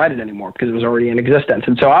didn't have to write it anymore because it was already in existence.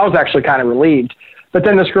 And so I was actually kind of relieved. But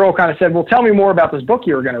then this girl kind of said, well, tell me more about this book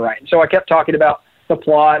you were going to write. And so I kept talking about the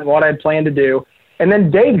plot and what I had planned to do. And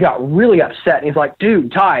then Dave got really upset. And he's like,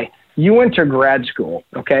 dude, Ty, you went to grad school,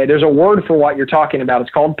 okay? There's a word for what you're talking about. It's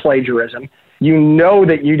called plagiarism. You know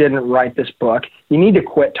that you didn't write this book. You need to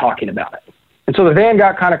quit talking about it. And so the van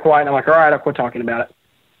got kind of quiet, and I'm like, all right, I'll quit talking about it.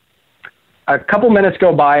 A couple minutes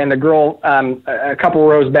go by, and the girl, a couple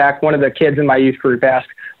rows back, one of the kids in my youth group asked,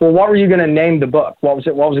 well, what were you going to name the book? What was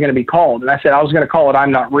it going to be called? And I said, I was going to call it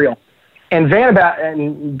I'm Not Real. And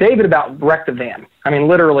David about wrecked the van. I mean,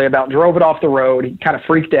 literally about drove it off the road. He kind of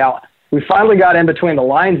freaked out. We finally got in between the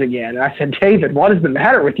lines again. And I said, David, what is the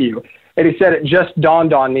matter with you? And he said, it just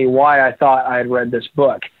dawned on me why I thought I had read this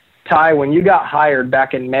book. Ty, when you got hired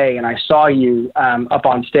back in May and I saw you up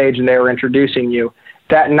on stage and they were introducing you,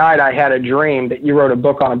 that night I had a dream that you wrote a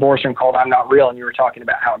book on abortion called I'm Not Real, and you were talking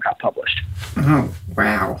about how it got published. Oh,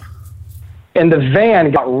 wow. And the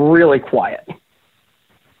van got really quiet.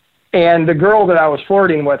 And the girl that I was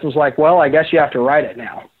flirting with was like, well, I guess you have to write it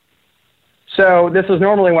now. So this is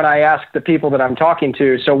normally when I ask the people that I'm talking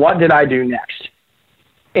to, so what did I do next?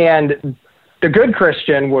 And the good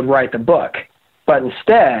Christian would write the book, but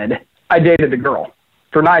instead I dated the girl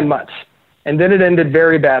for 9 months. And then it ended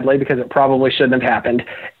very badly because it probably shouldn't have happened.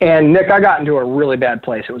 And Nick, I got into a really bad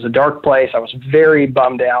place. It was a dark place. I was very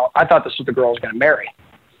bummed out. I thought this was the girl I was going to marry.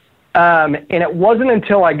 And it wasn't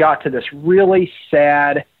until I got to this really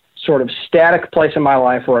sad, sort of static place in my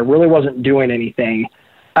life where I really wasn't doing anything,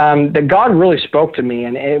 that God really spoke to me.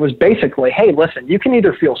 And it was basically, hey, listen, you can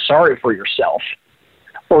either feel sorry for yourself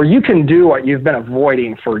or you can do what you've been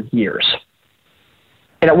avoiding for years.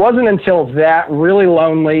 And it wasn't until that really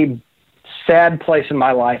lonely, sad place in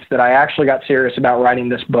my life that I actually got serious about writing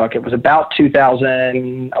this book. It was about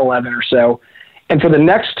 2011 or so. And for the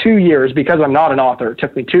next 2 years, because I'm not an author, it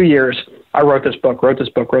took me 2 years, I wrote this book.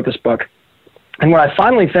 And when I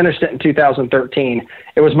finally finished it in 2013,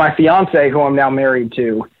 it was my fiance, who I'm now married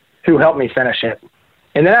to, who helped me finish it.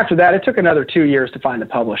 And then after that, it took another 2 years to find a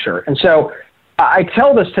publisher. And so I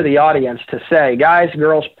tell this to the audience to say, guys,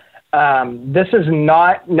 girls, this is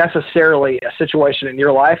not necessarily a situation in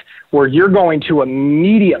your life where you're going to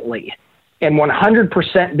immediately and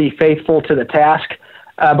 100% be faithful to the task.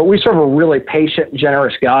 But we serve a really patient,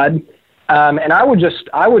 generous God. And I would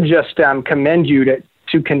just commend you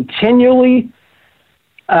to continually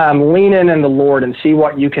lean in the Lord and see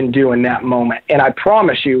what you can do in that moment. And I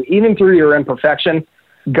promise you, even through your imperfection,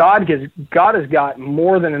 God has got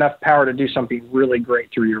more than enough power to do something really great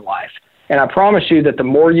through your life. And I promise you that the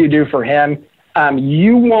more you do for him,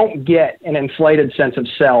 you won't get an inflated sense of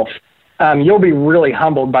self. You'll be really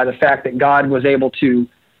humbled by the fact that God was able to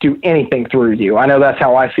do anything through you. I know that's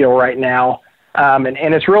how I feel right now. And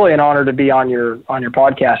it's really an honor to be on your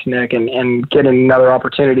podcast, Nick, and get another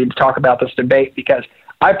opportunity to talk about this debate, because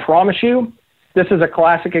I promise you, this is a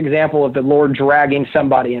classic example of the Lord dragging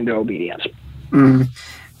somebody into obedience.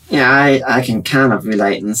 Yeah, I can kind of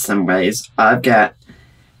relate in some ways. I've got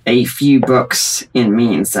a few books in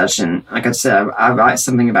me and such, and like I said, I write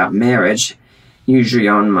something about marriage, usually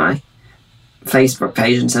on my Facebook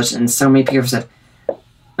page and such, and so many people have said,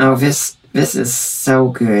 oh, this is so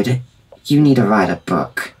good, you need to write a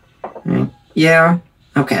book. Yeah,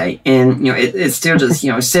 okay. And, it's still just,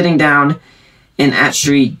 sitting down and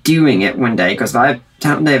actually doing it one day, because I've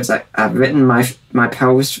written my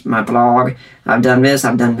post, my blog, I've done this,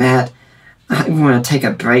 I've done that. I want to take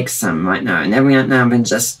a break some right now, and every now and then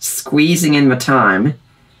just squeezing in the time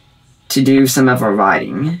to do some other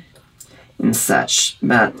writing and such.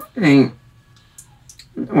 But,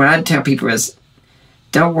 what I'd tell people is,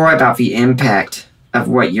 don't worry about the impact of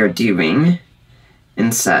what you're doing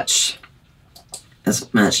and such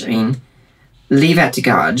as much. Leave that to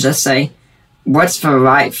God. Just say, what's the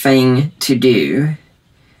right thing to do?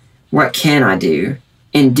 What can I do?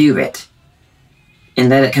 And do it. And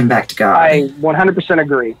let it come back to God. I 100%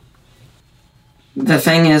 agree. The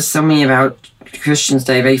thing is, so many about Christians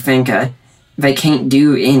today, they think they can't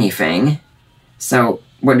do anything. So,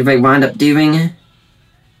 what do they wind up doing?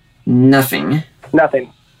 Nothing.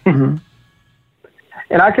 Nothing. Mm-hmm.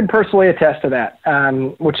 And I can personally attest to that,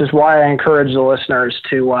 which is why I encourage the listeners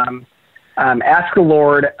to ask the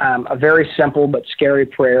Lord a very simple but scary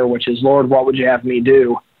prayer, which is, Lord, what would you have me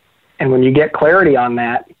do? And when you get clarity on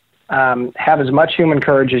that, have as much human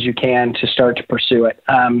courage as you can to start to pursue it.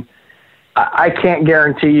 I can't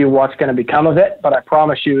guarantee you what's going to become of it, but I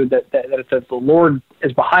promise you that if the Lord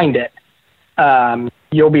is behind it,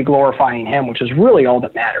 you'll be glorifying him, which is really all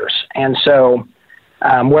that matters. And so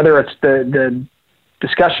whether it's the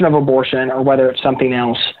discussion of abortion or whether it's something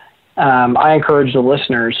else, I encourage the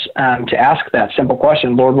listeners to ask that simple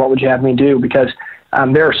question, Lord, what would you have me do? Because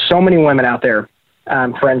there are so many women out there,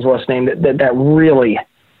 friends listening, that really,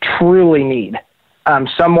 truly need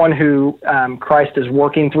someone who Christ is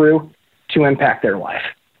working through to impact their life.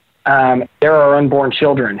 There are unborn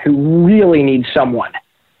children who really need someone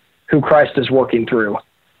who Christ is working through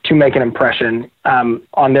to make an impression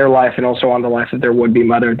on their life and also on the life of their would-be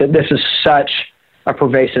mother. That this is such a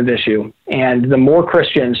pervasive issue. And the more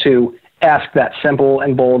Christians who ask that simple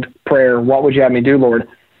and bold prayer, what would you have me do, Lord,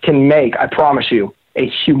 can make, I promise you, a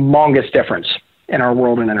humongous difference in our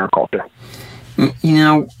world and in our culture.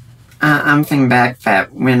 I'm thinking back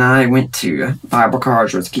that when I went to Bible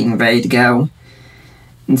college, was getting ready to go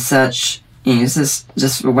and such, this is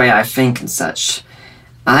just the way I think and such.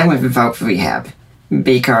 I went without rehab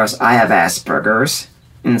because I have Asperger's,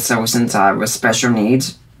 and so since I was special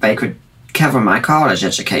needs, they could cover my college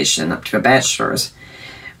education up to a bachelor's,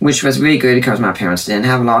 which was really good because my parents didn't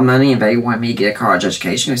have a lot of money and they wanted me to get a college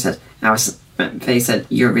education. They said,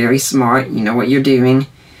 you're very smart, you know what you're doing,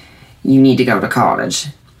 you need to go to college.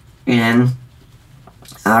 And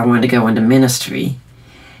I wanted to go into ministry.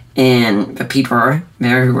 And the people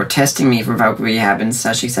there who were testing me for vocal rehab and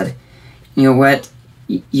such, he said, you know what,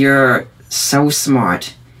 you're so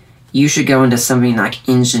smart, you should go into something like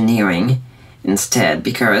engineering instead,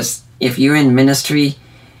 because if you're in ministry,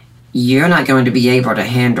 you're not going to be able to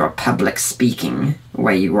handle public speaking the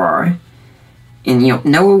way you are. And,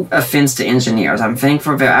 no offense to engineers, I'm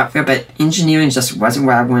thankful they're out there, but engineering just wasn't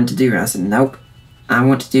what I wanted to do. And I said, nope, I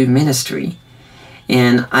want to do ministry.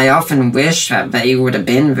 And I often wish that they would have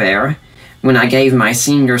been there when I gave my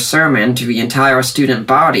senior sermon to the entire student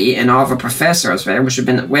body and all the professors there, which had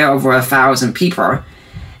been well over 1,000 people.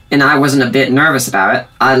 And I wasn't a bit nervous about it.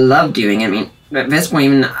 I love doing it. I mean, at this point,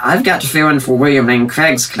 even I've got to fill in for William Lane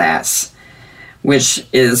Craig's class, which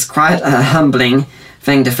is quite a humbling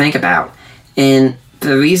thing to think about. And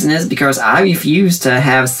the reason is because I refuse to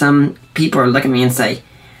have some people look at me and say,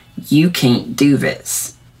 you can't do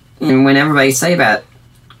this. And whenever they say that,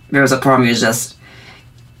 there's a problem. It's just,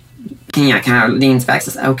 Kenya kind of leans back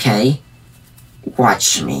and says, okay,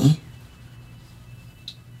 watch me.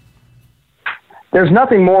 There's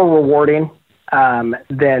nothing more rewarding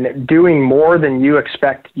than doing more than you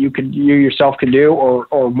expect you yourself could do,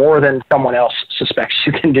 or more than someone else suspects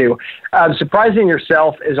you can do. Surprising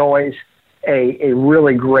yourself is always a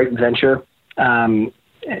really great venture.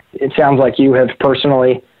 It sounds like you have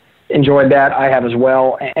personally enjoyed that. I have as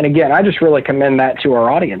well. And again, I just really commend that to our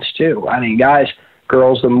audience too. I mean, guys,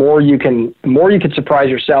 girls, the more you can surprise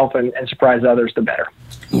yourself and surprise others, the better.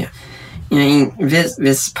 Yeah. I mean, this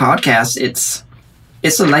podcast,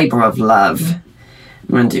 it's a labor of love.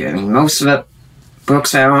 I mean, most of the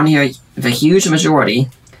books that are on here, the huge majority,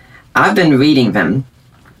 I've been reading them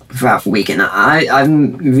throughout the week. And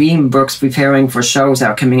I'm reading books preparing for shows that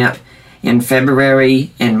are coming up in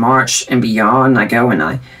February and March and beyond. I go and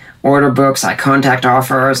I order books, I contact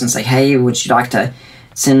authors and say, hey, would you like to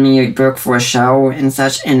send me a book for a show and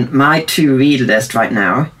such? And my to-read list right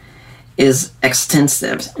now is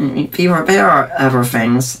extensive. I mean, there are other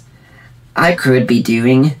things I could be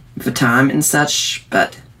doing for time and such,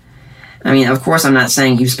 but I mean, of course, I'm not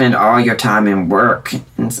saying you spend all your time in work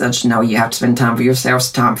and such. No, you have to spend time for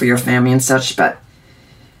yourself, time for your family and such, but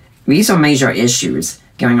these are major issues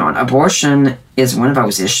going on. Abortion is one of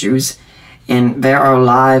those issues, and there are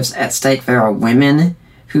lives at stake. There are women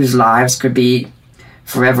whose lives could be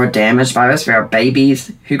forever damaged by this. There are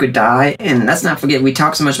babies who could die, and let's not forget, we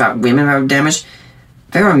talk so much about women who are damaged.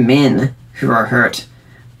 There are men who are hurt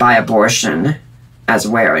by abortion as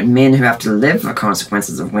well, and men who have to live the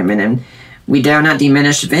consequences of women, and we dare not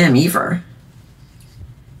diminish them either.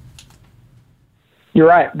 You're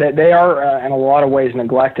right. They are, in a lot of ways,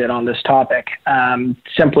 neglected on this topic,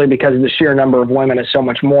 simply because the sheer number of women is so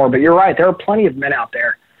much more. But you're right. There are plenty of men out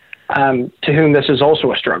there to whom this is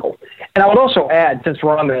also a struggle. And I would also add, since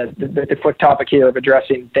we're on the quick topic here of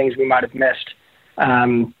addressing things we might have missed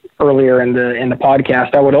earlier in the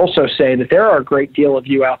podcast, I would also say that there are a great deal of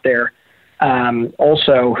you out there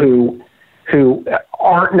also who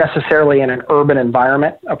aren't necessarily in an urban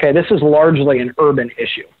environment. Okay, this is largely an urban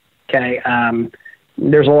issue. Okay,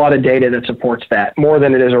 there's a lot of data that supports that more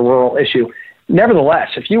than it is a rural issue. Nevertheless,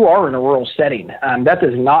 if you are in a rural setting, that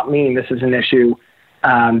does not mean this is an issue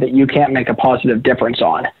that you can't make a positive difference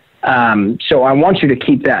on. So I want you to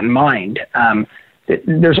keep that in mind.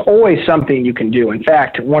 There's always something you can do. In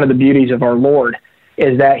fact, one of the beauties of our Lord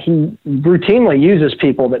is that he routinely uses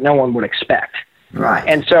people that no one would expect. Right.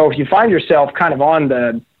 And so if you find yourself kind of on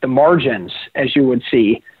the margins, as you would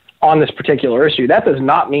see, on this particular issue, that does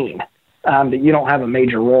not mean that you don't have a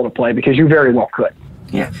major role to play, because you very well could.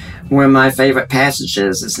 Yeah. One of my favorite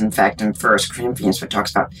passages is, in fact, in 1 Corinthians, where it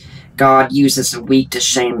talks about God uses the weak to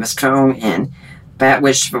shame the strong, and that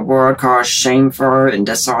which the world calls shameful and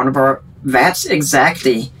dishonorable, that's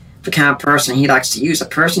exactly the kind of person he likes to use. A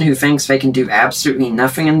person who thinks they can do absolutely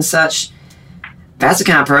nothing and such, that's the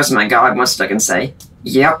kind of person that God wants to look and say,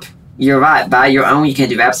 yep, you're right. By your own, you can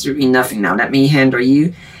do absolutely nothing. Now let me handle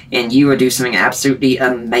you, and you will do something absolutely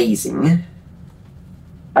amazing.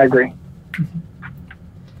 I agree.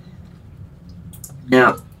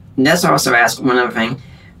 Now, let's also ask one other thing.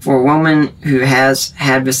 For a woman who has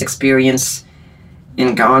had this experience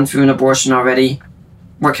and gone through an abortion already,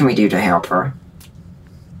 what can we do to help her?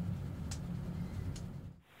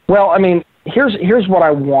 Well, I mean, here's what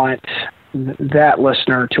I want that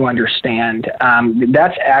listener to understand.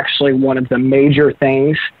 That's actually one of the major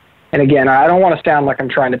things. And again, I don't want to sound like I'm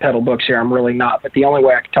trying to peddle books here. I'm really not. But the only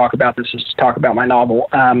way I can talk about this is to talk about my novel.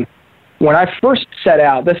 When I first set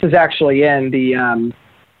out, this is actually in the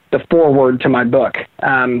foreword to my book.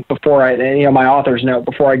 Before my author's note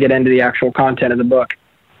before I get into the actual content of the book.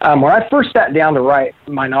 When I first sat down to write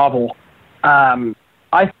my novel,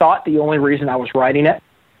 I thought the only reason I was writing it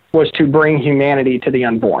was to bring humanity to the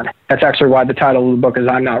unborn. That's actually why the title of the book is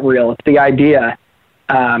I'm Not Real. It's the idea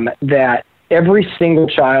that every single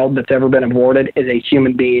child that's ever been aborted is a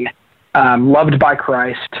human being, loved by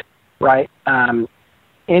Christ, right?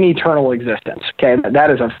 In eternal existence. Okay,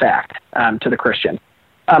 that is a fact to the Christian.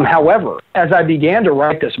 However, as I began to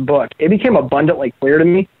write this book, it became abundantly clear to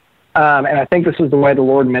me, and I think this is the way the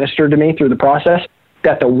Lord ministered to me through the process,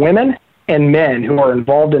 that the women and men who are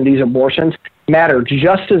involved in these abortions matter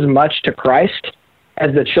just as much to Christ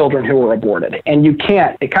as the children who were aborted. And you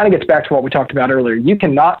can't, it kind of gets back to what we talked about earlier, you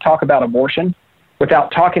cannot talk about abortion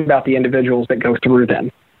without talking about the individuals that go through them.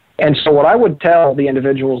 And so what I would tell the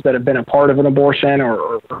individuals that have been a part of an abortion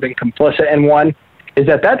or been complicit in one is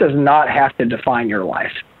that does not have to define your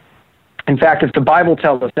life. In fact, if the Bible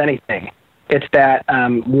tells us anything, it's that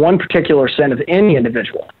one particular sin of any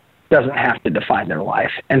individual doesn't have to define their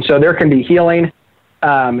life. And so there can be healing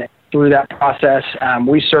through that process.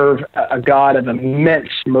 We serve a God of immense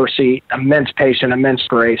mercy, immense patience, immense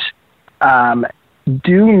grace.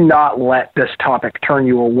 Do not let this topic turn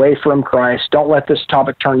you away from Christ. Don't let this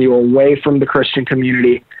topic turn you away from the Christian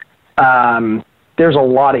community. There's a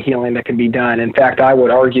lot of healing that can be done. In fact, I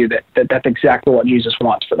would argue that that's exactly what Jesus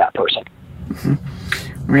wants for that person.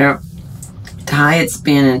 Mm-hmm. Well, Ty, it's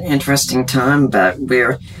been an interesting time, but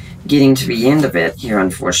we're getting to the end of it here,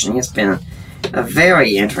 unfortunately. It's been a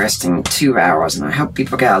very interesting 2 hours, and I hope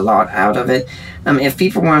people got a lot out of it. If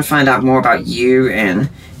people want to find out more about you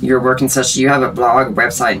and your work and such, do you have a blog,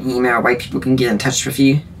 website, and email where people can get in touch with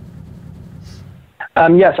you?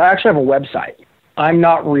 Yes, I actually have a website.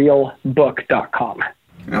 I'mNotRealBook.com.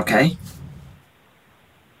 Okay.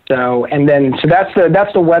 So that's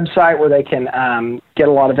the website where they can get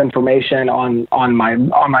a lot of information on my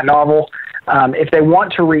novel. If they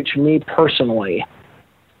want to reach me personally,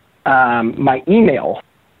 my email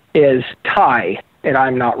is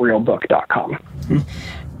ty@I'mNotRealBook.com.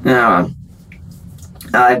 Now,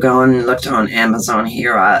 I've gone and looked on Amazon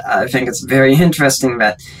here. I think it's very interesting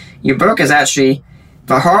that your book is actually,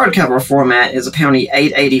 the hardcover format is apparently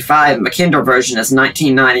 $8.85 and the Kindle version is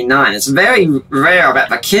 $19.99. It's very rare that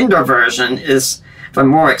the Kindle version is the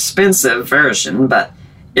more expensive version, but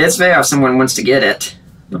it's there if someone wants to get it.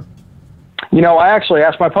 I actually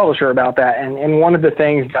asked my publisher about that, and one of the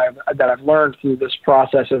things that I've learned through this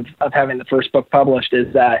process of having the first book published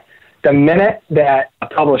is that the minute that a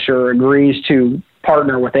publisher agrees to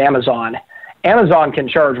partner with Amazon can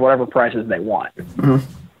charge whatever prices they want. Mm-hmm.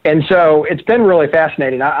 And so it's been really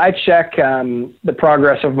fascinating. I check the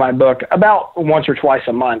progress of my book about once or twice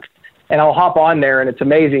a month, and I'll hop on there, and it's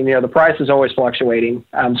amazing. The price is always fluctuating,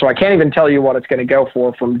 so I can't even tell you what it's going to go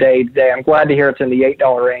for from day to day. I'm glad to hear it's in the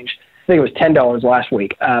 $8 range. I think it was $10 last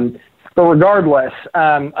week. But regardless,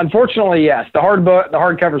 unfortunately, yes, the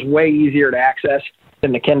hardcover is way easier to access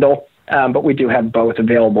than the Kindle, but we do have both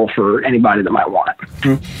available for anybody that might want it.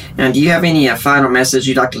 Mm-hmm. And do you have any final message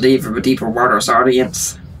you'd like to leave for the Deeper Waters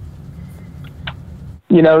audience?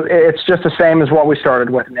 It's just the same as what we started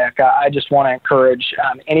with, Nick. I just want to encourage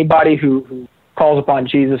anybody who calls upon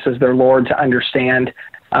Jesus as their Lord to understand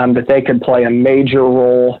that they could play a major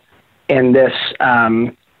role in this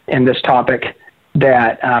topic,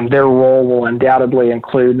 that their role will undoubtedly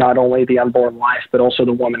include not only the unborn life, but also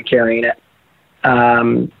the woman carrying it.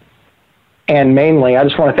 And mainly, I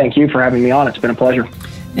just want to thank you for having me on. It's been a pleasure.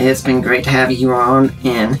 It's been great to have you on,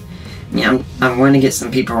 and I'm going to get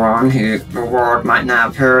some people on who the world might not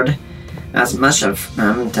have heard as much of,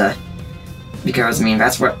 because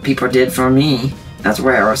that's what people did for me as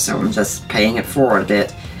well, so I'm just paying it forward a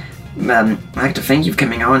bit. I'd like to thank you for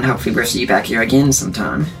coming on. Hopefully we'll see you back here again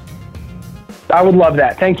sometime. I would love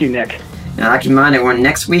that. Thank you, Nick. And I'd like to remind everyone,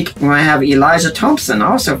 next week we're going to have Elijah Thompson,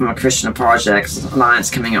 also from a Christian Apologetics Alliance,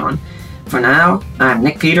 coming on. For now, I'm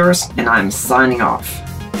Nick Peters, and I'm signing off.